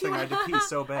during this whole thing. I had to pee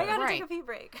so bad. I gotta take a pee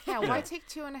break. Yeah, why take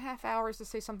 2.5 hours to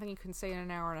say something you can say in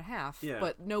an hour and a half? Yeah.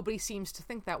 But nobody seems to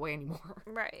think that way anymore.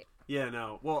 Right. Yeah,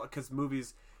 no. Well, because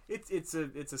movies, it's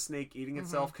a snake eating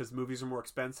itself, because movies are more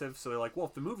expensive. So they're like, well,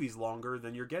 if the movie's longer,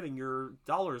 then you're getting your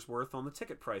dollar's worth on the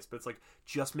ticket price. But it's like,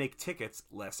 just make tickets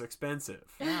less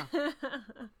expensive. Yeah.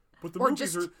 But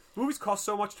the movies cost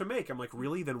so much to make. I'm like,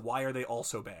 really? Then why are they all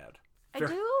so bad? I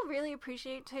do really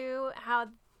appreciate, too, how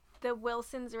the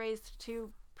Wilsons raised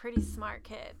two pretty smart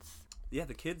kids. Yeah,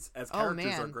 the kids as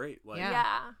characters are great. Like,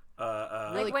 yeah.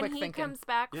 Really like when quick he thinking. comes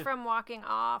back from walking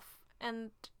off,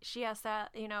 and she has to,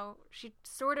 you know, she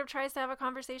sort of tries to have a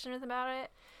conversation with him about it.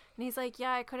 And he's like,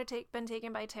 yeah, I could have been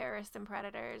taken by terrorists and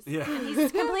predators. Yeah. And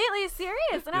he's completely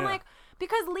serious. And I'm like,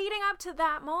 because leading up to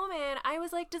that moment, I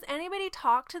was like, does anybody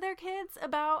talk to their kids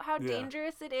about how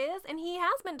dangerous it is? And he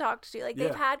has been talked to. Like,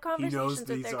 they've had conversations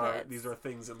with their kids. These are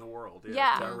things in the world.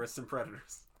 Yeah. Terrorists and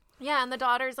predators. Yeah, and the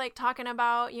daughter's, like, talking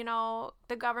about, you know,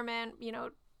 the government, you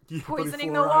know,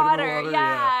 poisoning the fluoride water. in the water.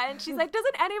 Yeah. And she's like,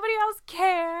 doesn't anybody else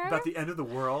care? About the end of the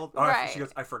world? Oh, Right. She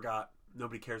goes, I forgot.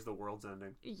 Nobody cares the world's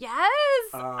ending. Yes!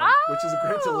 Which is a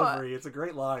great delivery. It's a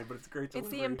great line, but it's a great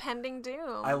delivery. It's the impending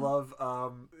doom. I love,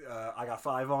 I Got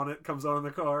 5 on it, comes on in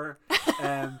the car,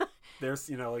 and there's,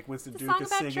 you know, like Winston Duke is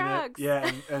singing drugs. it.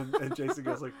 Yeah, and Jason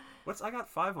goes like, what's I Got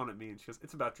 5 on it mean? She goes,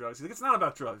 it's about drugs. He's like, it's not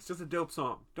about drugs. It's just a dope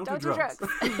song. Don't do drugs.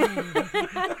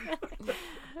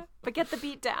 But get the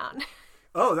beat down.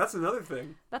 Oh, that's another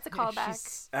thing. That's a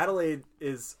callback. Adelaide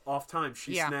is off time.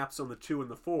 She snaps on the 2 and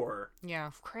the 4.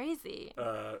 Yeah. Crazy.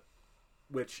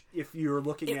 Which, if you're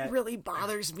looking at... It really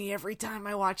bothers me every time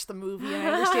I watch the movie. And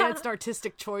I understand it's an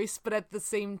artistic choice, but at the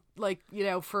same, like, you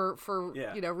know, for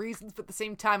you know, reasons, but at the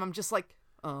same time, I'm just like,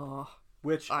 oh...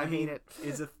 Which, I mean, hate it.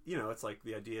 is you know, it's like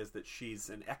the idea is that she's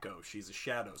an echo, she's a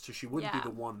shadow, so she wouldn't be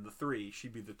the 1 and the 3,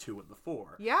 she'd be the 2 and the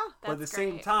 4. Yeah. But at the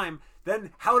same time,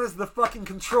 then how does the fucking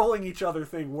controlling each other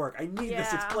thing work? I need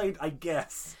this explained, I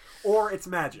guess. Or it's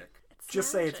magic.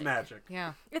 Just say it's magic.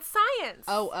 Yeah. It's science.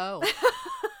 Oh.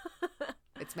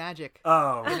 It's magic.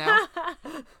 Oh.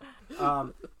 You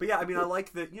know? But yeah, I mean, I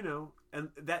like that, you know, and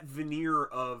that veneer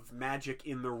of magic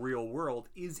in the real world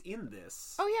is in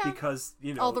this. Oh, yeah. Because,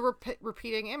 you know... all the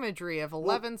repeating imagery of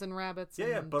 11s and rabbits.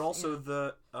 Yeah, and, but also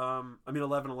the... I mean,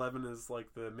 1111 is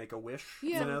like the Make-A-Wish,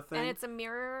 you know, thing. And it's a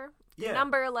mirror. Yeah.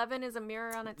 Number 11 is a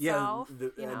mirror on itself.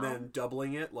 Yeah, and then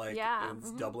doubling it, like, and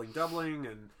it's doubling,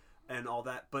 and all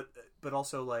that. But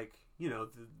also, like, you know,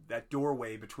 that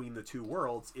doorway between the two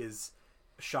worlds is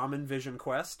Shaman Vision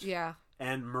Quest. Yeah.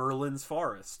 And Merlin's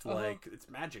Forest, like, it's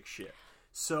magic shit.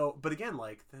 So, but again,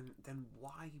 like, then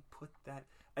why put that?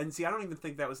 And see, I don't even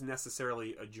think that was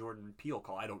necessarily a Jordan Peele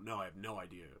call. I don't know. I have no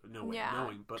idea, no way of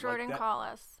knowing. But Jordan, like that, call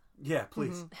us. Yeah,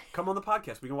 please come on the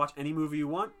podcast. We can watch any movie you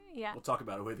want. Yeah, we'll talk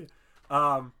about it with you.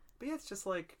 But yeah, it's just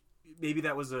like maybe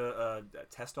that was a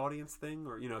test audience thing,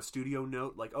 or, you know, studio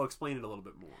note. Like, oh, explain it a little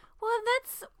bit more. Well,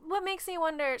 that's what makes me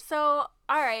wonder. So,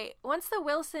 all right, once the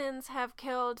Wilsons have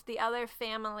killed the other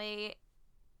family,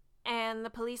 and the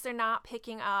police are not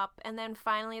picking up, and then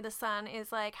finally the son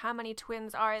is like, how many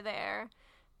twins are there?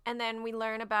 And then we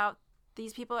learn about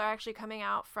these people are actually coming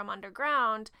out from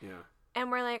underground. Yeah. And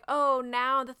we're like, oh,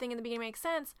 now the thing in the beginning makes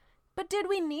sense. But did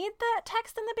we need that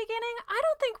text in the beginning? I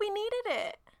don't think we needed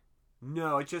it.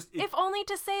 No, if only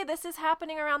to say this is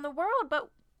happening around the world, but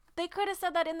they could have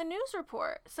said that in the news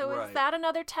report. So is that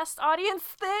another test audience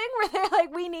thing where they're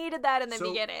like, we needed that in the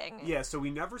beginning? Yeah, so we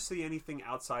never see anything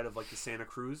outside of, like, the Santa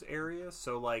Cruz area.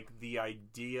 So, like, the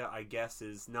idea, I guess,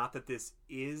 is not that this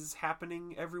is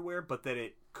happening everywhere, but that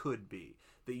it could be.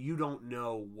 That you don't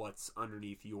know what's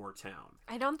underneath your town.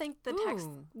 I don't think the text,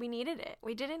 we needed it.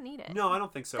 We didn't need it. No, I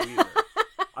don't think so either.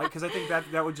 Because I think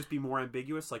that would just be more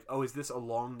ambiguous. Like, oh, is this a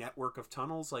long network of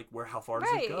tunnels? Like, how far does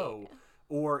it go?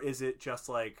 Or is it just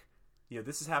like, you know,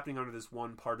 this is happening under this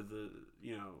one part of the,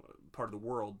 you know, part of the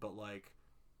world, but, like,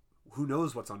 who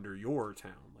knows what's under your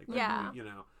town? Like, you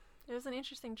know. It was an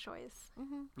interesting choice.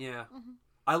 Mm-hmm. Yeah. Mm-hmm.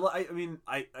 I mean,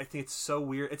 I think it's so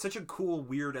weird. It's such a cool,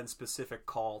 weird, and specific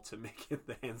call to make it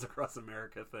the Hands Across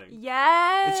America thing.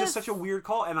 Yes! It's just such a weird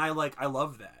call, and I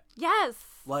love that. Yes!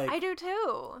 Like, I do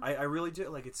too. I really do.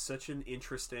 Like, it's such an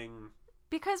interesting...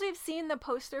 Because we've seen the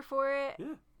poster for it.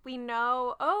 Yeah. we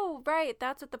know, oh, right,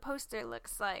 that's what the poster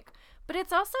looks like. But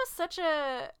it's also such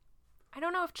a, I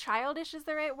don't know if childish is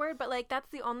the right word, but like that's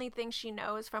the only thing she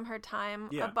knows from her time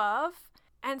above.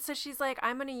 And so she's like,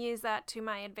 I'm going to use that to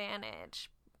my advantage.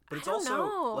 But it's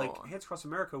also, like, Hands Across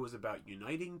America was about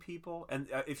uniting people. And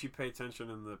if you pay attention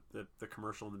in the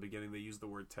commercial in the beginning, they use the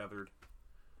word tethered.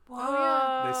 Whoa. Oh,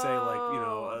 yeah. They say,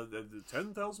 like,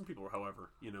 10,000 people, or however,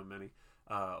 many,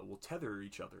 will tether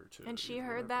each other to... And she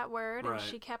heard that word, and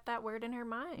she kept that word in her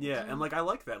mind. Yeah, and, like, I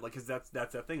like that, like, because that's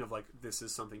that thing of, like, this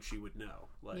is something she would know.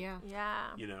 Like,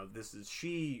 this is...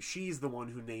 She's the one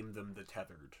who named them the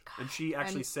tethered. And she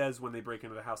actually says when they break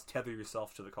into the house, tether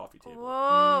yourself to the coffee table.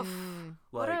 Whoa.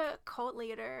 Like, what a cult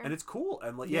leader. And it's cool.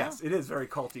 And, like, yes, it is very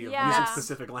culty of using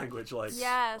specific language, like...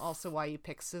 Yes. Also why you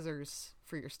pick scissors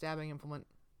for your stabbing implement.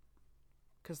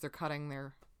 Because they're cutting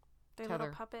their tether. Little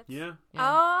puppets. Yeah.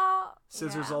 Oh.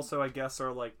 Scissors also, I guess,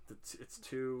 are like it's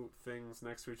two things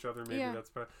next to each other. Maybe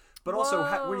that's better. But also,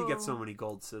 where do you get so many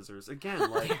gold scissors? Again,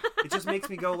 like it just makes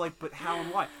me go like, but how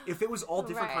and why? If it was all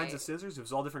different kinds of scissors, if it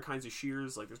was all different kinds of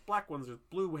shears, like there's black ones, there's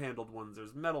blue handled ones,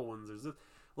 there's metal ones, there's this,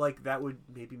 like that would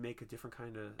maybe make a different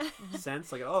kind of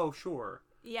sense. Like, oh, sure.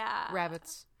 Yeah.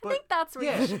 Rabbits. I think that's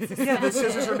where you should suspend the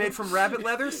scissors are made from rabbit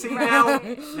leather. See, now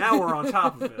we're on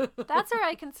top of it. That's where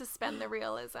I can suspend the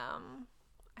realism.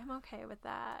 I'm okay with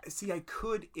that. See, I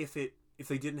could if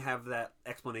they didn't have that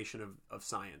explanation of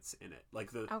science in it.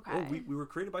 Like we were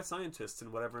created by scientists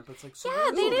and whatever, but it's like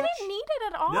they didn't need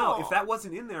it at all. No, if that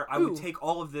wasn't in there, I would take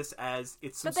all of this as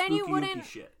it's some spooky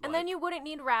shit. And then you wouldn't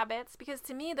need rabbits, because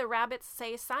to me the rabbits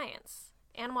say science.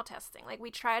 Animal testing. Like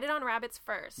we tried it on rabbits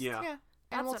first. Yeah.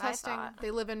 Animal testing. They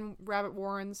live in rabbit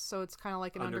warrens, so it's kind of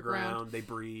like an underground. They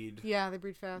breed. Yeah, they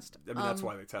breed fast. I mean, that's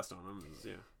why they test on them.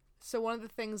 So one of the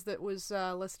things that was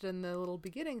listed in the little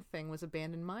beginning thing was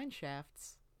abandoned mine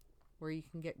shafts, where you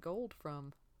can get gold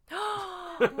from.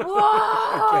 Whoa!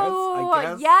 I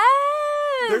guess.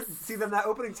 Yes. See, then that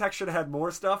opening text should have had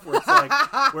more stuff where it's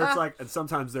like, and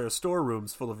sometimes there are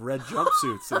storerooms full of red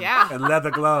jumpsuits and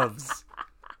leather gloves.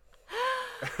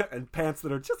 And pants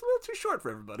that are just a little too short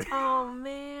for everybody. Oh,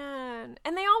 man.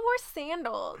 And they all wore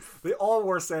sandals. They all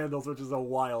wore sandals, which is a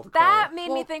wild That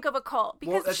made me think of a cult.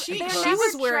 Because she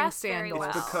was wearing sandals.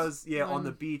 It's because, on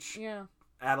the beach,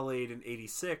 Adelaide in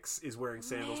 86 is wearing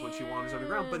sandals when she wanders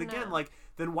underground. But again, like,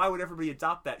 then why would everybody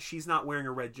adopt that? She's not wearing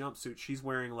a red jumpsuit. She's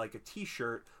wearing, like, a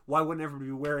t-shirt. Why wouldn't everybody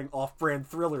be wearing off-brand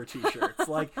Thriller t-shirts?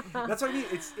 Like, that's what I mean.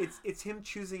 It's him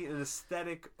choosing an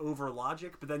aesthetic over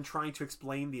logic, but then trying to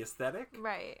explain the aesthetic.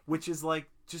 Right. Which is like,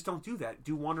 just don't do that.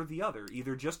 Do one or the other.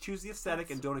 Either just choose the aesthetic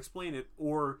and don't explain it,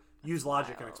 or use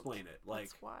logic and explain it. Like,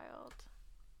 that's wild.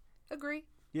 Agree.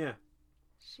 Yeah.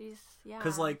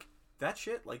 Because, like, that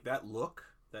shit, like, that look...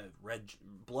 That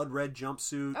blood red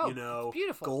jumpsuit,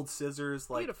 beautiful. Gold scissors,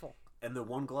 like, beautiful. And the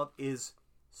one glove is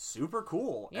super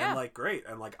cool and like great.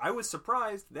 And like I was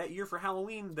surprised that year for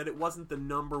Halloween that it wasn't the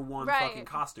number one fucking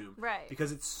costume, right?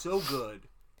 Because it's so good.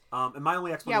 And my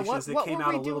only explanation is it came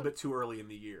out a little bit too early in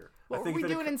the year. What were we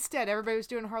doing instead? Everybody was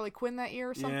doing Harley Quinn that year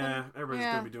or something? Yeah, everybody's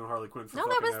going to be doing Harley Quinn for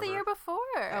that was the year before.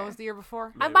 Oh, it was the year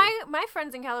before? My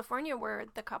friends in California were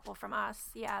the couple from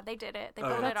us. Yeah, they did it. They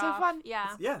pulled it off. That's so fun.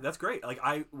 Yeah. Yeah, that's great. Like,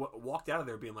 I walked out of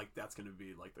there being like, that's going to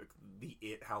be like the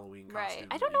it Halloween costume. Right.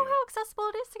 I don't know how accessible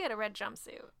it is to get a red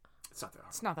jumpsuit. It's not that hard.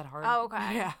 It's not that hard. Oh,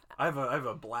 okay. Yeah. I have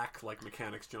a black, like,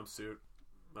 mechanics jumpsuit.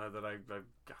 That I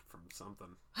got from something.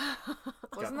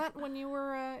 Wasn't that when you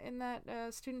were in that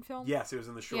student film? Yes, it was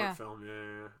in the short film.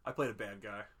 Yeah. I played a bad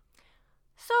guy.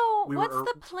 So, what's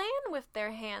the plan with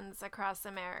their Hands Across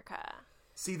America?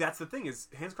 See, that's the thing, is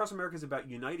Hands Across America is about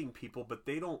uniting people, but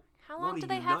they don't How long do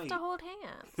they have to hold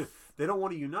hands? They don't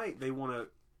want to unite. They want to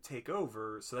take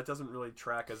over, so that doesn't really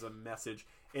track as a message.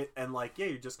 And like,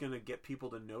 you're just going to get people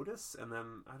to notice, and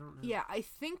then, I don't know. Yeah, I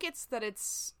think it's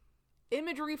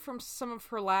imagery from some of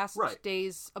her last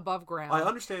days above ground. I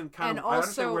understand I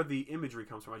understand where the imagery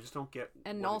comes from. I just don't get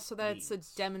and also that it's a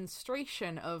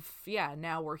demonstration of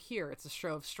now we're here. It's a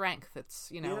show of strength.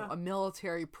 It's a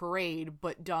military parade,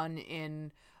 but done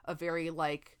in a very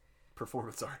like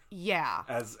performance art. Yeah,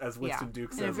 as Winston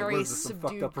Duke says, in a very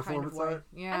subdued kind of way.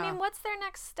 Yeah, I mean, what's their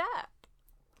next step?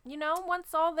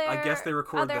 Once all their I guess they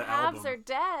record other the halves album. are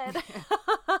dead.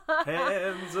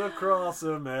 Hands Across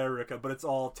America, but it's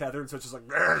all tethered, so it's just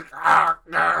like.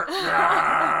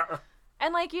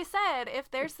 And like you said, if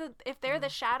they're the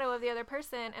shadow of the other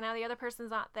person, and now the other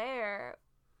person's not there,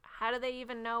 how do they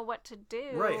even know what to do?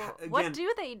 Right. Again, what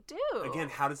do they do? Again,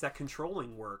 how does that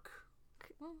controlling work?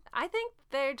 I think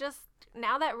they're just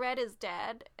now that Red is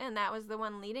dead, and that was the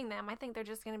one leading them. I think they're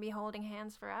just going to be holding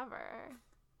hands forever.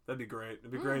 That'd be great.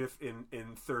 It'd be great if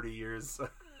in 30 years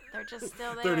They're just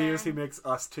still there. 30 years he makes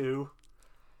Us 2,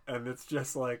 and it's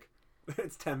just like,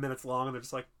 it's 10 minutes long, and they're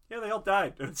just like, yeah, they all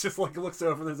died. And it's just like, it looks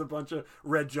over, and there's a bunch of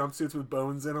red jumpsuits with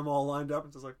bones in them all lined up.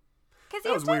 It's just like, because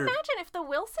you have to imagine, if the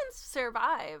Wilsons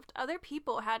survived, other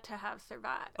people had to have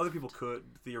survived. Other people could,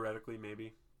 theoretically,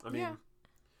 maybe. I mean,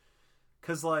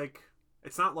 because, like,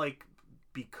 it's not like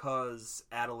because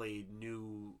Adelaide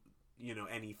knew, you know,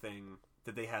 anything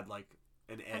that they had, like,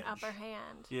 an edge. An upper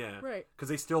hand. Yeah. Right. Because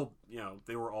they still, you know,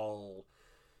 they were all,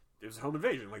 it was a home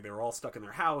invasion. Like, they were all stuck in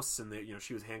their house, and they, you know,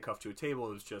 she was handcuffed to a table.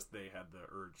 It was just they had the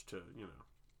urge to, you know,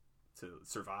 to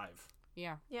survive.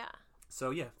 Yeah. Yeah.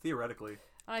 So, yeah, theoretically.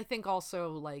 I think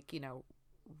also, like, you know,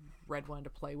 Red wanted to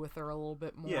play with her a little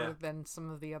bit more than some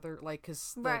of the other, like,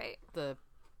 because the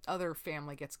other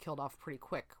family gets killed off pretty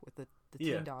quick with the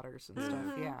teen daughters and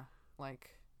stuff. Yeah.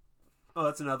 Like. Oh,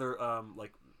 that's another,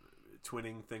 like,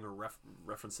 twinning thing, or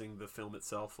referencing the film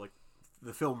itself, like,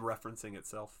 the film referencing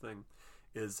itself thing,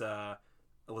 is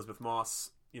Elizabeth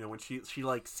Moss, you know, when she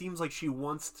like, seems like she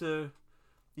wants to,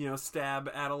 you know,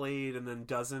 stab Adelaide and then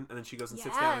doesn't, and then she goes and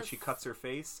sits down and she cuts her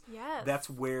face. Yes. That's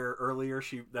where earlier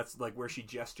that's like where she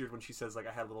gestured when she says, like,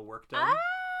 I had a little work done.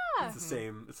 It's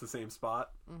the same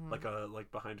spot, like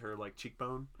behind her, like,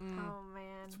 cheekbone. Oh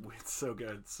man, it's so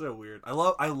good, it's so weird. I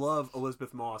love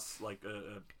Elizabeth Moss, like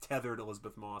tethered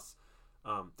Elizabeth Moss,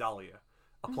 Dahlia,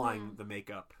 applying the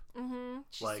makeup.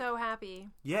 She's like, so happy.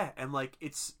 Yeah, and like,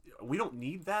 we don't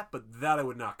need that, but that I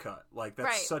would not cut. Like,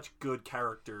 that's such good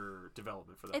character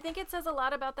development for that. I think it says a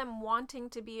lot about them wanting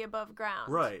to be above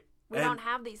ground. Right. We don't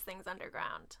have these things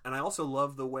underground. And I also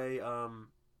love the way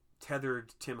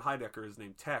tethered Tim Heidecker is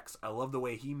named Tex. I love the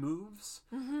way he moves,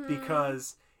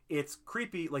 because it's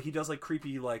creepy. Like, he does, like,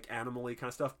 creepy, like, animal-y kind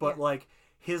of stuff, but like,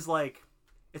 his, like,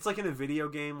 it's like in a video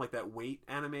game, like that wait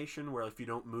animation where if you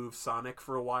don't move Sonic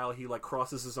for a while, he, like,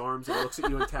 crosses his arms and looks at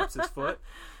you and taps his foot.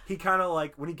 He kind of,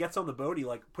 like, when he gets on the boat, he,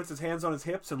 like, puts his hands on his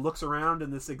hips and looks around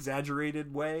in this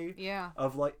exaggerated way. Yeah.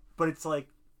 Of, like, but it's like,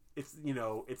 it's, you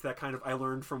know, it's that kind of I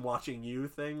learned from watching you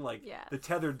thing. Like, the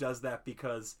Tether does that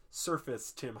because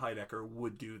Surface Tim Heidecker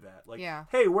would do that. Like,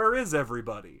 hey, where is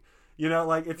everybody? You know,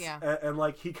 like, it's, and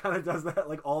like, he kind of does that,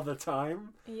 like, all the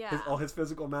time. Yeah. All his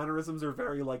physical mannerisms are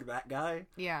very, like, that guy.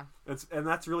 Yeah. And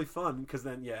that's really fun, because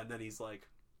then, and then he's, like,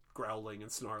 growling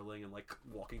and snarling and, like,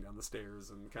 walking down the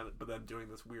stairs and kind of, but then doing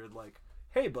this weird, like,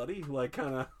 hey, buddy, like,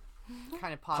 kind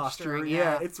of posturing.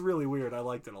 Yeah, it's really weird. I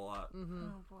liked it a lot.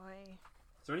 Oh, boy.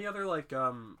 Is there any other, like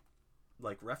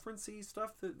reference-y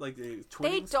stuff that, like, twinning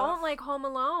They don't stuff? like Home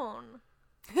Alone.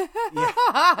 Yeah.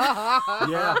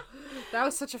 That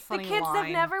was such a funny line. The kids have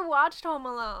never watched Home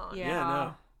Alone.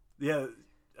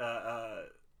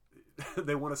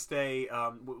 They want to stay,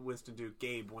 Winston Duke,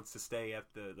 Gabe wants to stay at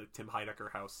the Tim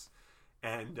Heidecker house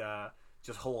and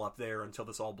just hole up there until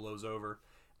this all blows over.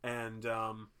 And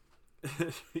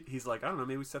he's like, I don't know,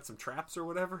 maybe we set some traps or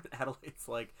whatever. And Adelaide's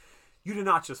like, you did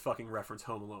not just fucking reference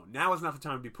Home Alone. Now is not the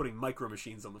time to be putting micro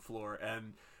machines on the floor.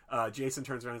 And Jason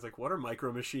turns around and he's like, what are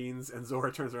micro machines? And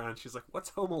Zora turns around and she's like, what's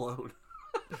Home Alone?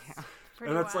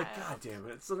 And it's like, God damn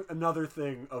it. It's another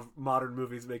thing of modern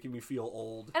movies making me feel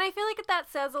old. And I feel like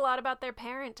that says a lot about their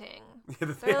parenting.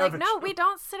 They're like, no, we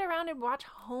don't sit around and watch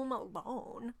Home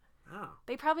Alone. Oh.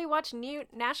 They probably watch new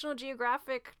National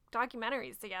Geographic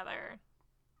documentaries together.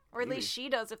 Or at least she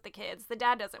does with the kids. The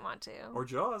dad doesn't want to. Or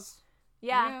Jaws.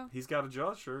 Yeah. He's got a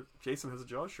Jaws shirt. Jason has a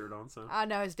Jaws shirt on, so.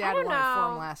 No, his dad won it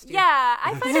for him last year. Yeah,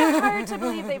 I find it hard to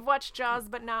believe they've watched Jaws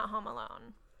but not Home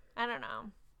Alone. I don't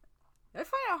know. I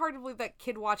find it hard to believe that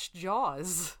kid watched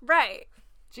Jaws. Right.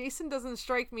 Jason doesn't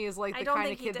strike me as, like, the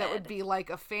kind of kid that would be, like,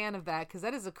 a fan of that, because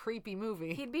that is a creepy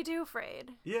movie. He'd be too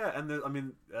afraid. Yeah,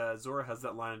 and Zora has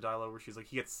that line in dialogue where she's like,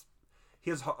 he has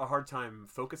a hard time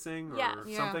focusing or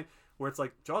something. Where it's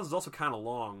like, Jaws is also kind of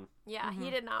long. Yeah,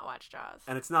 he did not watch Jaws.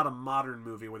 And it's not a modern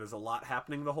movie where there's a lot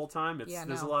happening the whole time.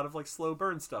 There's a lot of, like, slow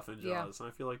burn stuff in Jaws. And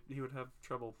I feel like he would have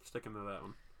trouble sticking to that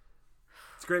one.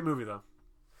 It's a great movie, though.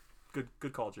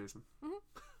 Good call, Jason.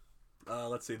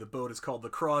 Let's see. The boat is called the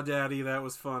Crawdaddy. That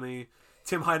was funny.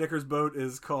 Tim Heidecker's boat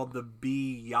is called the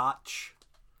Biatch.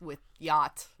 With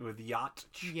yacht.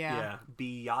 Yeah.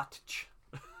 Biatch.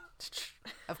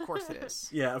 Of course it is.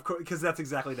 Yeah, of course, because that's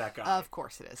exactly that guy. Of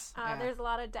course it is. There's a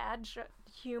lot of dad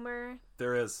humor.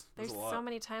 There is. There's a lot. so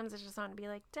many times I just want to be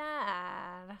like,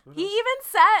 Dad. He even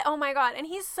said, oh my God, and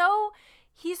he's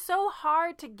so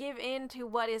hard to give in to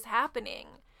what is happening.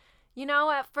 You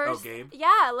know, at first, Gabe?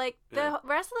 yeah, like the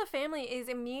rest of the family is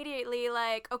immediately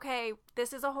like, okay,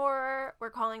 this is a horror. We're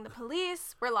calling the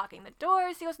police. We're locking the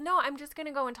doors. He goes, no, I'm just going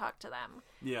to go and talk to them.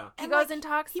 Yeah. He goes and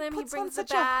talks to them. He puts he brings on such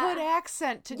the bat. a hood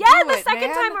accent to do Yeah, it, the second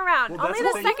man. time around. Well, Only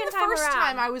that's the the thing. second The time first around.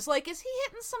 time I was like, is he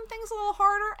hitting some things a little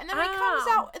harder? And then when he comes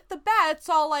Oh. out at the bat, it's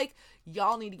all like,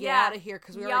 y'all need to get Yeah. out of here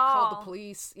because we already called the Y'all.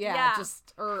 police. Yeah, Yeah.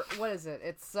 or what is it?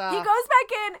 It's He goes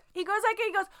back in. He goes,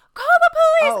 call the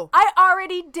police. Oh. I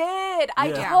already did.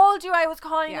 I Yeah. told you I was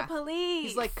calling Yeah. the police.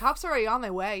 He's like, cops are already on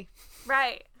their way.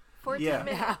 right. 14 Yeah.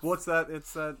 minutes. What's that?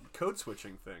 It's that code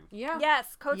switching thing. Yeah.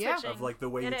 Yes, code Yeah. switching. Of like the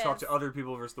way you It talk is. to other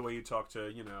people versus the way you talk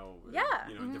to, you know, Yeah.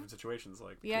 in different situations.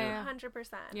 Like, Yeah.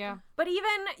 100%. Yeah. But even,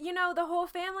 the whole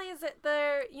family is at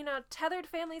their, tethered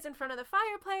families in front of the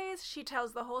fireplace. She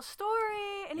tells the whole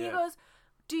story. And he Yeah. goes,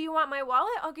 do you want my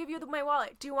wallet? I'll give you my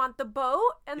wallet. Do you want the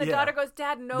boat? And the Yeah. daughter goes,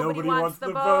 Dad, nobody wants the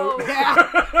boat. boat.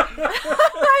 Yeah.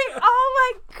 like,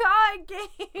 oh my God,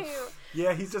 Gabe.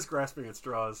 Yeah, he's just grasping at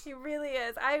straws. He really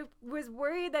is. I was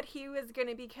worried that he was going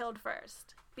to be killed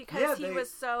first. Because Yeah,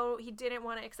 he didn't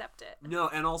want to accept it. No,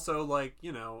 and also, like,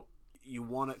 you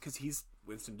want to, because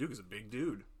Winston Duke is a big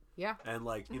dude. Yeah. And,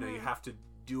 like, you Mm-hmm. have to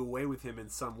do away with him in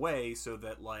some way so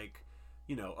that, like,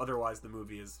 otherwise the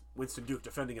movie is Winston Duke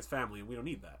defending his family, and we don't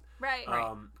need that. Right.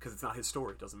 Because it's not his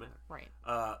story, it doesn't matter. Right.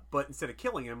 But instead of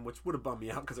killing him, which would have bummed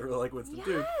me out because I really like Winston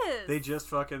Duke, Yes. they just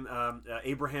fucking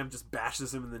Abraham just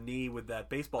bashes him in the knee with that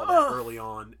baseball bat early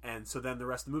on, and so then the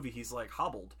rest of the movie he's like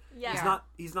hobbled. Yeah.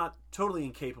 He's not totally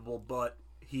incapable, but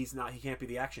he can't be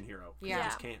the action hero. Yeah. He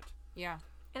just can't. Yeah.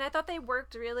 And I thought they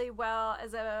worked really well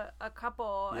as a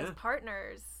couple, as Yeah.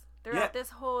 partners throughout Yeah. this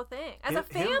whole thing. As a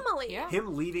Him- family. Yeah.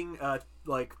 Him leading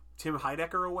like Tim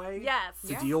Heidecker away Yes.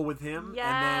 to Yeah. deal with him, and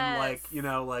then Yes.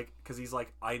 like because he's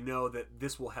like, I know that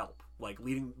this will help. Like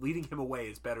leading him away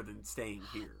is better than staying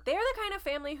here. They're the kind of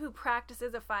family who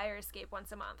practices a fire escape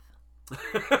once a month.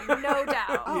 No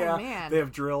doubt. Oh, Yeah, man. they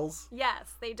have drills.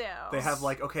 Yes, they do. They have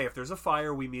like, okay, if there's a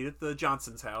fire, we meet at the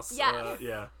Johnson's house. Yes.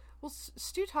 Yeah. Well,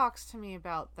 Stu talks to me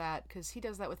about that because he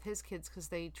does that with his kids because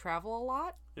they travel a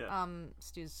lot. Yeah.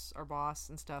 Stu's our boss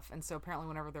and stuff, and so apparently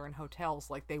whenever they're in hotels,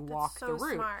 like they That's walk so the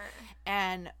route. smart.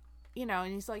 And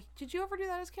and he's like, "Did you ever do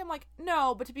that as a kid?" I'm like,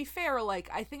 "No," but to be fair, like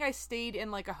I think I stayed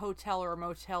in like a hotel or a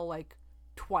motel like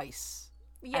twice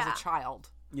Yeah. as a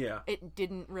child. Yeah. It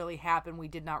didn't really happen. We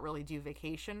did not really do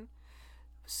vacation.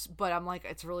 But I'm like,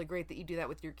 it's really great that you do that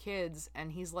with your kids.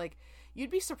 And he's like,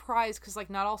 you'd be surprised because, like,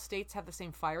 not all states have the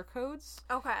same fire codes.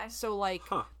 Okay. So, like,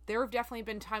 Huh. there have definitely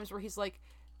been times where he's like,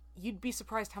 you'd be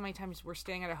surprised how many times we're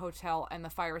staying at a hotel and the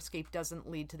fire escape doesn't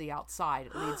lead to the outside.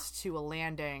 It leads to a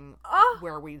landing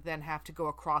where we then have to go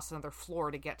across another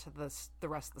floor to get to the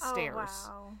rest of the stairs.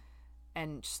 Oh, wow.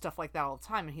 And stuff like that all the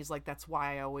time. And he's like, that's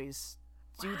why I always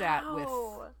do that with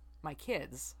Wow. my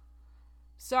kids.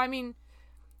 So, I mean,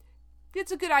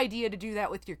 it's a good idea to do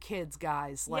that with your kids,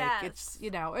 guys. Like, Yes.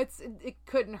 it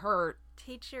couldn't hurt.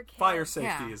 Teach your kids. Fire safety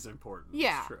Yeah. is important.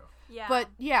 Yeah. It's true. Yeah. But,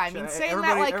 yeah, I mean, saying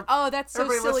that, like, oh, that's so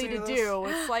silly to do.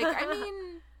 It's like, I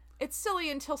mean, it's silly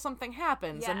until something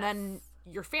happens, and then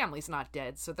Yes. your family's not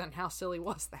dead, so then how silly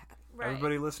was that? right.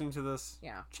 Everybody listening to this,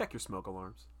 Yeah. check your smoke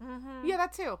alarms. Mm-hmm. Yeah,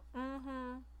 that too.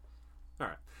 Mm-hmm. All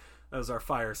right. That was our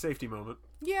fire safety moment.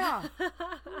 Yeah.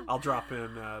 I'll drop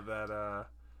in that that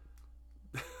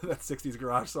 60s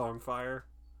garage song, Fire.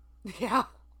 Yeah.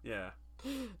 Yeah.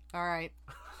 All right.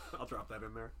 I'll drop that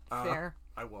in there. Fair.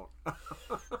 I won't.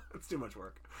 It's too much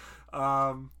work.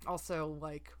 Also,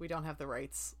 like, we don't have the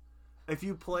rights. If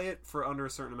you play it for under a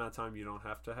certain amount of time, you don't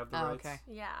have to have the Oh, rights. okay.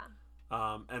 Yeah.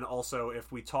 And also,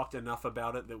 if we talked enough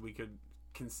about it that we could,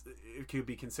 it could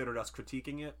be considered us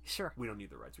critiquing it. Sure. We don't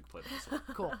need the rights. We can play the song.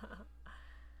 Cool.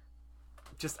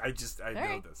 I know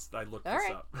right. this. I looked All this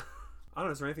right. up. I don't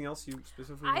know. Is there anything else you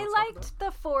specifically? I want to talk about? liked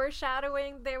the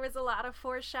foreshadowing. There was a lot of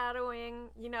foreshadowing.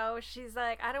 She's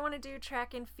like, I don't want to do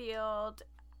track and field.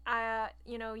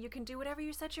 You can do whatever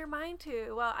you set your mind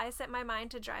to. Well, I set my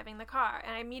mind to driving the car.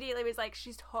 And I immediately was like,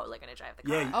 she's totally going to drive the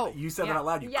car. Yeah. Oh, you said yeah. that out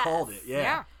loud. You Yes. called it.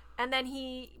 Yeah. And then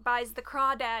he buys the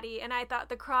Crawdaddy, and I thought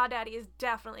the Crawdaddy is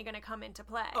definitely going to come into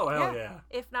play. Oh hell Yeah. yeah.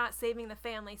 If not saving the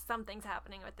family, something's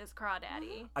happening with this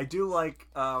Crawdaddy. I do like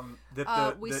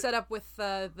that. We set up with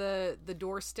the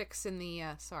door sticks in the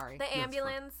sorry. The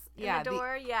ambulance in Yeah, the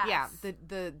door, yes. Yeah,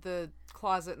 the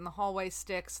closet in the hallway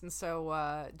sticks, and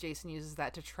so Jason uses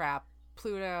that to trap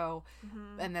Pluto,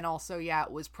 and then also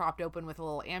it was propped open with a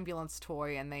little ambulance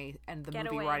toy, and the Get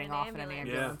movie away riding in an off in an ambulance.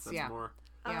 Yeah, ambulance. that's Yeah, more.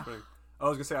 Yeah. thing. I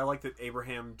was gonna say I like that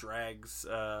Abraham drags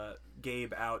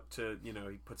Gabe out to he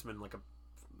puts him in like a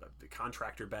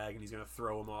contractor bag and he's gonna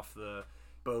throw him off the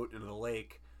boat into the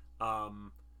lake, and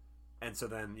so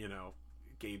then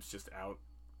Gabe's just out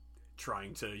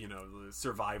trying to,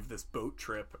 survive this boat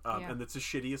trip. And it's the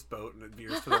shittiest boat, and it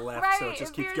veers to the left, so it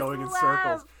just keeps going in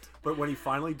circles. But when he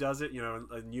finally does it,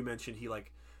 and you mentioned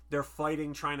they're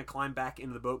fighting, trying to climb back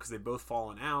into the boat because they've both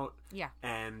fallen out. Yeah.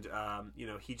 And,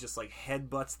 he just,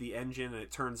 headbutts the engine, and it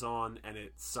turns on, and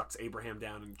it sucks Abraham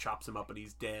down and chops him up, and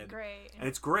he's dead. Great. And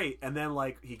it's great. And then,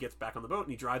 he gets back on the boat,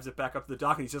 and he drives it back up to the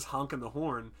dock, and he's just honking the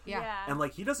horn. Yeah. And,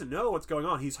 he doesn't know what's going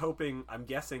on. He's hoping, I'm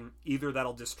guessing, either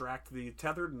that'll distract the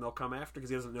tethered, and they'll come after,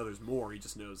 because he doesn't know there's more. He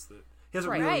just knows that... He doesn't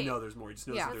really know there's more. He just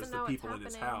knows that there's the people in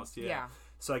his house. Yeah.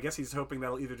 So I guess he's hoping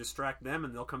that'll either distract them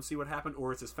and they'll come see what happened,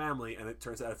 or it's his family, and it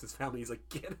turns out it's his family. He's like,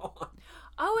 get on.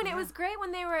 Oh, and it was great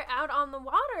when they were out on the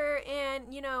water,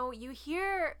 and, you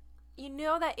hear...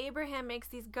 that Abraham makes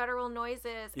these guttural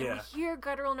noises, and we hear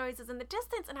guttural noises in the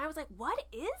distance, and I was like, what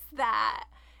is that?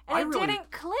 And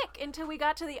didn't click until we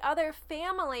got to the other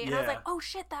family, and I was like, oh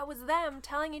shit, that was them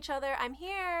telling each other, I'm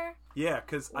here. Yeah,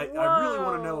 because I really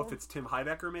want to know if it's Tim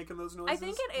Heidecker making those noises. I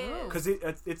think it is. Because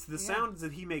it's the sounds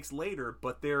that he makes later,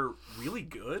 but they're really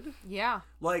good. Yeah.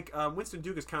 Winston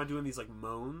Duke is kind of doing these,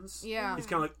 moans. Yeah. He's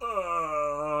kind of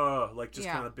just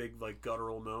kind of big,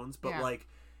 guttural moans. But,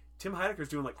 Tim Heidecker's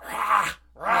doing, rah,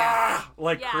 rah,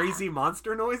 crazy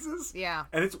monster noises. Yeah.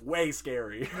 And it's way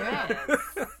scary. Yeah.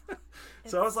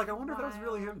 So I was like, I wonder if that was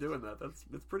really him doing that.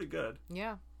 It's pretty good.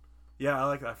 Yeah. Yeah, I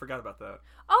like that. I forgot about that.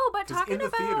 Oh, but talking in the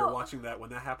about... theater watching that,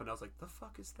 when that happened, I was like, the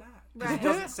fuck is that? Right. It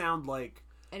doesn't sound like...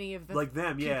 any of the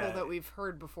them, people that we've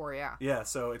heard before, yeah. Yeah,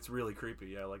 so it's really creepy.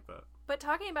 Yeah, I like that. But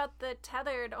talking about the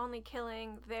tethered only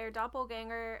killing their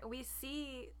doppelganger, we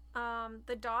see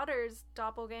the daughter's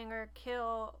doppelganger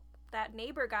kill that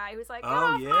neighbor guy who's like, get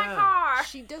off my car!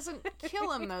 She doesn't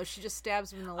kill him, though. She just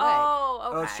stabs him in the leg.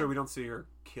 Oh, okay. Oh, sure. We don't see her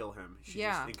kill him. She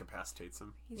just incapacitates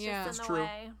him. He's just in the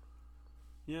way.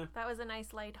 Yeah. That was a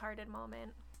nice lighthearted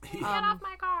moment. Get off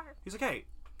my car! He's like, hey,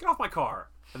 get off my car!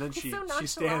 And then she's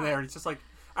standing there, and he's just like,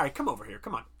 all right, come over here.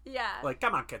 Come on. Yeah.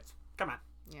 Come on, kids. Come on.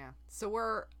 Yeah. So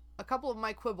a couple of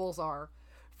my quibbles are...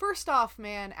 First off,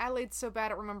 man, Adelaide's so bad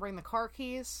at remembering the car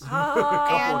keys. And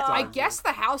I guess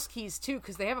the house keys, too,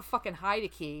 because they have a fucking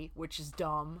hide-a-key, which is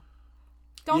dumb.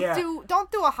 Don't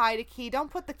do a hide-a-key.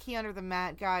 Don't put the key under the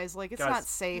mat, guys. It's not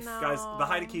safe. No. Guys, the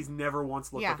hide-a-keys never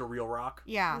once looked like a real rock.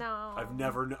 Yeah. No. I've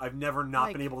never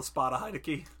not been able to spot a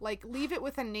hide-a-key. Leave it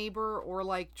with a neighbor,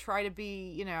 or, try to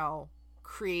be,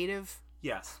 creative.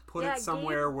 Yes, put it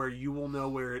somewhere where you will know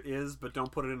where it is, but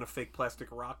don't put it in a fake plastic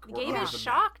rock. Gabe is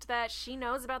shocked that she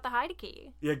knows about the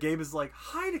hide-a-key. Yeah, Gabe is like,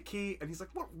 hide-a-key? And he's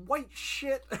like, what white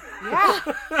shit? Yeah.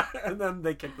 And then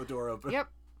they kick the door open. Yep.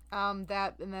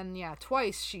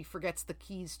 Twice she forgets the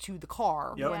keys to the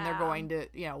car when they're going to,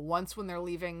 once when they're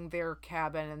leaving their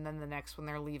cabin, and then the next when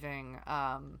they're leaving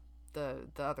the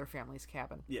other family's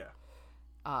cabin. Yeah.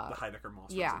 The Heidecker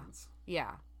Moss residence.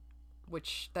 Yeah.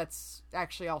 Which that's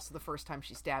actually also the first time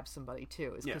she stabs somebody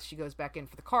too, is because she goes back in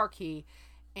for the car key,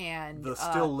 and the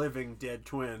still living dead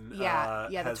twin the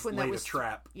has twin laid that was a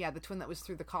trap. The twin that was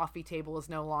through the coffee table is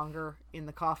no longer in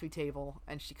the coffee table,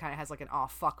 and she kind of has an "aw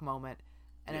fuck" moment,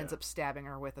 and ends up stabbing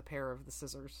her with a pair of the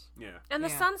scissors. Yeah, and the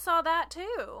son saw that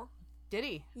too. Did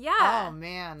he? Yeah. Oh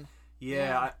man.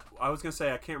 Yeah, I was going to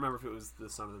say, I can't remember if it was the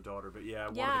son or the daughter, but one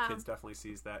of the kids definitely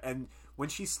sees that. And when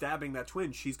she's stabbing that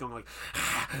twin, she's going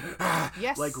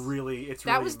yes. Really, it's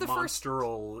that really was the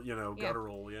monsteral,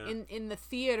 guttural, In the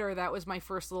theater, that was my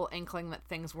first little inkling that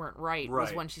things weren't right.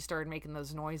 Was when she started making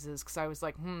those noises, because I was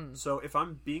like, So if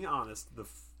I'm being honest, the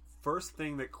first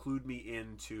thing that clued me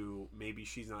into maybe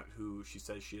she's not who she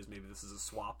says she is, maybe this is a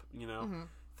swap,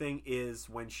 thing, is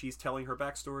when she's telling her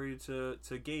backstory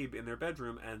to Gabe in their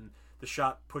bedroom, and the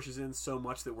shot pushes in so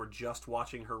much that we're just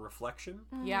watching her reflection.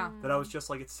 Yeah. That I was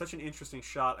just like, it's such an interesting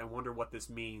shot. I wonder what this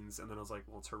means. And then I was like,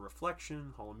 well, it's her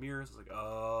reflection, Hall of Mirrors. I was like,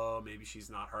 oh, maybe she's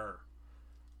not her.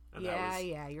 And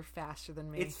you're faster than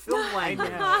me. It's film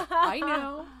language. I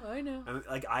know.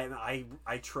 And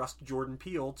I trust Jordan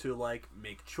Peele to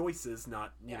make choices,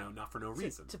 not not for no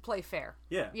reason. To play fair.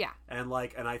 Yeah. And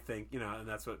I think and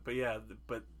that's what.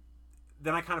 But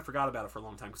then I kind of forgot about it for a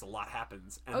long time because a lot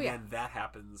happens, and then that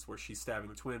happens where she's stabbing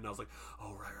the twin, and I was like,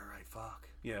 oh right, fuck,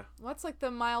 yeah. Well, that's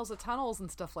the miles of tunnels and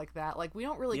stuff like that. We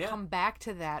don't really come back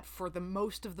to that for the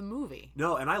most of the movie.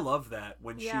 No, and I love that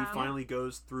when she finally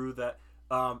goes through that.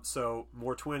 So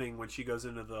more twinning when she goes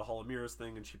into the Hall of Mirrors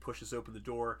thing and she pushes open the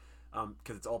door.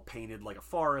 Because it's all painted like a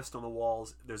forest on the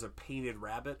walls. There's a painted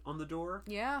rabbit on the door.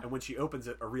 Yeah. And when she opens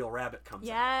it, a real rabbit comes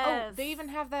out. Oh, they even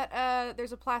have that,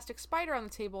 there's a plastic spider on the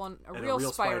table and a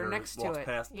real spider next to it.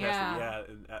 Past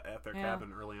at their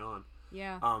cabin early on.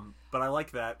 Yeah. But I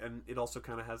like that, and it also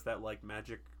kind of has that like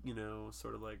magic,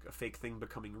 sort of like a fake thing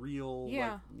becoming real,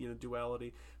 like,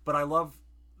 duality. But I love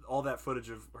all that footage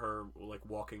of her like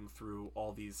walking through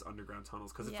all these underground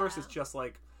tunnels, because at first it's just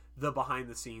like the behind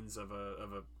the scenes of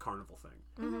a carnival thing,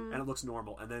 and it looks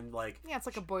normal, and then like it's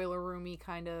like a boiler roomy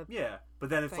kind of but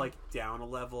then it's like down a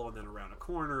level and then around a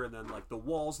corner, and then like the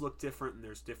walls look different and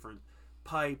there's different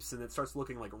pipes, and it starts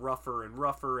looking like rougher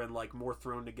and like more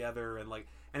thrown together, and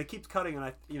it keeps cutting, and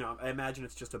I imagine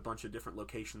it's just a bunch of different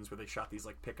locations where they shot these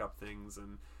like pickup things,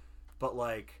 but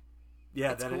like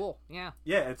it's cool.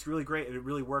 It's really great, and it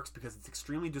really works because it's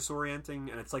extremely disorienting,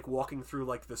 and it's like walking through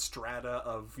like the strata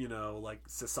of like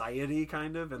society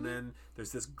kind of, and then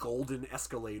there's this golden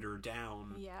escalator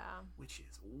down, which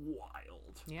is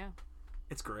wild.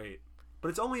 It's great, but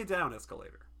it's only a down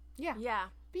escalator. Yeah.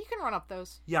 But you can run up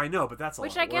those. Yeah, I know, but that's a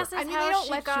which lot I of guess work. is they how don't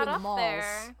she let got you in the up malls.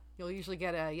 there. You'll usually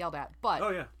get yelled at, but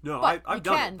I've you done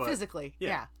can it, but physically.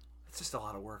 Yeah. It's just a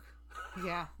lot of work.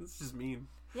 Yeah. It's just mean.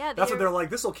 Yeah, that's what they're like.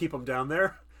 This will keep them down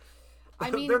there.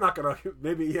 I mean, they're not gonna.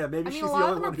 Maybe she's a the lot only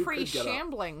of them one are who pretty could get up.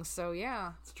 shambling. So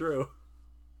yeah, it's true.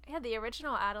 Yeah, the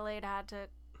original Adelaide had to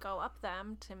go up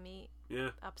them to meet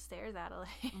upstairs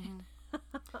Adelaide.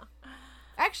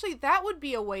 Actually, that would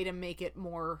be a way to make it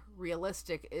more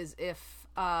realistic. Is if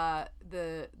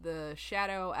the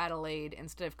Shadow Adelaide,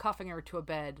 instead of cuffing her to a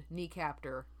bed, kneecapped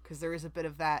her, because there is a bit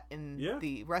of that in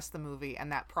the rest of the movie,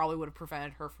 and that probably would have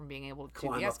prevented her from being able to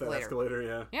climb the up that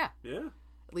escalator. Yeah.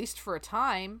 At least for a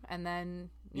time, and then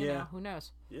you know, who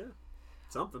knows? Yeah,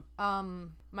 something.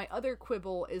 My other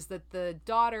quibble is that the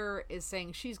daughter is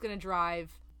saying she's going to drive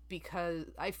because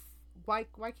why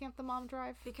can't the mom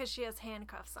drive? Because she has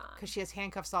handcuffs on. Because she has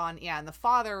handcuffs on, yeah. And the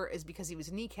father is because he was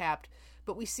kneecapped,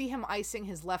 but we see him icing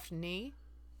his left knee.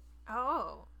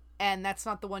 Oh. And that's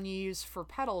not the one you use for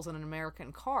pedals in an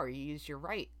American car. You use your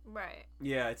right. Right.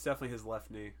 Yeah, it's definitely his left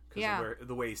knee. Because of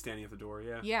the way he's standing at the door,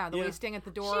 Yeah, the way he's standing at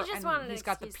the door, she just and he's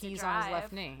got the P's on his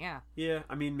left knee, Yeah,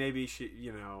 I mean, maybe she,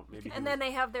 maybe... And then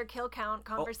they have their kill count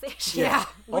conversation.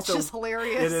 Which is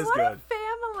hilarious. It is what good. A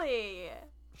family!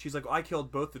 She's like, I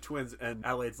killed both the twins, and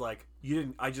Adelaide's like, you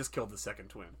didn't, I just killed the second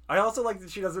twin. I also like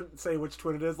that she doesn't say which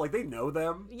twin it is. Like, they know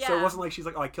them. Yeah. So it wasn't like she's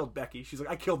like, oh, I killed Becky. She's like,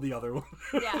 I killed the other one.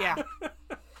 Yeah.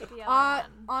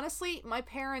 Honestly, my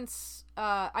parents,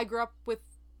 I grew up with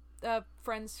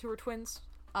friends who were twins.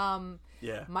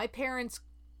 My parents,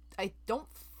 I don't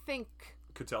think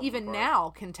could tell even them now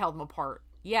can tell them apart.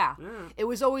 Yeah. It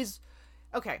was always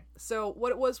okay. So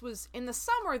what it was in the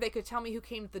summer they could tell me who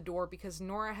came to the door because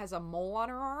Nora has a mole on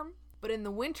her arm. But in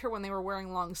the winter when they were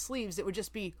wearing long sleeves, it would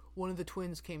just be one of the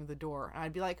twins came to the door, and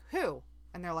I'd be like, who?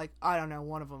 And they're like, I don't know,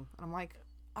 one of them. And I'm like,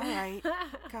 all right,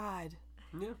 God.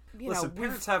 Yeah. Listen,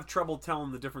 parents have trouble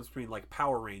telling the difference between like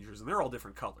Power Rangers, and they're all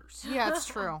different colors. Yeah, it's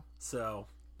true. So,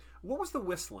 what was the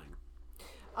whistling?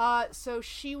 So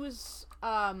she was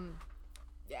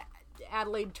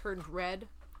Adelaide turned red,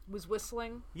 was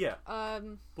whistling. Yeah.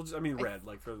 Well, just, I mean, red.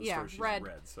 Like for the story, she's red.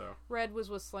 So Red was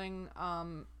whistling,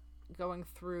 going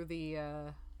through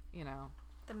the,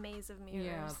 the maze of mirrors.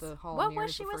 Yeah, the hall of mirrors. What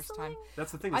was she the first whistling? time.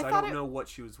 That's the thing is I don't know what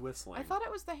she was whistling. I thought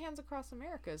it was the Hands Across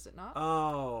America. Is it not?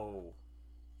 Oh.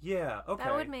 Yeah, okay.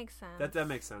 That would make sense. That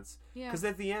makes sense. Yeah. Because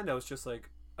at the end, I was just like,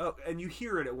 oh, and you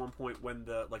hear it at one point when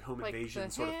the like home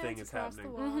invasion sort of thing is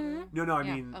happening. No, I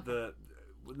mean the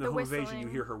home invasion. You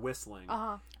hear her whistling,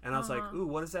 and I was like, ooh,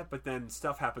 what is that? But then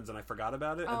stuff happens, and I forgot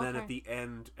about it. And then at the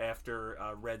end, after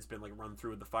Red's been like run through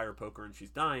with the fire poker and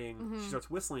she's dying, she starts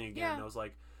whistling again. And I was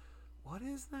like, what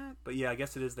is that? But yeah, I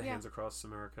guess it is the Hands Across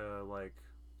America like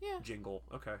jingle.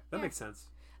 Okay, that makes sense.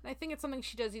 And I think it's something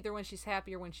she does either when she's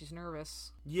happy or when she's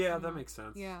nervous. Yeah, that makes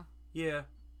sense. Yeah. Yeah.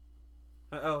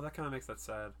 Oh, that kind of makes that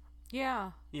sad.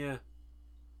 Yeah. Yeah.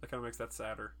 That kind of makes that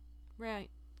sadder.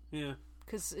 Right. Yeah.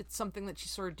 Because it's something that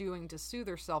she's sort of doing to soothe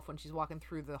herself when she's walking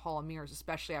through the Hall of Mirrors,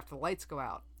 especially after the lights go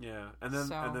out. Yeah. And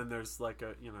then there's like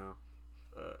a,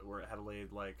 where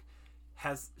Adelaide like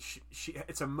has she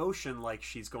it's a motion like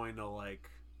she's going to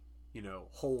like,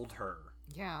 hold her.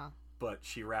 Yeah. But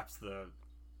she wraps the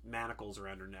manacles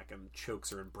around her neck and chokes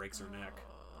her and breaks her neck,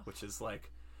 which is like,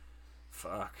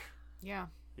 fuck. Yeah.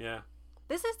 Yeah.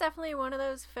 This is definitely one of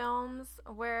those films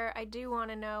where I do want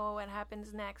to know what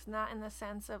happens next, not in the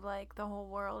sense of like the whole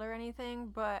world or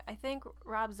anything, but I think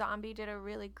Rob Zombie did a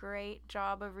really great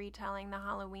job of retelling the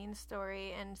Halloween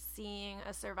story and seeing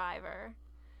a survivor.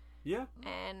 Yeah.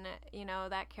 And,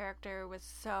 that character was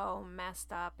so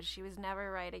messed up and she was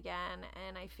never right again.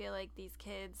 And I feel like these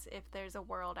kids, if there's a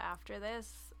world after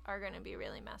this, are going to be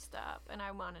really messed up. And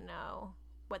I want to know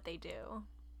what they do.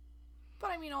 But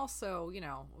I mean, also, you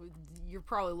know, you're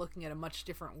probably looking at a much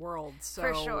different world. So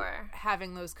For sure.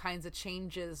 having those kinds of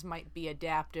changes might be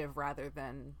adaptive rather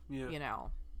than, you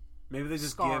know, maybe they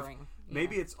just scarring.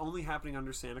 Maybe it's only happening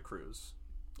under Santa Cruz.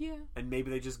 Yeah. And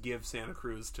maybe they just give Santa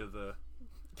Cruz to the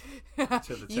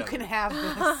you can have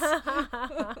this.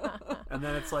 And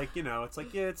then it's like, you know, it's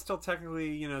like, yeah, it's still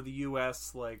technically, you know, the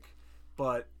U.S., like,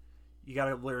 but you got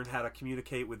to learn how to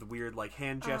communicate with weird, like,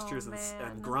 hand gestures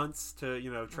and grunts to,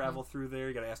 you know, travel through there.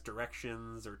 You got to ask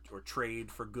directions or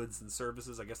trade for goods and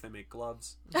services. I guess they make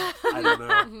gloves. I don't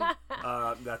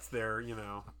know. That's their, you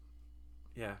know,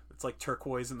 yeah, it's like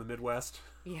turquoise in the Midwest.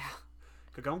 Yeah.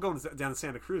 I'm going down to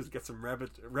Santa Cruz to get some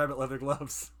rabbit leather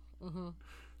gloves. Mm-hmm.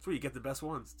 That's where you get the best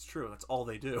ones. It's true. That's all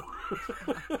they do.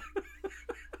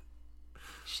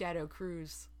 Shadow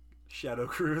Cruise. Shadow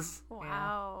Cruise.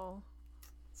 Wow.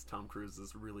 It's Tom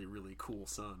Cruise's really, really cool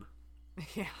son.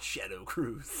 Yeah. Shadow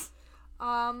Cruise.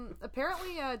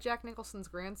 Apparently, Jack Nicholson's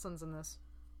grandson's in this.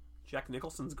 Jack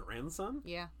Nicholson's grandson?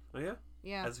 Yeah. Oh, yeah?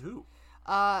 Yeah. As who?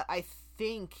 I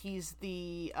think he's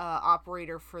the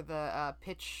operator for the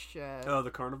pitch.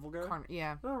 The carnival guy?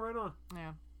 Yeah. Oh, right on.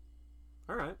 Yeah.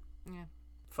 All right. Yeah.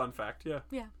 Fun fact, yeah.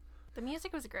 Yeah. The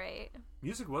music was great.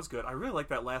 Music was good. I really like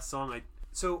that last song.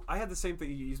 So I had the same thing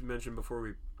you mentioned before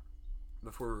we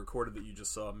recorded that you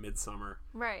just saw, Midsummer.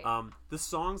 Right. The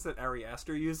songs that Ari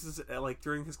Aster uses like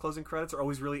during his closing credits are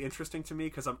always really interesting to me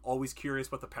because I'm always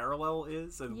curious what the parallel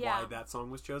is and why that song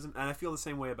was chosen. And I feel the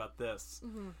same way about this.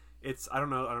 Mm-hmm. I don't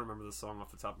remember the song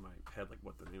off the top of my head, like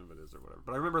what the name of it is or whatever.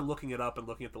 But I remember looking it up and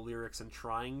looking at the lyrics and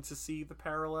trying to see the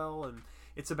parallel. And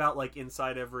it's about like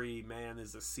inside every man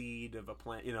is a seed of a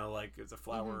plant, you know, like it's a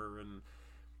flower. Mm-hmm.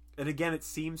 And again, it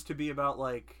seems to be about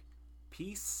like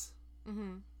peace.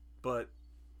 Mm-hmm. But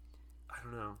I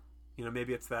don't know. You know,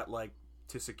 maybe it's that like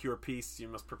to secure peace you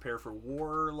must prepare for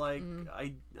war like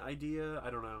idea. I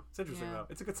don't know. It's interesting though.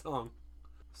 It's a good song.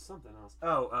 Something else.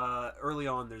 Early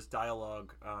on there's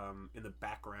dialogue in the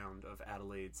background of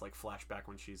Adelaide's like flashback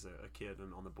when she's a kid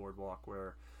and on the boardwalk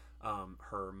where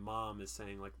her mom is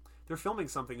saying like they're filming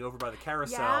something over by the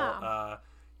carousel. Yeah.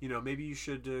 You know, maybe you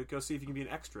should go see if you can be an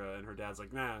extra. And her dad's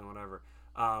like, nah, whatever.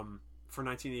 For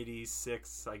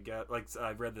 1986, I get like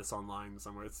I read this online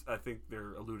somewhere. I think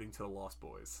they're alluding to the Lost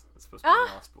Boys. It's supposed to be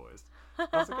the Lost Boys.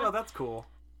 I was like, oh, that's cool.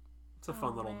 It's a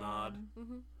fun little nod.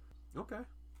 Mm-hmm. Okay.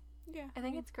 Yeah, I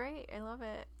think it's great. I love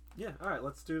it. Yeah. All right.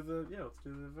 Let's do the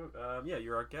vote.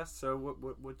 You're our guest. So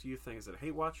what do you think? Is it a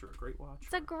hate watch or a great watch?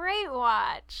 It's a great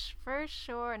watch for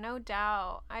sure, no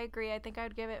doubt. I agree. I think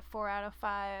I'd give it 4 out of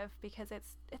 5 because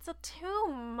it's too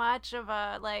much of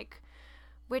a like.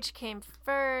 Which came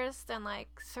first, and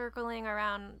like circling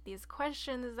around these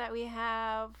questions that we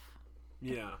have.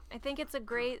 Yeah. I think it's a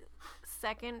great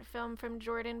second film from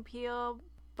Jordan Peele,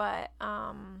 but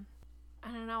I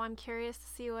don't know. I'm curious to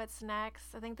see what's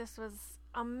next. I think this was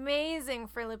amazing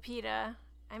for Lupita.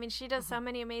 I mean, she does so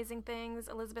many amazing things.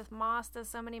 Elizabeth Moss does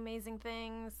so many amazing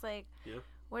things. Like,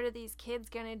 what are these kids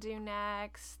gonna do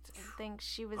next? I think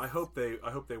she was. I hope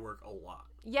they work a lot.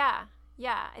 Yeah.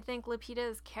 Yeah, I think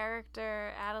Lupita's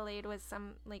character, Adelaide, was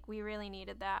we really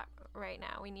needed that right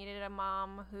now. We needed a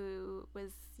mom who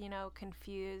was, you know,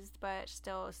 confused, but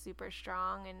still super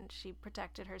strong, and she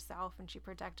protected herself, and she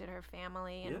protected her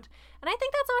family, and I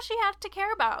think that's all she had to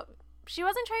care about. She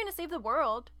wasn't trying to save the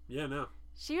world. Yeah, no.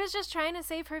 She was just trying to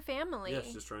save her family. Yeah,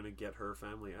 she's just trying to get her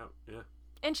family out, yeah.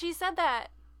 And she said that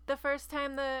the first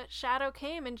time the shadow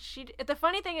came, and the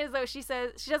funny thing is though, she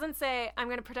doesn't say I'm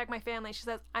going to protect my family. She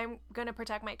says I'm going to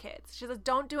protect my kids. She says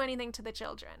don't do anything to the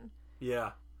children.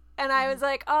 Yeah. And I was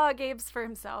like, oh, Gabe's for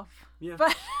himself. Yeah.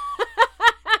 But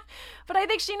but I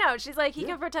think she knows. She's like, he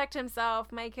can protect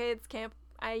himself. My kids can't.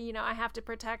 I have to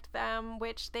protect them,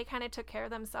 which they kind of took care of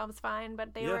themselves fine,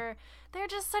 but they're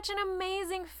just such an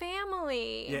amazing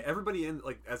family. Yeah, everybody in,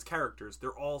 like, as characters,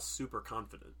 they're all super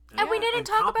confident. And we didn't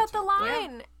talk about the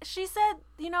line. Yeah. She said,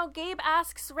 Gabe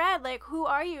asks Red, like, who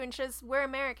are you? And she says, we're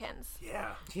Americans.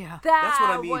 Yeah. Yeah. That's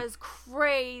what I mean. Was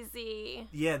crazy.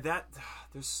 Yeah,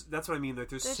 that's what I mean. Like,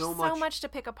 there's so much to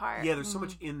pick apart. Yeah, there's so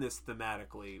much in this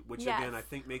thematically, which, again, I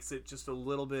think makes it just a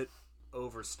little bit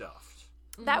overstuffed.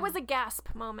 That was a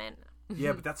gasp moment.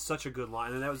 Yeah, but that's such a good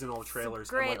line, and that was in all the trailers,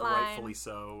 great and line. Rightfully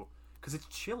so, because it's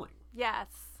chilling. Yes.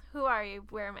 Who are you?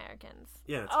 We're Americans.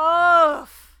 Yeah. Oh.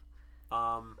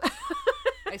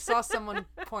 I saw someone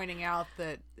pointing out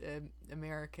that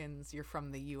Americans, you're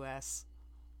from the U.S.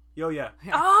 Oh yeah.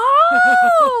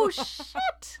 Oh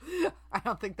shit! I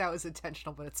don't think that was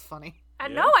intentional, but it's funny.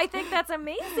 No, I think that's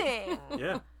amazing.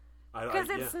 Yeah. Because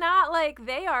it's not like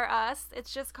they are us.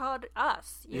 It's just called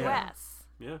us, U.S.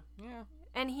 Yeah. Yeah.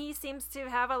 And he seems to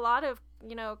have a lot of,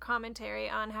 commentary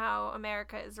on how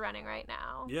America is running right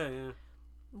now. Yeah.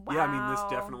 Wow. Yeah, I mean, this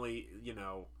definitely,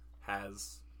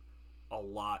 has a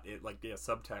lot,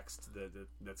 subtext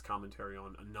that's commentary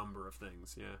on a number of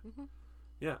things. Yeah. Mm-hmm.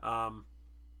 Yeah.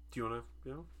 Do you want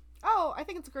to, Oh, I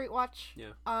think it's a great watch.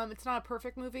 Yeah. It's not a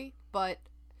perfect movie, but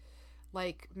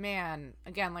man,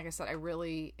 again, like I said, I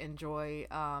really enjoy,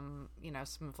 some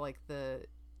of the,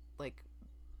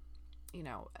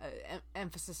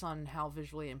 emphasis on how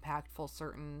visually impactful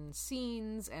certain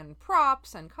scenes and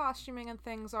props and costuming and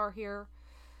things are here.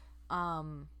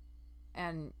 And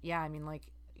yeah, I mean,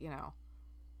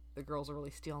 the girls are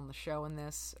really stealing the show in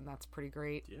this, and that's pretty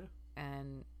great. Yeah.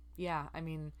 And yeah, I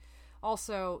mean,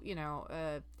 also,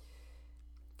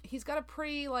 he's got a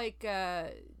pretty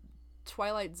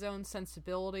Twilight Zone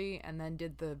sensibility, and then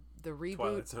did the reboot.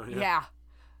 Twilight Zone, yeah.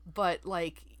 But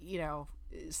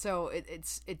so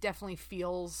it definitely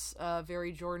feels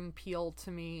very Jordan Peele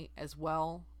to me as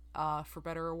well, for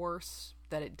better or worse.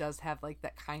 That it does have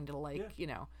that kind of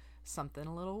something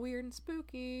a little weird and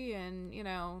spooky, and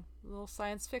a little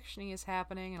science fiction-y is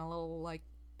happening, and a little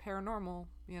paranormal,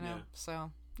 Yeah.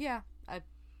 So yeah, I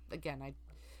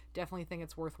definitely think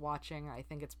it's worth watching. I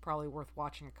think it's probably worth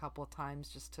watching a couple of times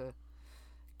just to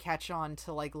catch on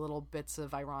to little bits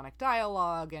of ironic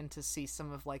dialogue, and to see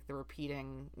some of the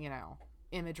repeating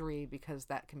imagery, because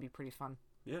that can be pretty fun.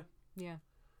 Yeah.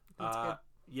 That's good.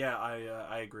 Yeah,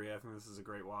 I agree. I think this is a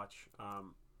great watch.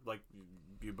 Like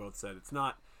you both said, it's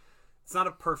not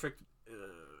a perfect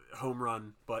home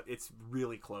run, but it's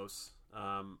really close.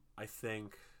 I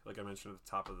think, like I mentioned at the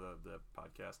top of the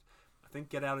podcast, I think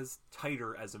Get Out is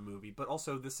tighter as a movie, but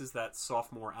also this is that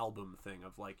sophomore album thing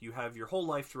of you have your whole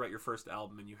life to write your first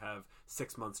album, and you have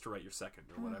 6 months to write your second,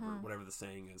 or whatever the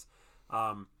saying is.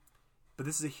 But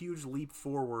this is a huge leap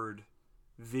forward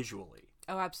visually.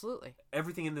 Oh, absolutely.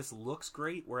 Everything in this looks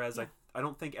great, whereas I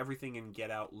don't think everything in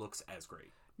Get Out looks as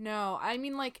great. No, I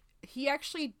mean, he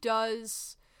actually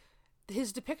does...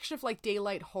 His depiction of,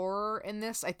 daylight horror in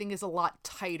this, I think, is a lot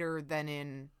tighter than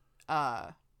in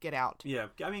Get Out. Yeah,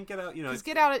 I mean, Get Out, Because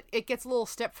Get Out, it gets a little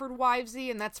Stepford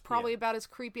Wivesy, and that's probably about as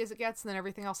creepy as it gets, and then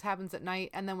everything else happens at night.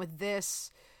 And then with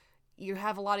this, you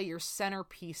have a lot of your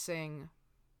centerpiecing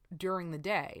during the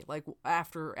day,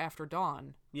 after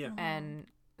dawn. Yeah. Mm-hmm. And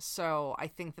so I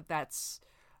think that's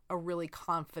a really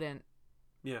confident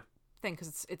thing,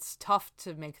 because it's tough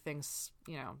to make things,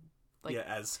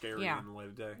 as scary in the light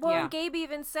of day. Well, and Gabe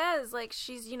even says,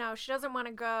 she's, she doesn't want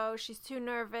to go. She's too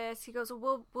nervous. He goes,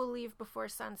 well, we'll leave before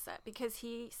sunset, because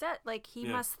he said, he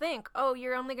must think, oh,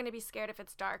 you're only going to be scared if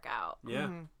it's dark out. Yeah.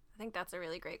 Mm-hmm. I think that's a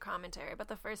really great commentary. But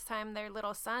the first time their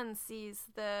little son sees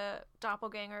the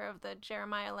doppelganger of the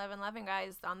Jeremiah 11:11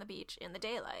 guys on the beach in the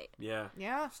daylight. Yeah.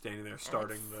 Yeah. Standing there,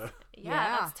 starting the...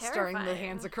 That's terrifying. Starting the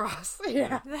hands across.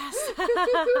 Yeah.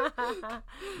 Yeah,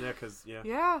 because,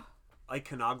 Yeah.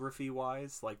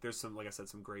 Iconography-wise, there's some, like I said,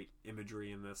 some great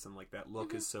imagery in this, and, that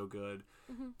look is so good.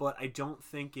 Mm-hmm. But I don't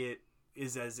think it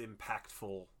is as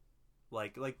impactful. I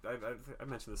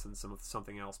mentioned this in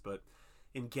something else, but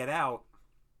in Get Out,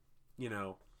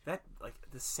 that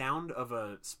the sound of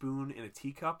a spoon in a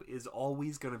teacup is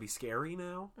always going to be scary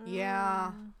now.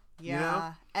 Yeah.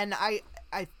 And I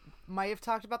might have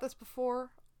talked about this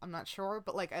before, I'm not sure,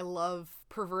 but I love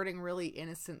perverting really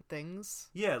innocent things.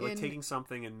 Yeah, taking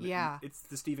something and it's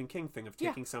the Stephen King thing of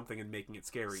taking something and making it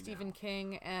scary. Stephen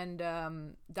King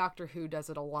and Doctor Who does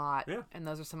it a lot. Yeah. And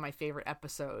those are some of my favorite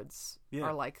episodes. Yeah.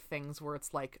 Are things where it's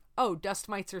oh, dust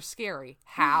mites are scary.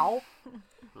 How?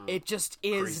 It just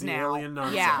is Crazy now. alien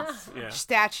nonsense. Yeah. Yeah.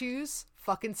 Statues,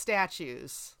 fucking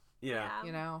statues. Yeah.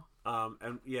 And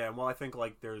well, I think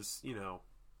there's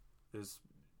there's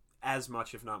as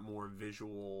much, if not more,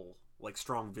 visual,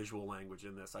 strong visual language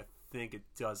in this. I think it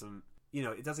doesn't,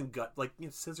 it doesn't gut,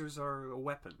 scissors are a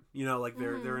weapon,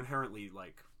 they're inherently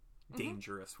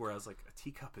dangerous, whereas a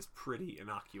teacup is pretty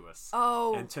innocuous.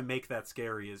 Oh. And to make that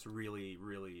scary is really,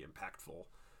 really impactful.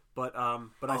 But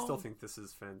I still think this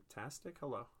is fantastic.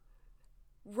 Hello.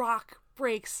 Rock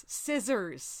breaks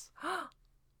scissors.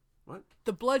 What?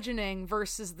 The bludgeoning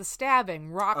versus the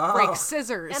stabbing. Rock breaks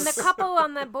scissors. And the couple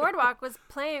on the boardwalk was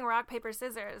playing rock, paper,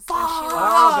 scissors. Fuck!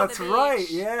 Oh, that's right.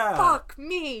 Yeah. Fuck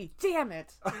me. Damn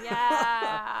it.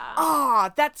 Yeah.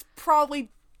 That's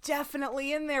probably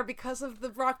definitely in there because of the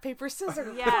rock, paper,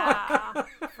 scissors. Yeah,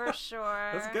 for sure.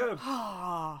 That's good.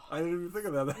 I didn't even think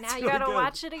of that. That's now you really gotta good.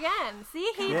 watch it again.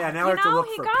 See, now I have to look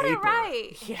he for got paper. it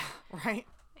right. Yeah, right.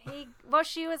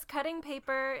 She was cutting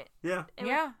paper. Yeah.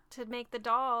 To make the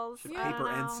dolls. Paper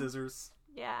and scissors.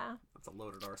 Yeah. That's a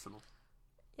loaded arsenal.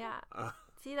 Yeah.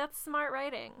 See, that's smart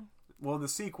writing. Well, in the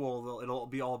sequel, it'll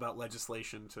be all about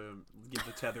legislation to give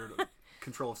the tethered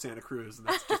control of Santa Cruz, and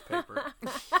that's just paper.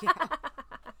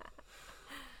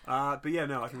 But yeah,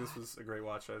 no, I think this was a great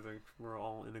watch. I think we're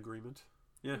all in agreement.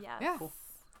 Yeah. Yes. Yeah. Cool.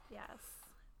 Yes.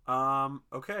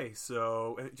 Okay,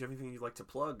 so do you have anything you'd like to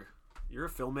plug? You're a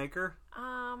filmmaker.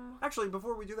 Actually,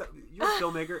 before we do that, you're a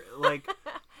filmmaker. Like,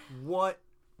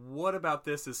 what about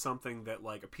this is something that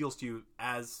like appeals to you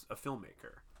as a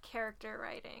filmmaker? Character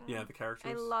writing. Yeah, the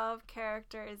characters. I love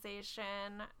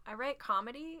characterization. I write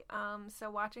comedy, so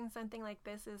watching something like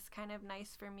this is kind of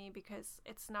nice for me because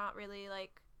it's not really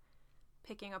like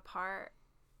picking apart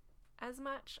as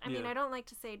much. I mean, I don't like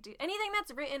to say anything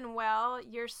that's written well,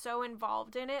 you're so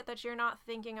involved in it that you're not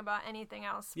thinking about anything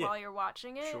else while you're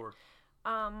watching it. Sure.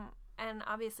 And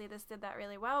obviously this did that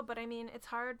really well, but I mean, it's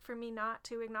hard for me not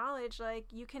to acknowledge, like,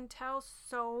 you can tell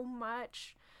so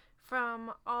much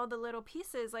from all the little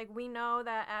pieces. Like, we know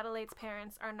that Adelaide's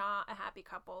parents are not a happy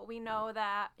couple. We know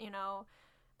that, you know,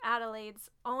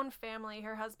 Adelaide's own family,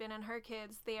 her husband and her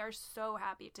kids, they are so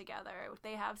happy together.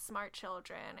 They have smart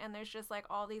children, and there's just like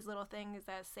all these little things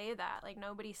that say that. Like,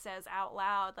 nobody says out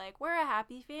loud, like, we're a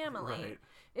happy family. Right.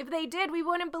 If they did, we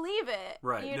wouldn't believe it.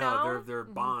 Right. You no, know? their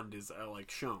bond is like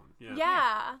shown. Yeah.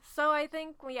 Yeah. So I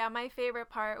think, my favorite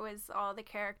part was all the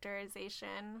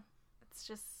characterization. It's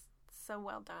just so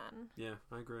well done. Yeah,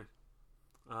 I agree.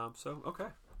 Okay.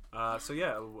 So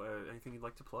yeah, anything you'd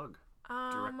like to plug?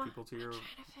 Direct people to your I'm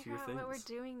trying to figure out things. what we're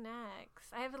doing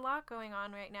next. I have a lot going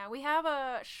on right now. We have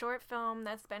a short film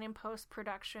that's been in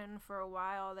post-production for a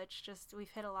while that's just, we've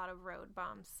hit a lot of road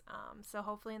bumps. So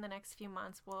hopefully in the next few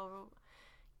months we'll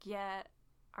get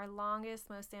our longest,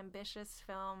 most ambitious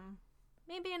film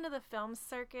maybe into the film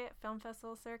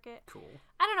festival circuit. Cool.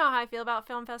 I don't know how I feel about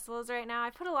film festivals right now.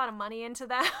 I put a lot of money into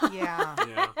that. Yeah.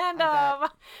 And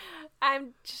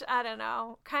I don't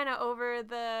know, kind of over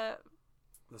the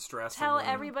stress. Tell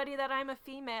everybody that I'm a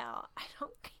female.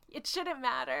 It shouldn't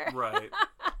matter. Right.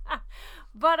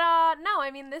 But no,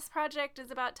 I mean, this project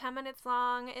is about 10 minutes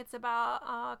long. It's about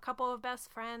a couple of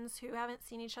best friends who haven't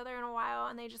seen each other in a while,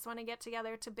 and they just want to get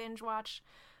together to binge watch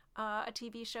a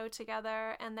TV show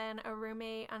together, and then a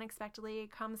roommate unexpectedly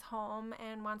comes home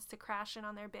and wants to crash in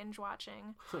on their binge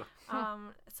watching.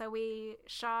 So we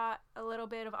shot a little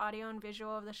bit of audio and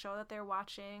visual of the show that they're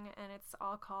watching, and it's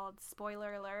all called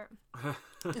Spoiler Alert.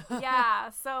 Yeah,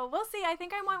 so we'll see. I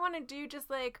think I might want to do just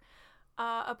like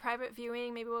a private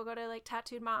viewing. Maybe we'll go to like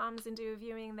Tattooed Moms and do a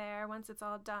viewing there once it's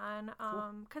all done.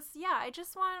 Because I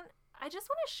just want to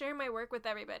share my work with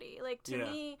everybody. Like, to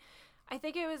me, I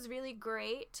think it was really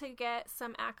great to get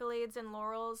some accolades and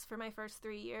laurels for my first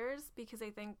 3 years, because I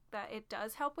think that it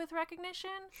does help with recognition.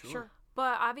 Sure.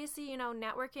 But obviously,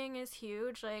 networking is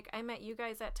huge. Like, I met you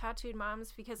guys at Tattooed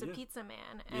Moms because of Pizza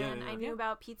Man. And I knew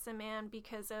about Pizza Man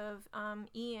because of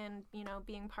Ian,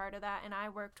 being part of that. And I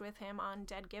worked with him on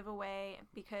Dead Giveaway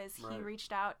because he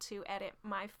reached out to edit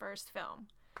my first film.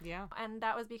 Yeah. And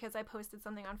that was because I posted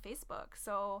something on Facebook.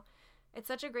 So it's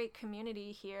such a great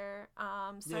community here.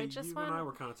 So I just and I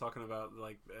were kind of talking about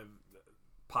like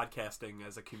podcasting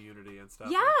as a community and stuff.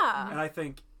 Yeah. And I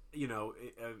think,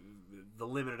 the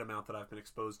limited amount that I've been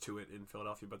exposed to it in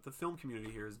Philadelphia, but the film community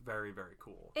here is very, very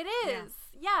cool. It is.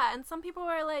 Yeah. And some people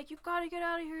are like, you've got to get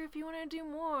out of here if you want to do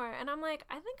more. And I'm like,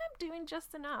 I think I'm doing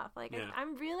just enough. Like,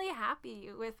 I'm really happy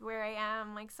with where I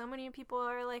am. Like, so many people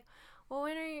are like, well,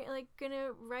 when are you like going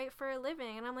to write for a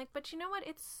living? And I'm like, but you know what?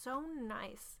 It's so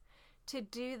nice to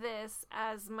do this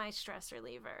as my stress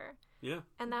reliever. Yeah.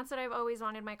 And that's what I've always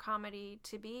wanted my comedy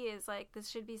to be, is like, this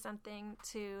should be something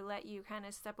to let you kind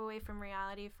of step away from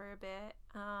reality for a bit.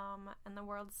 And the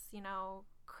world's,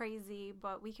 crazy,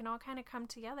 but we can all kind of come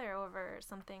together over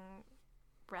something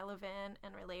relevant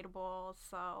and relatable.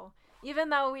 So even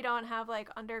though we don't have like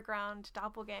underground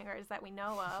doppelgangers that we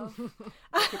know of,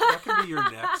 that could be your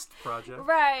next project.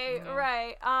 Right.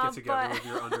 Get together with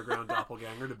your underground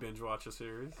doppelganger to binge watch a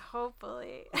series.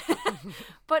 Hopefully.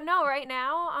 But no, right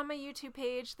now on my YouTube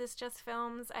page, This Just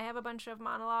Films, I have a bunch of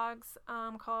monologues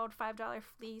called $5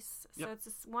 Fleece. So it's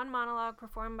this one monologue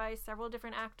performed by several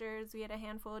different actors. We had a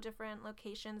handful of different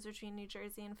locations between New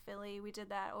Jersey and Philly. We did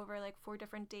that over like 4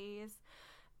 different days.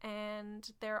 And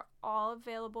they're all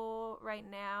available right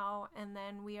now. And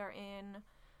then we are in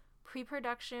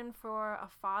pre-production for a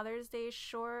Father's Day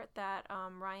short that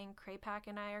Ryan Krapak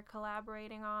and I are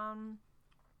collaborating on.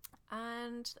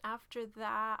 And after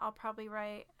that, I'll probably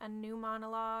write a new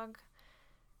monologue.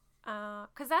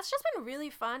 Because that's just been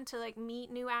really fun to like meet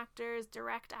new actors,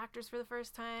 direct actors for the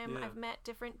first time. I've met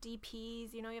different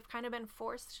DPs. You've kind of been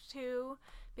forced to,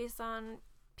 based on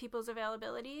people's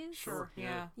availabilities. Sure.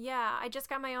 Yeah. I just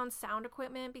got my own sound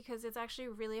equipment because it's actually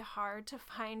really hard to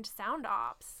find sound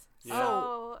ops.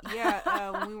 Yeah.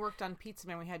 So When we worked on Pizza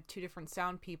Man, we had 2 different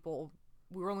sound people.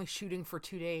 We were only shooting for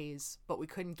 2 days, but we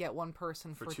couldn't get one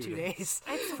person for 2 days.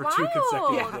 It's for wild. 2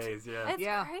 consecutive days.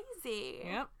 It's crazy.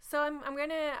 Yep. So I'm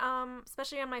gonna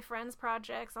especially on my friends'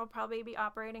 projects, I'll probably be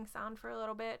operating sound for a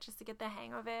little bit just to get the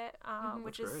hang of it,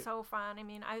 which is great. so fun. I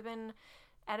mean, I've been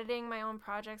editing my own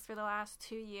projects for the last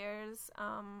 2 years,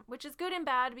 which is good and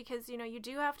bad because you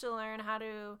do have to learn how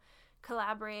to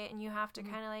collaborate and you have to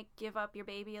kind of like give up your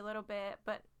baby a little bit.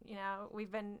 But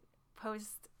we've been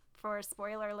post for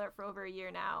spoiler alert for over a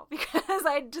year now because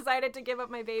I decided to give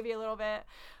up my baby a little bit,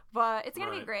 but it's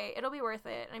gonna be great. It'll be worth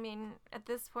it. I mean, at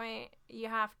this point you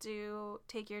have to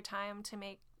take your time to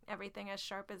make everything as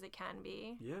sharp as it can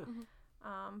be.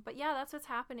 But yeah, that's what's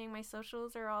happening. My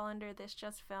socials are all under This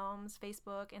Just Films,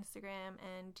 Facebook, Instagram,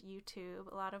 and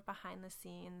YouTube. A lot of behind the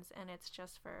scenes, and it's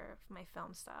just for my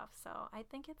film stuff. So I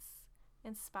think it's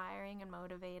inspiring and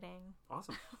motivating.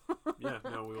 Awesome. Yeah,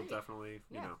 no, we will definitely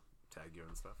tag you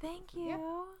and stuff. Thank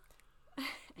you. Yeah.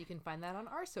 You can find that on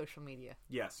our social media.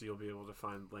 So you'll be able to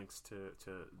find links to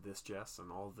This Jess and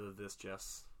all the This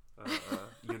Jess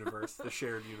universe, the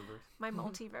shared universe. My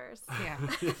multiverse. Yeah.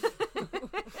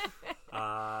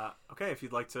 Okay, if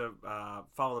you'd like to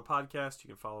follow the podcast, you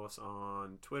can follow us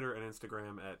on Twitter and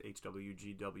Instagram at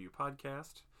HWGW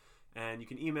Podcast. And you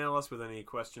can email us with any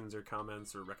questions or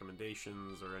comments or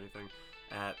recommendations or anything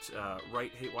at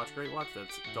Write Hate Watch Great Watch.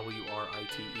 That's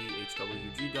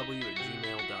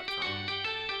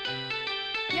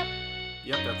WRITEHWGW@gmail.com.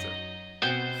 Yep, that's it.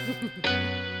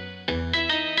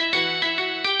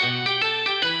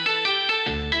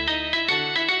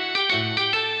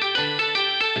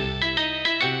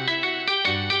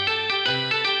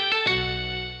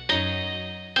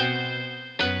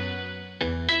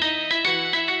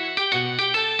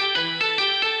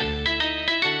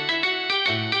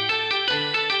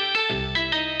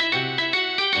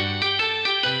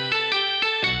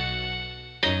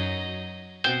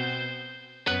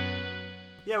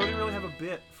 Yeah, we didn't really have a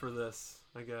bit for this,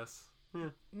 I guess. Yeah.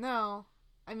 No.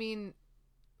 I mean,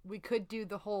 we could do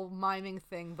the whole miming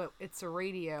thing, but it's a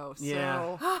radio, so...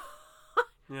 Yeah.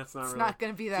 Yeah, it's not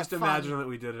going to be that Just fun. imagine that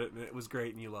we did it, and it was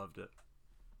great, and you loved it.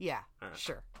 Yeah, right.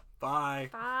 Sure. Bye.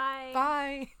 Bye.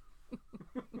 Bye.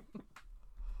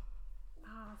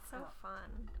 Oh, so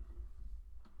fun.